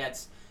flies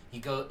jets.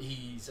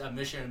 He's a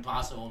Mission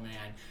Impossible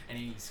man, and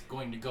he's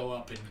going to go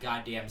up in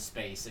goddamn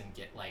space and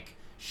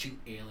shoot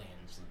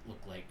aliens that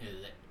look like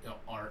that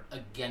are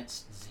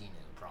against Xenu,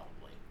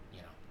 probably.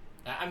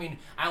 I mean,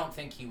 I don't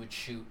think he would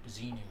shoot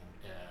Xenu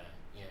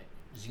aliens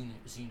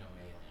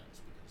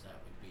because that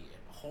would be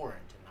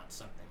abhorrent and not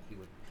something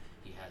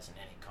he has in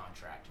any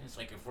contract. And it's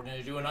like if we're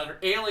gonna do another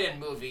Alien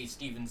movie,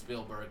 Steven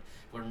Spielberg,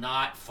 we're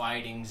not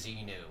fighting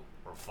Xenu.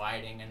 We're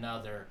fighting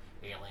another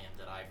alien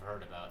that I've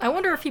heard about. I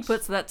wonder if he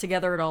puts that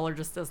together at all or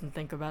just doesn't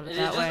think about it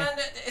that way.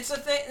 It's a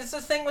thing. It's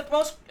a thing with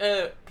most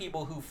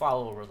people who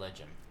follow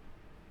religion.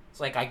 It's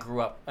like I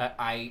grew up.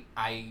 I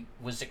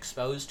was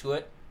exposed to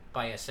it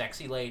by a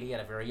sexy lady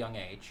at a very young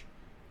age.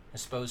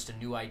 Exposed to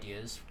new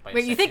ideas.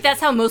 Wait, you think that's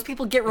how most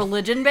people get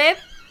religion, babe?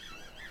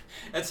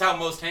 That's how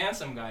most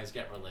handsome guys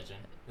get religion.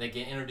 They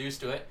get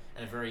introduced to it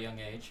at a very young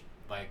age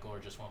by a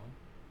gorgeous woman,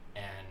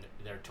 and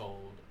they're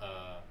told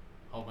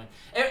whole bunch.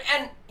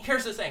 And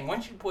here's the thing: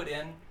 once you put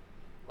in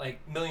like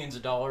millions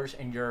of dollars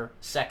and you're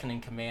second in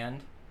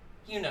command,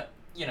 you know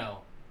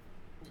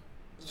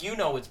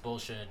it's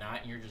bullshit or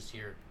not, and you're just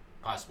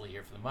possibly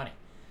here for the money.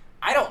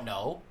 I don't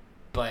know,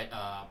 but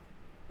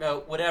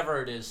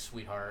whatever it is,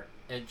 sweetheart,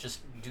 just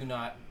do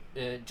not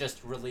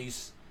just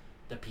release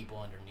the people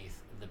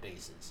underneath the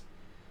bases,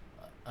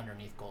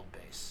 underneath Gold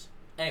Base.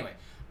 Anyway, is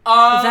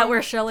that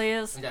where Shelley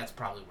is? That's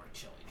probably where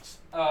Shelley is.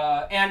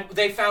 And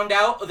they found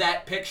out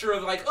that picture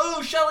of like,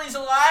 oh, Shelley's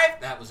alive.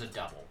 That was a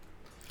double.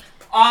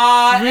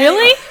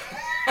 Really?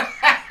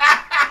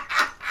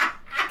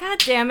 God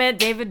damn it,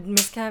 David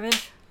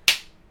Miscavige.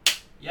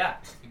 Yeah,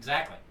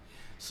 exactly.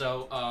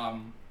 So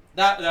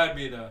that would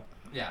be the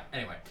Yeah.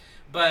 Anyway.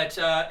 But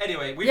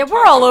anyway,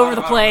 we're all over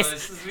the place.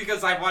 This is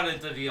because I wanted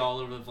it to be all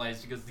over the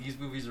place because these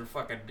movies are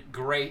fucking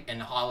great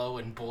and hollow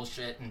and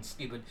bullshit and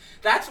stupid.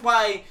 That's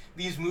why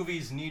these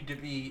movies need to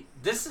be.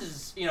 This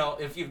is,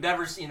 if you've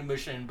never seen a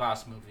Mission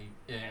Impossible movie,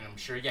 and I'm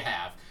sure you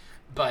have,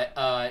 but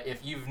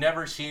if you've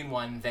never seen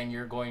one, then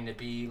you're going to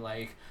be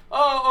like,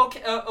 oh,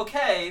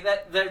 okay,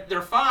 that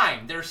they're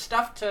fine. They're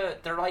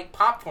like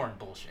popcorn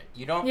bullshit.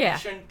 You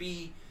shouldn't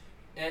be.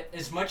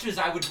 As much as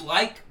I would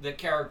like the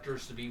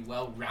characters to be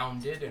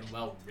well-rounded and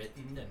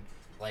well-written and,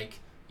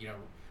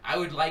 I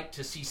would like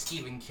to see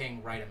Stephen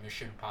King write a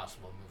Mission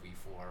Impossible movie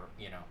for,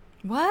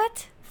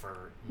 What?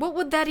 What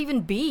would that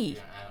even be?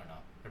 I don't know.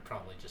 It'd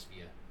probably just be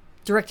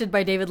Directed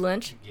by David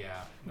Lynch?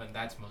 Yeah, but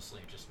that's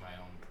mostly just my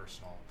own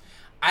personal...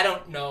 I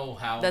don't know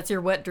how... That's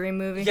your wet dream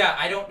movie? Yeah,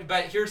 I don't...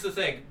 But here's the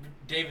thing.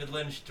 David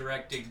Lynch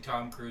directing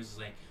Tom Cruise is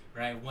like,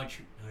 I want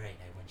you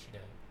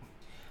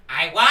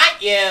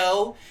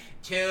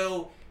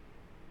to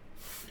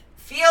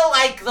feel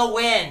like the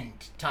wind,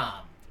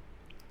 Tom.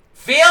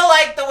 Feel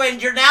like the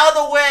wind. You're now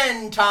the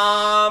wind,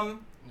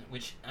 Tom.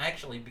 Which,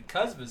 actually,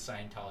 because of his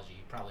Scientology,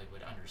 you probably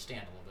would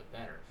understand a little bit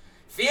better.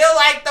 Feel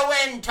like the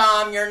wind,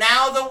 Tom. You're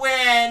now the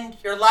wind.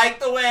 You're like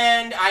the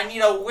wind. I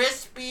need a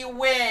wispy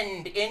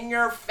wind in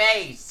your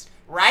face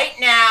right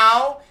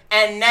now.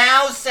 And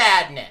now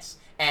sadness.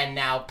 And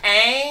now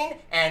pain,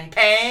 and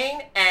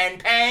pain,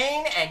 and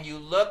pain, and you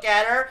look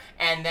at her,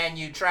 and then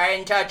you try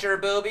and touch her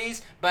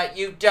boobies, but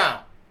you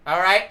don't.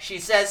 Alright? She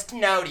says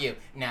no to you.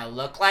 Now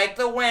look like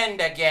the wind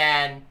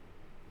again.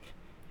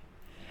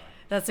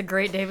 That's a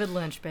great David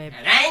Lynch, babe.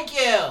 Thank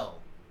you!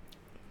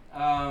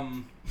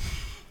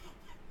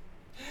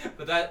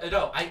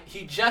 But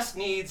he just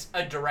needs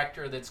a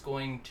director that's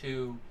going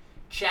to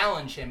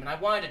challenge him, and I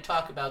wanted to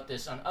talk about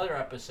this on other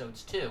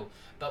episodes too,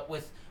 but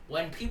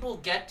when people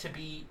get to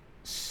be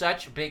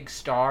such big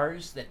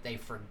stars that they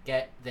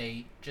forget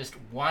they just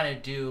want to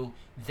do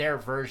their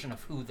version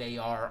of who they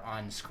are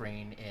on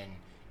screen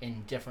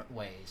in different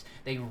ways.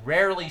 They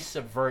rarely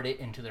subvert it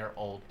into their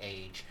old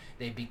age.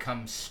 They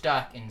become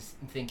stuck in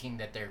thinking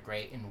that they're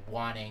great and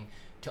wanting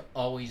to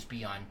always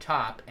be on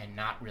top and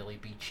not really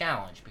be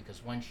challenged,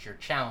 because once you're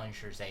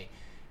challenged,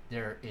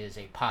 there is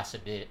a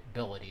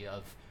possibility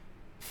of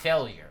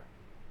failure.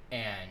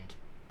 And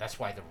that's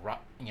why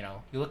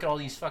you look at all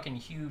these fucking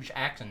huge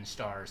action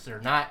stars.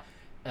 They're not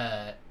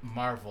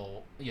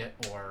Marvel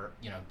or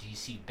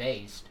DC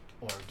based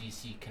or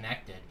DC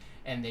connected,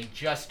 and they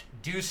just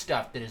do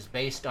stuff that is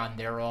based on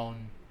their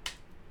own.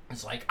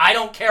 It's like, I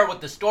don't care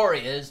what the story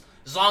is,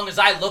 as long as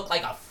I look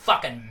like a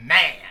fucking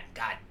man.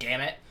 God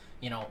damn it,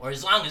 or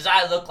as long as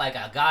I look like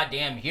a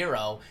goddamn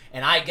hero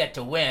and I get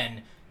to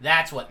win.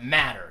 That's what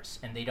matters,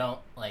 and they don't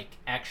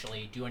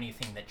actually do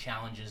anything that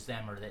challenges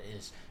them or that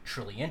is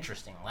truly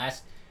interesting. The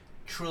last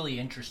truly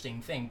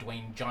interesting thing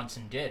Dwayne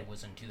Johnson did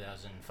was in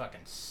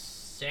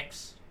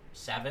 2006,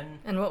 7.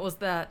 And what was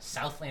that?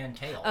 Southland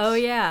Tales. Oh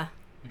yeah.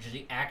 Which is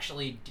he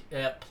actually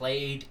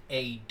played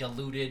a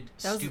diluted,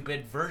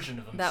 stupid version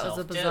of himself. That was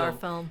a bizarre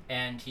film.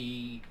 And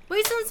he's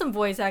done some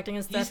voice acting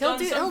and stuff.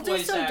 He'll do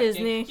some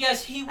Disney.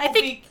 Yes, he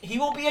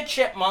will be a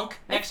chipmunk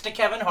next to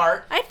Kevin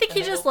Hart. I think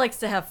he just likes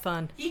to have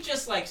fun. He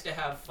just likes to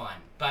have fun.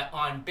 But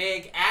on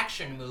big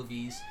action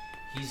movies,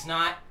 he's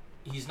not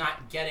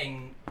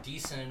getting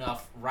decent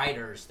enough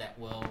writers that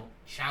will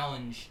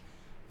challenge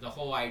the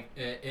whole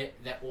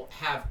that will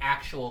have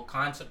actual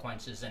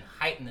consequences and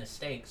heighten the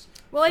stakes.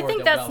 Well, I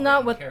think that's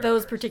not what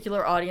those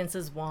particular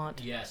audiences want.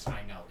 Yes,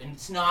 I know, and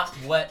it's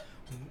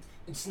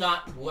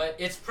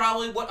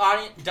probably what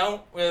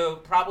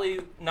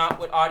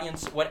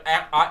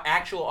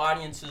actual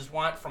audiences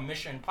want from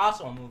Mission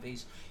Impossible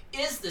movies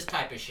is this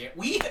type of shit.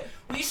 We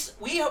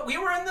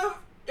were in the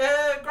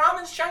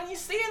Grauman's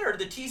Chinese Theater,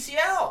 the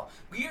TCL.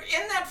 We were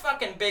in that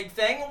fucking big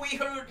thing, and we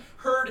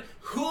heard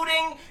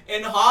hooting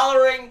and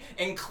hollering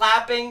and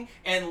clapping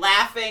and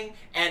laughing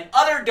and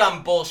other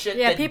dumb bullshit.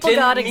 Yeah, that people didn't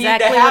got need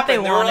exactly to what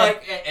happen. they wanted.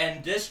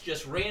 And this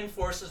just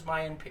reinforces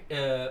my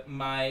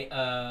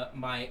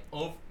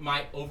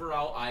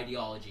overall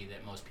ideology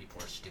that most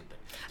people are stupid.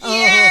 Oh.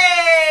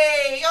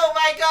 Yay! Oh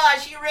my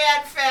gosh, he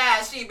ran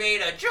fast. He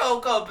made a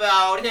joke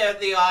about him.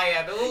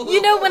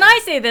 When I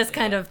say this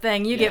kind of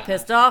thing, you get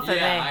pissed off at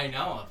me. Yeah, I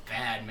know, a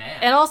bad man.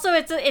 And also,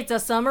 it's a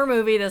summer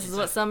movie. This is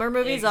what summer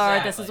movies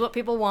are. This is what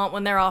people want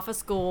when they're off of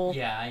school.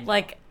 Yeah, I know.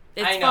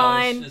 It's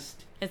fine.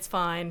 It's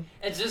fine.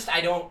 It's just, I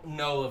don't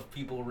know if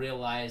people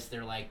realize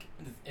they're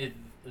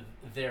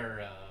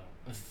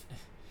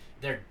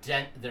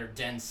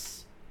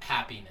dense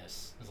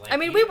happiness.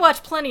 We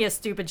watch plenty of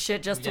stupid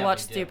shit just to watch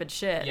stupid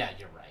shit. Yeah,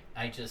 you're right.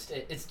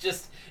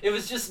 It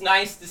was just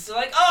nice to see,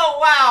 oh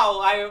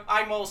wow,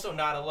 I'm also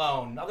not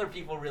alone. Other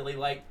people really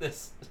like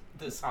this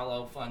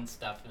hollow fun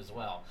stuff as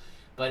well.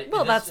 But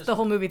that's just the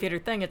whole movie theater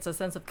thing. It's a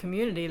sense of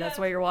community. That's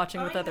why you're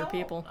watching with other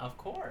people. Of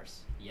course.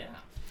 Yeah.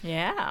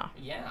 Yeah.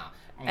 Yeah.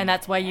 And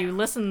that's why you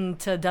listen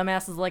to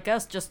dumbasses like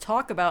us just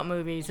talk about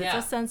movies. It's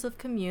a sense of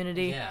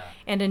community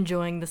and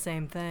enjoying the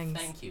same things.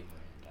 Thank you,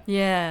 Miranda.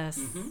 Yes.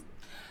 Mm-hmm.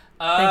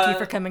 Thank you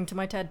for coming to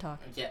my TED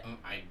Talk. Yeah,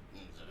 I'm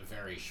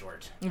very very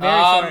short.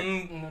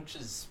 Very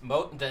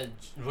short.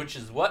 Which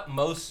is what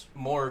most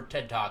more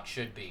TED Talks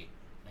should be.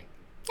 Like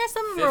Yeah,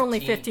 some of them are only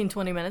 15,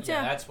 20 minutes.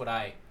 Yeah. that's what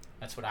I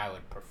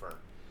would prefer.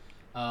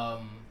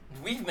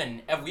 We've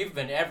been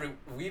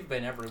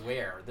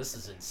everywhere. This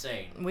is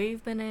insane.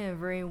 We've been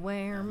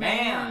everywhere,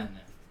 Man,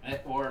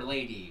 or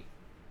lady,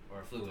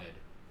 or fluid.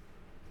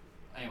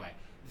 Anyway,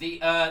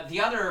 the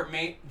other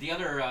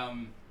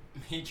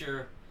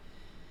major.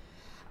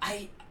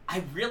 I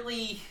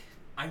really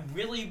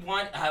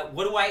want.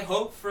 What do I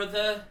hope for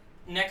the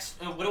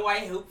next? What do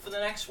I hope for the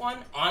next one?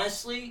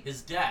 Honestly,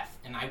 his death,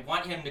 and I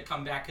want him to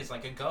come back as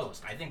like a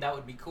ghost. I think that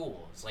would be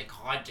cool. It's like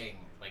haunting,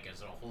 like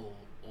as a whole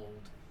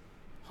old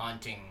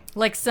haunting.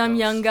 Like some ghost.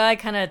 young guy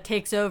kind of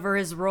takes over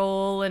his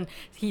role and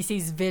he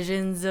sees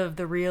visions of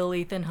the real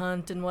Ethan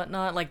Hunt and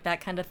whatnot, like that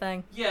kind of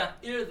thing. Yeah,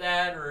 either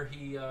that or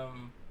he,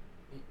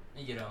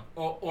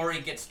 or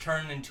he gets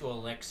turned into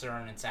elixir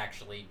and it's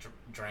actually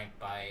drank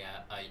by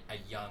a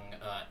young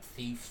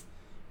thief,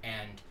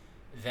 and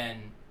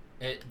then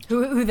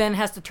Who then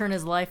has to turn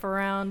his life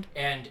around.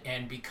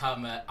 and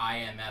become an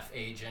IMF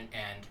agent,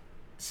 and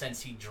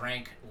since he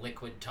drank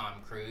liquid Tom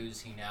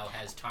Cruise, he now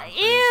has Tom Cruise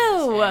in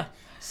his head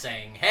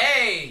saying,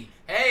 hey,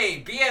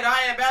 be an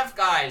IMF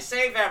guy,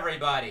 save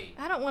everybody.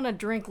 I don't want to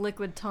drink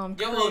liquid Tom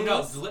Cruise. Yeah, well,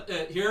 no.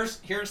 Here's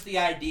the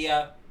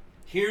idea.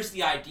 Here's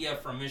the idea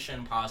for Mission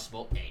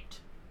Impossible 8.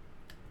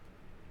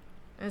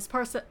 It's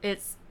part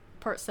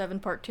 7,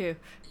 part 2.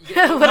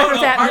 Yeah, Whatever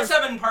no, that part is.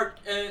 7,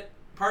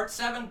 part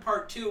 7,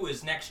 part 2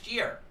 is next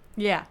year.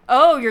 Yeah.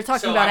 Oh, you're talking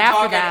So about I'm after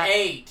talking that.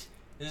 8.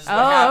 This is what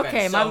Oh, happens.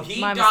 okay, So my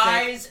he mistake.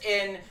 dies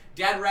in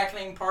Dead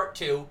Reckoning Part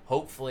 2,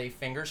 hopefully,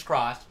 fingers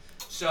crossed.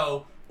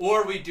 So,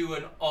 or we do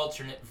an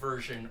alternate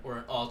version or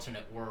an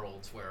alternate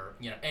worlds where,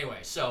 anyway,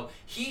 so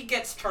he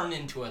gets turned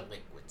into a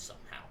liquid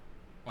somehow.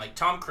 Like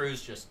Tom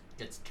Cruise just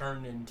gets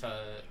turned into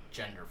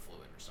gender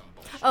fluid or some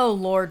bullshit. Oh,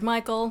 Lord,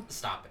 Michael.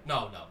 Stop it.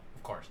 No,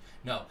 of course.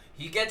 No.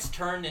 He gets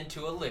turned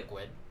into a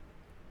liquid,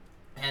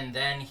 and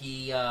then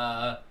he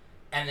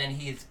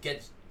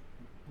gets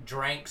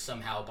drank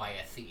somehow by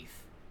a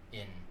thief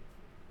in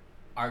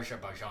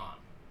Azerbaijan,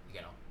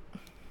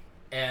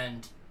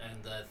 And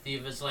the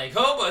thief is like,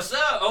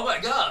 oh my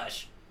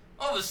gosh,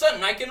 all of a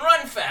sudden I can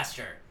run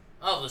faster.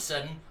 All of a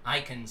sudden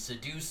I can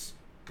seduce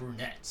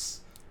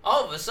brunettes.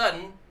 All of a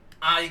sudden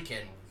I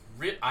can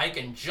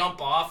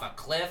jump off a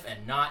cliff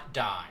and not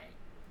die.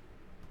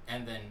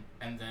 And then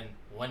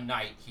one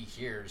night he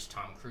hears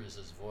Tom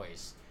Cruise's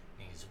voice,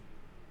 and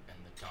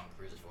the Tom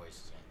Cruise's voice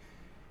is saying,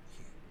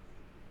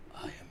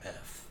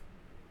 IMF,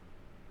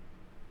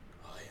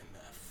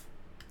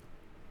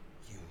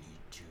 you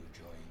need to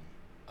join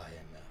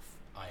IMF,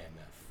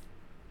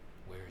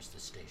 where's the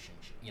station?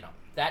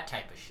 That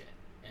type of shit.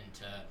 And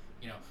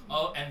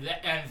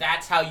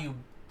that's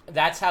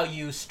how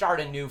you start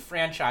a new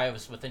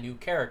franchise with a new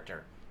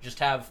character. Just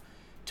have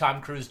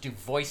Tom Cruise do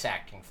voice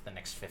acting for the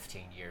next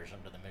 15 years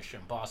under the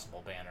Mission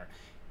Impossible banner,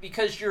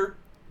 because your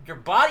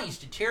body's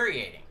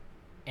deteriorating,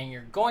 and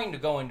you're going to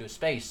go into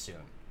space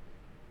soon,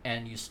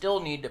 and you still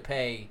need to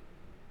pay.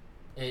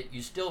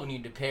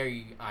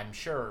 I'm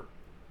sure,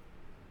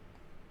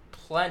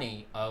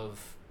 plenty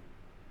of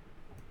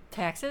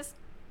Taxes?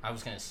 I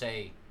was gonna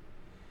say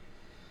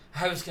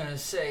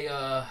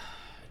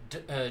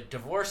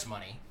divorce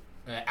money,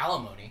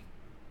 alimony,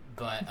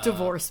 but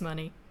Divorce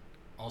money.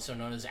 also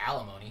known as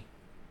alimony,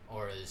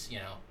 or as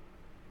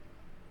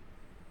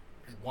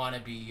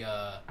wannabe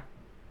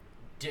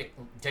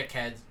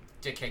dickhead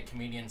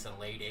comedians in the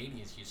late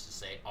 80s used to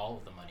say all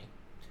of the money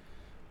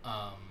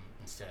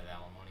instead of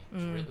alimony.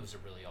 It was a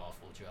really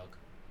awful joke.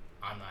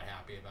 I'm not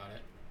happy about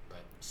it, but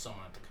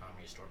someone at the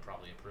Comedy Store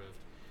probably approved.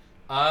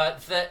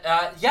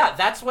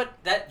 That's what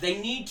they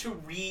need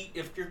to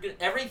if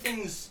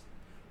everything's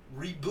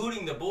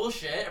rebooting the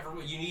bullshit.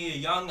 You need a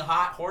young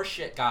hot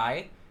horseshit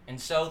guy. And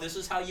so this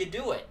is how you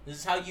do it. This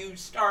is how you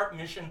start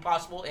Mission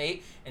Impossible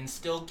 8 and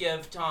still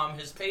give Tom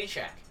his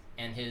paycheck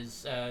and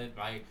his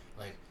by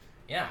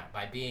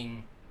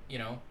being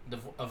a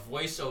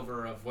voice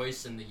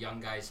in the young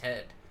guy's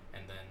head,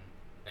 and then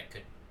that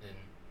could then.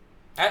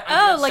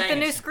 Like the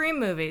new Scream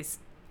movies.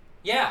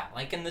 Yeah,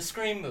 like in the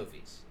Scream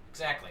movies,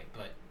 exactly.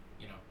 But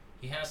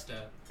he has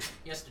to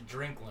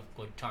drink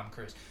liquid Tom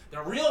Cruise.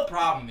 The real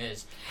problem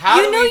is how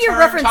you're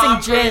referencing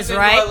Tom Cruise jizz,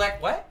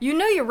 right? What? You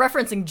know you're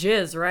referencing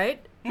jizz,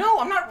 right? No,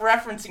 I'm not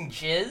referencing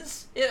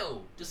jizz.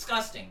 Ew,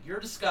 disgusting. You're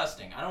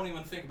disgusting. I don't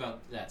even think about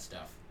that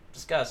stuff.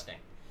 Disgusting.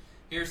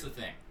 Here's the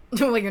thing.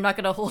 Well, you're not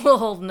gonna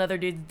hold another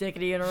dude's dick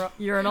in a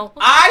urinal.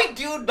 I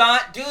do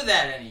not do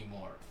that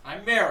anymore.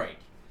 I'm married.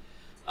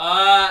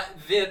 The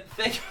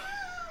thing.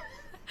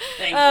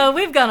 Thank you.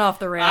 We've gone off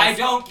the rails. I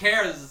don't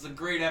care. This is a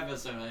great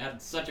episode. I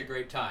had such a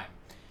great time.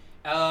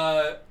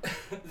 The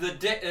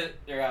dick. The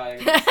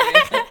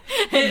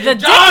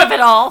dick of it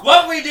all.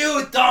 What we do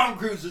with Tom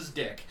Cruise's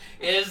dick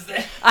is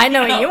that. I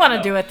know what you want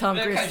to do with Tom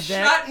Cruise's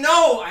dick.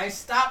 No, I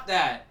stopped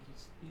that.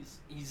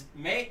 He's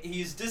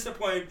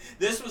disappointed.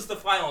 This was the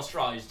final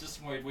straw. He's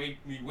disappointed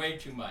way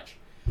too much.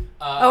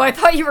 Oh, I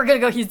thought you were gonna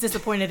go. He's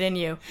disappointed in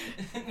you.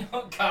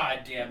 No,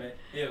 God damn it!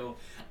 Ew.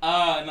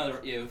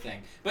 Another ew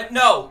thing. But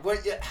no.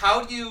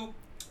 How do you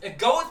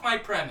go with my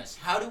premise?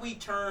 How do we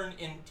turn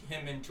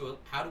him into a liquid?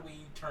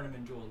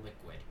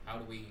 How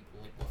do we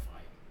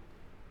liquefy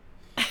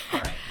him? All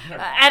right.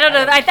 I don't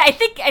know. I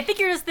think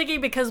you're just thinking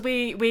because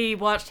we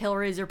watched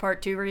Hellraiser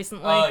Part 2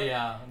 recently. Oh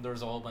yeah,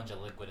 there's a whole bunch of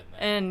liquid in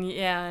there.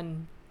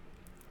 And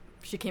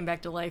she came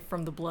back to life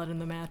from the blood in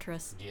the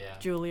mattress. Yeah.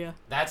 Julia.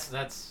 That's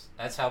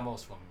how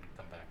most women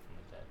come back from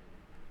the dead.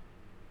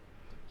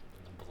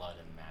 The blood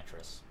in the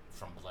mattress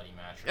from bloody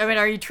mattress. I mean,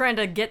 are you trying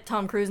to get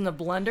Tom Cruise in the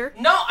blender?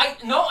 No, I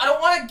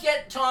don't want to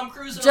get Tom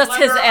Cruise in just the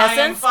blender. His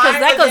essence, because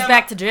that goes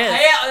back to jizz.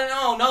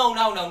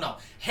 No.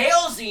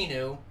 Hail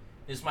Xenu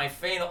is my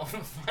final.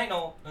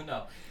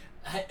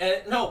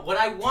 No, what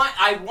I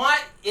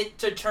want it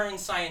to turn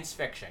science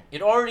fiction.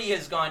 It already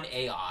has gone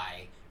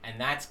AI,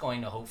 and that's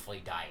going to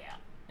hopefully die out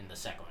in the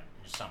second one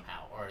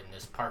somehow, or in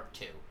this part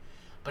 2.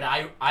 But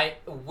I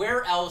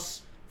where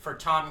else for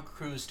Tom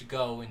Cruise to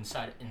go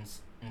instead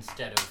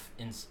of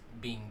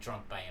being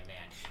drunk by a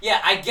man?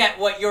 Yeah, I get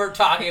what you're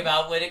talking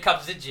about when it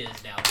comes to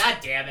jizz now. God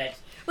damn it.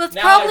 Well, it's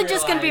probably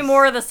just going to be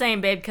more of the same,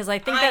 babe, because I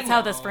think that's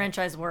how this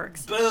franchise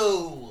works.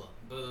 Boo.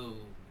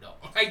 No.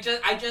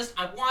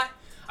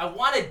 I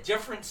want a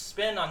different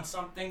spin on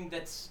something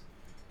that's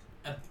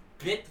a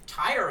bit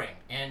tiring,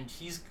 and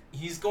he's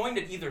going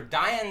to either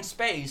die in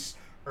space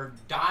or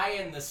die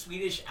in the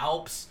Swedish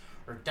Alps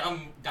or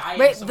die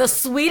Wait, in the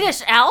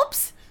Swedish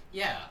Alps?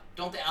 Yeah.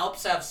 Don't the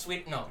Alps have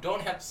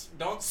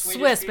don't Swedish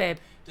Swiss, people, babe.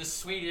 The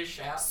Swedish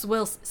Alps.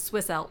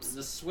 Swiss Alps.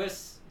 The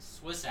Swiss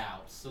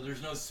Alps. So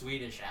there's no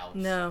Swedish Alps.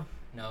 No.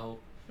 No.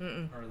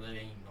 Mm-mm. Or the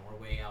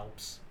Norway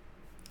Alps.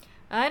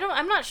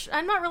 I'm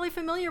not really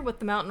familiar with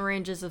the mountain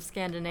ranges of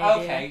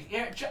Scandinavia. Okay.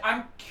 Yeah,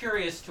 I'm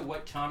curious to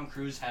what Tom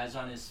Cruise has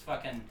on his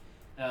fucking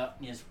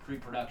his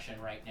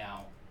pre-production right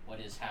now. What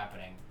is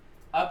happening?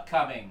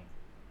 Upcoming.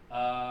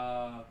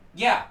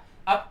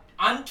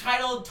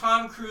 Untitled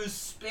Tom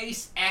Cruise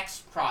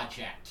SpaceX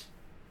project.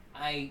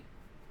 I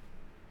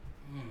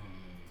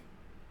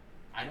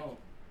don't.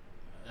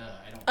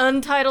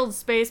 Untitled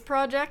Space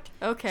Project?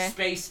 Okay.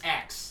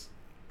 SpaceX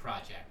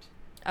project.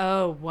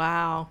 Oh,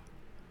 wow.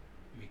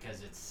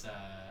 Because it's,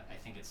 I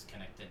think it's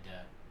connected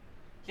to.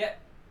 Yeah.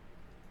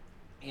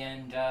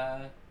 And,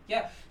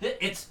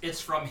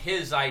 it's from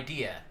his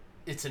idea.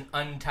 It's an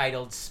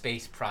untitled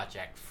space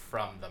project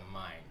from the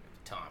mind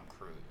of Tom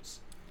Cruise.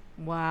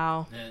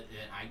 Wow.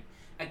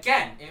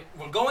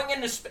 We're going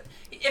into space.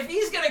 If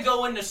he's going to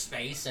go into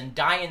space and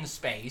die in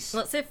space...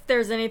 Let's see if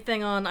there's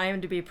anything on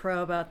IMDb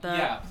Pro about that.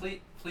 Yeah,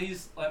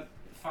 please let me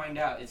find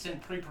out. It's in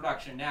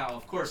pre-production now.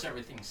 Of course,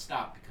 everything's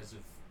stopped because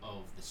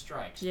of the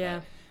strikes.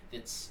 Yeah.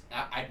 But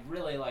I'd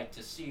really like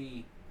to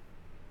see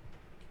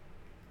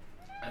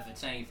if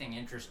it's anything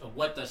interesting,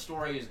 what the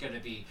story is going to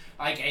be.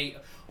 Like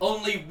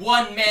only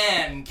one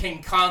man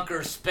can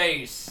conquer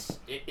space.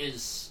 It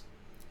is...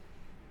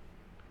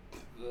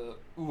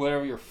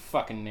 whatever your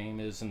fucking name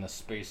is in the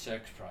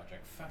SpaceX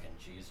project. Fucking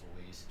jeez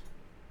Louise.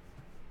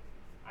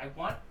 I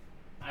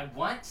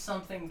want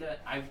something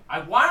that... I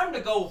want him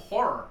to go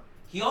horror.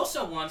 He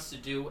also wants to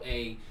do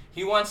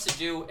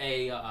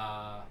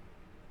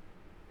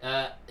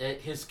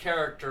his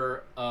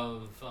character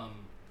of...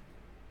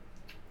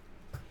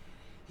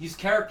 his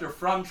character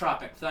from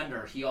Tropic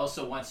Thunder, he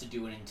also wants to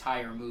do an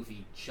entire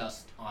movie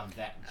just on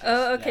that.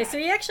 Okay, so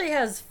he actually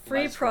has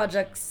free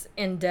projects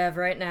in dev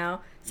right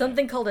now.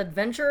 Something called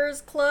Adventurers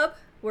Club,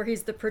 where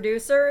he's the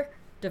producer,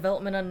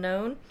 development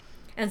unknown,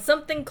 and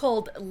something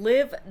called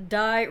Live,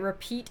 Die,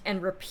 Repeat,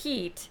 and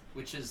Repeat.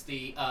 Which is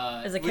the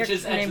as a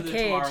character named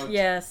Cage.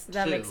 Yes,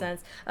 that makes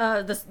sense.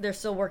 They're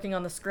still working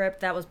on the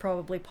script. That was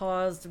probably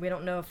paused. We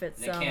don't know if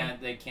it's.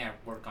 They can't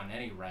work on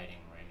any writing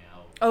right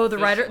now. Oh, the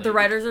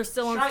writers are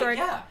still on strike.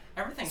 Yeah,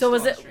 everything's so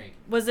still on strike.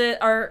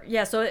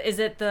 So is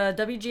it the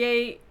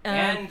WGA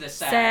and the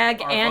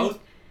SAG and both,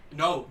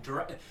 no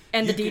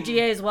and the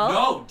DGA as well?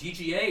 No,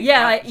 DGA.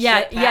 Yeah.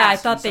 I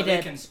thought they did.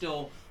 They can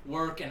still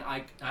work, and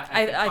I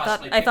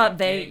thought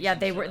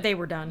they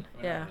were done.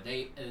 Whatever.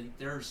 Yeah.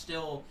 They're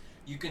still.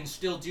 You can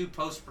still do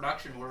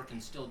post-production work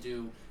and still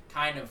do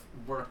kind of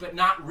work, but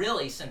not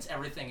really, since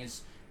everything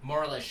is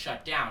more or less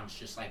shut down. It's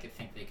just like I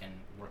think they can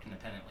work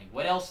independently.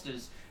 What else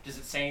does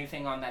it say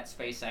anything on that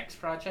SpaceX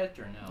project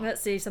or no? Let's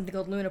see, something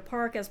called Luna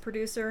Park as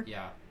producer.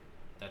 Yeah.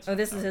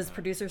 This is his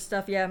producer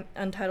stuff. Yeah,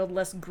 Untitled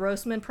Les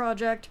Grossman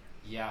project.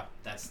 Yeah,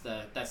 that's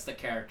the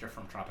character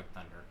from Tropic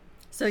Thunder.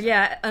 So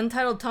yeah,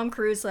 Untitled Tom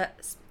Cruise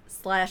 /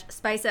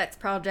 SpaceX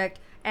project,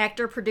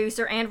 actor,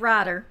 producer, and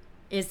writer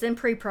is in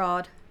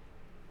pre-prod.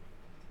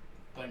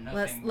 But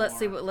nothing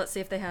let's see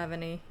if they have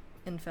any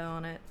info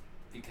on it.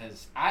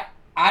 Because I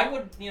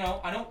would,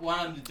 I don't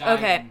want him to die.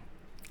 Okay.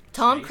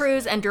 Tom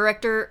Cruise and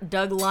director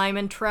Doug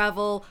Liman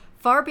travel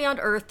far beyond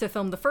Earth to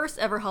film the first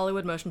ever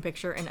Hollywood motion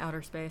picture in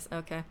outer space.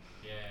 Okay.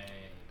 Yay.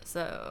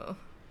 So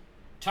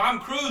Tom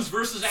Cruise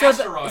versus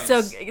asteroids.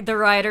 So the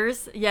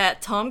writers,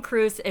 Tom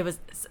Cruise, it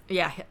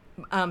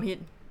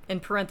in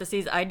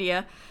parentheses,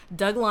 idea.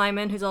 Doug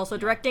Liman, who's also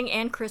directing,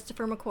 and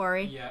Christopher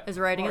McQuarrie is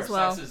writing as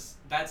well.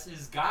 That's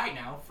his guy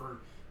now for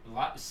a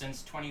lot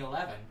since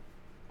 2011.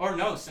 Or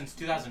no, since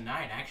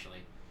 2009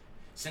 actually.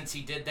 Since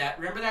he did that,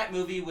 remember that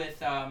movie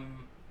with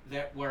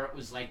where it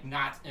was like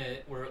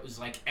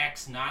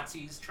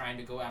ex-Nazis trying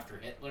to go after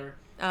Hitler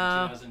in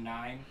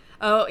 2009.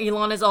 Oh,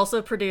 Elon is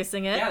also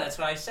producing it. Yeah, that's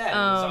what I said. It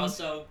was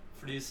also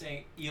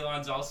producing.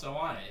 Elon's also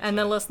on it. And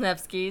the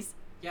Lesniewskis.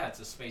 Yeah, it's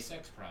a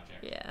SpaceX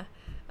project. Yeah.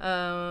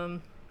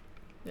 Do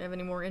you have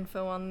any more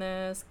info on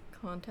this?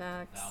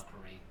 Contacts.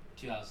 Valkyrie,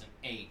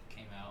 2008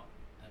 came out.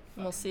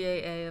 Well,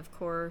 CAA, of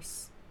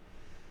course.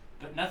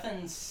 But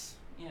nothing's,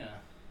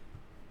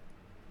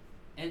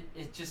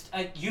 It just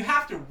you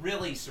have to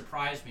really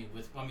surprise me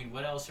with. I mean,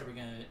 what else are we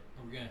gonna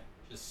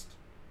just?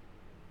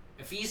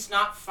 If he's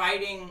not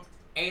fighting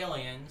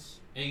aliens,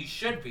 and he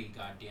should be.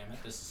 God damn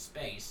it, this is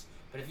space.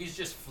 But if he's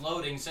just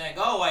floating, saying,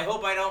 "Oh, I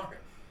hope I don't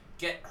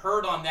get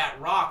hurt on that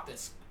rock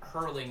that's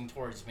hurling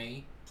towards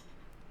me."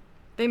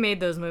 They made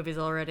those movies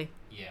already.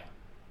 Yeah,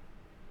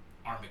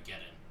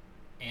 Armageddon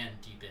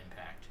and Deep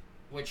Impact,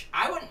 which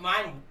I wouldn't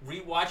mind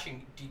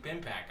rewatching. Deep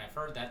Impact. I've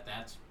heard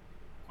that's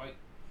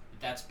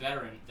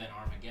better than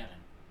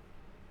Armageddon.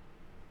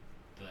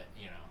 But,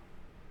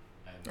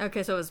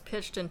 Okay, so it was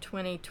pitched in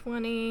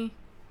 2020.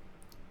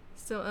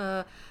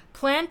 So,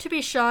 planned to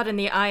be shot in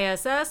the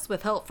ISS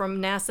with help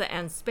from NASA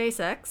and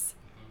SpaceX.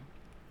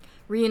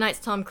 Reunites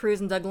Tom Cruise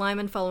and Doug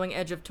Liman following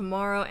Edge of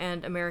Tomorrow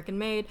and American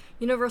Made.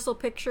 Universal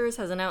Pictures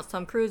has announced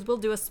Tom Cruise will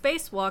do a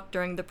spacewalk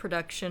during the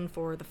production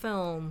for the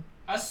film.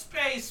 A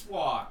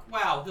spacewalk!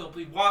 Wow, he'll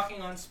be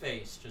walking on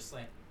space, just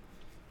like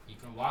you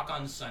can walk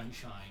on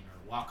sunshine or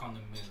walk on the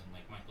moon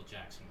like Michael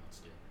Jackson once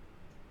did.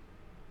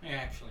 Yeah,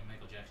 actually,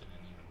 Michael Jackson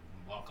didn't even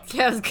walk on the moon.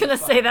 Yeah, I was gonna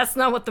say, that's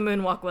not what the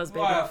moonwalk was,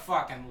 baby. What a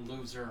fucking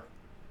loser.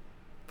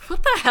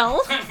 What the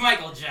hell?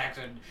 Michael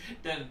Jackson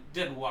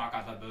didn't walk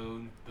on the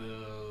moon.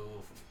 Boo.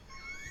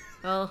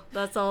 Well,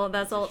 that's all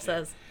it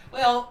says.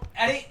 Well,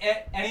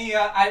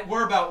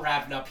 we're about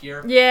wrapping up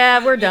here.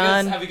 Yeah, we're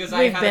done. Because We've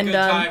I had been a good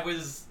done. time. It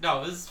was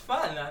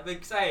fun. I'm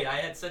excited. I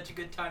had such a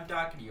good time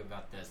talking to you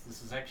about this.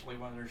 This is actually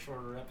one of their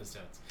shorter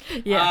episodes.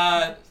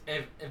 Yeah.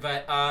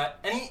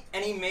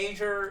 Any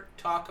major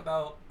talk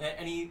about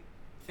any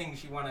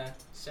things you want to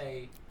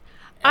say?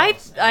 I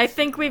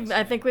think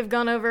we've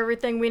gone over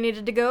everything we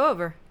needed to go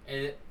over.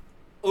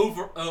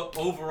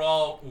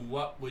 Overall,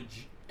 what would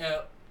you,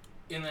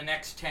 in the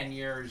next 10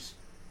 years,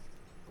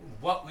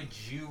 what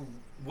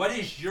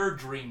is your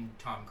dream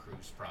Tom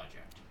Cruise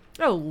project?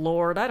 Oh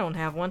Lord, I don't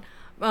have one.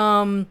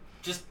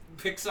 Just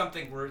pick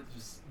something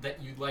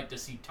that you'd like to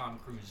see Tom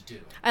Cruise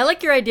do. I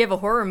like your idea of a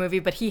horror movie,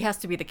 but he has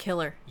to be the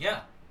killer.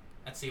 Yeah,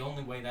 that's the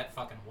only way that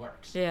fucking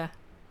works. Yeah.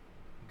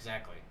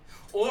 Exactly.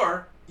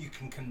 Or you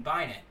can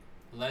combine it.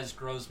 Les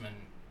Grossman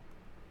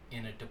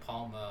in a De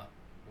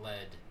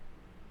Palma-led,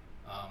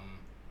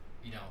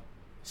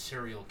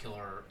 serial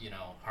killer,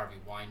 Harvey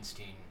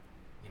Weinstein,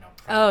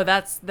 Oh, I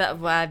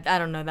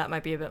don't know. That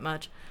might be a bit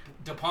much.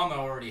 De Palma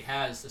already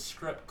has a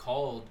script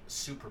called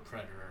Super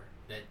Predator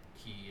that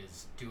he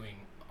is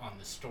doing on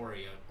the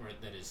story, or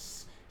that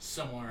is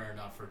similar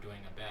enough for doing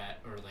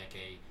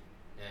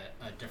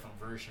a different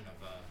version of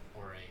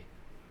or a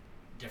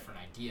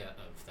different idea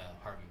of the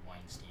Harvey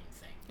Weinstein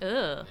thing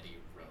that he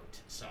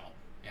wrote. So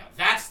yeah,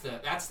 that's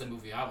the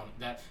movie I want.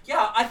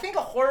 I think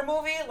a horror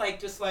movie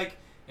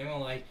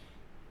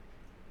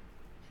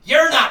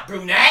you're not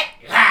brunette.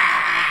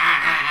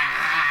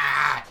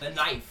 The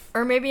knife.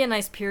 Or maybe a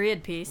nice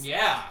period piece.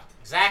 Yeah,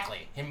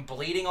 exactly. Him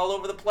bleeding all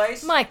over the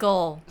place.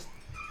 Michael.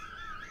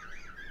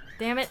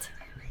 Damn it.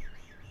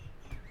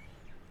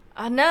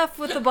 Enough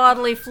with the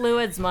bodily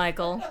fluids,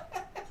 Michael.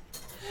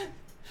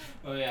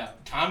 Oh yeah,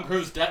 Tom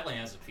Cruise definitely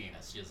has a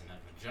penis. He doesn't have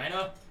a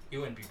vagina. He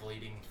wouldn't be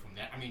bleeding from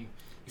that. I mean,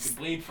 he could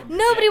bleed from.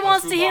 Nobody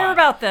wants to hear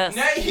about this.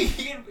 No,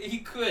 he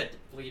could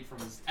bleed from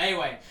his.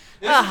 Anyway.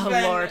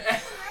 Lord.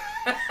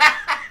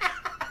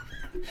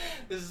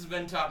 This has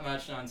been Top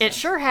Notch Nonsense. It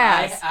sure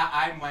has.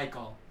 I'm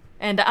Michael.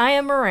 And I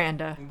am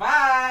Miranda.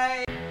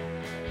 Bye.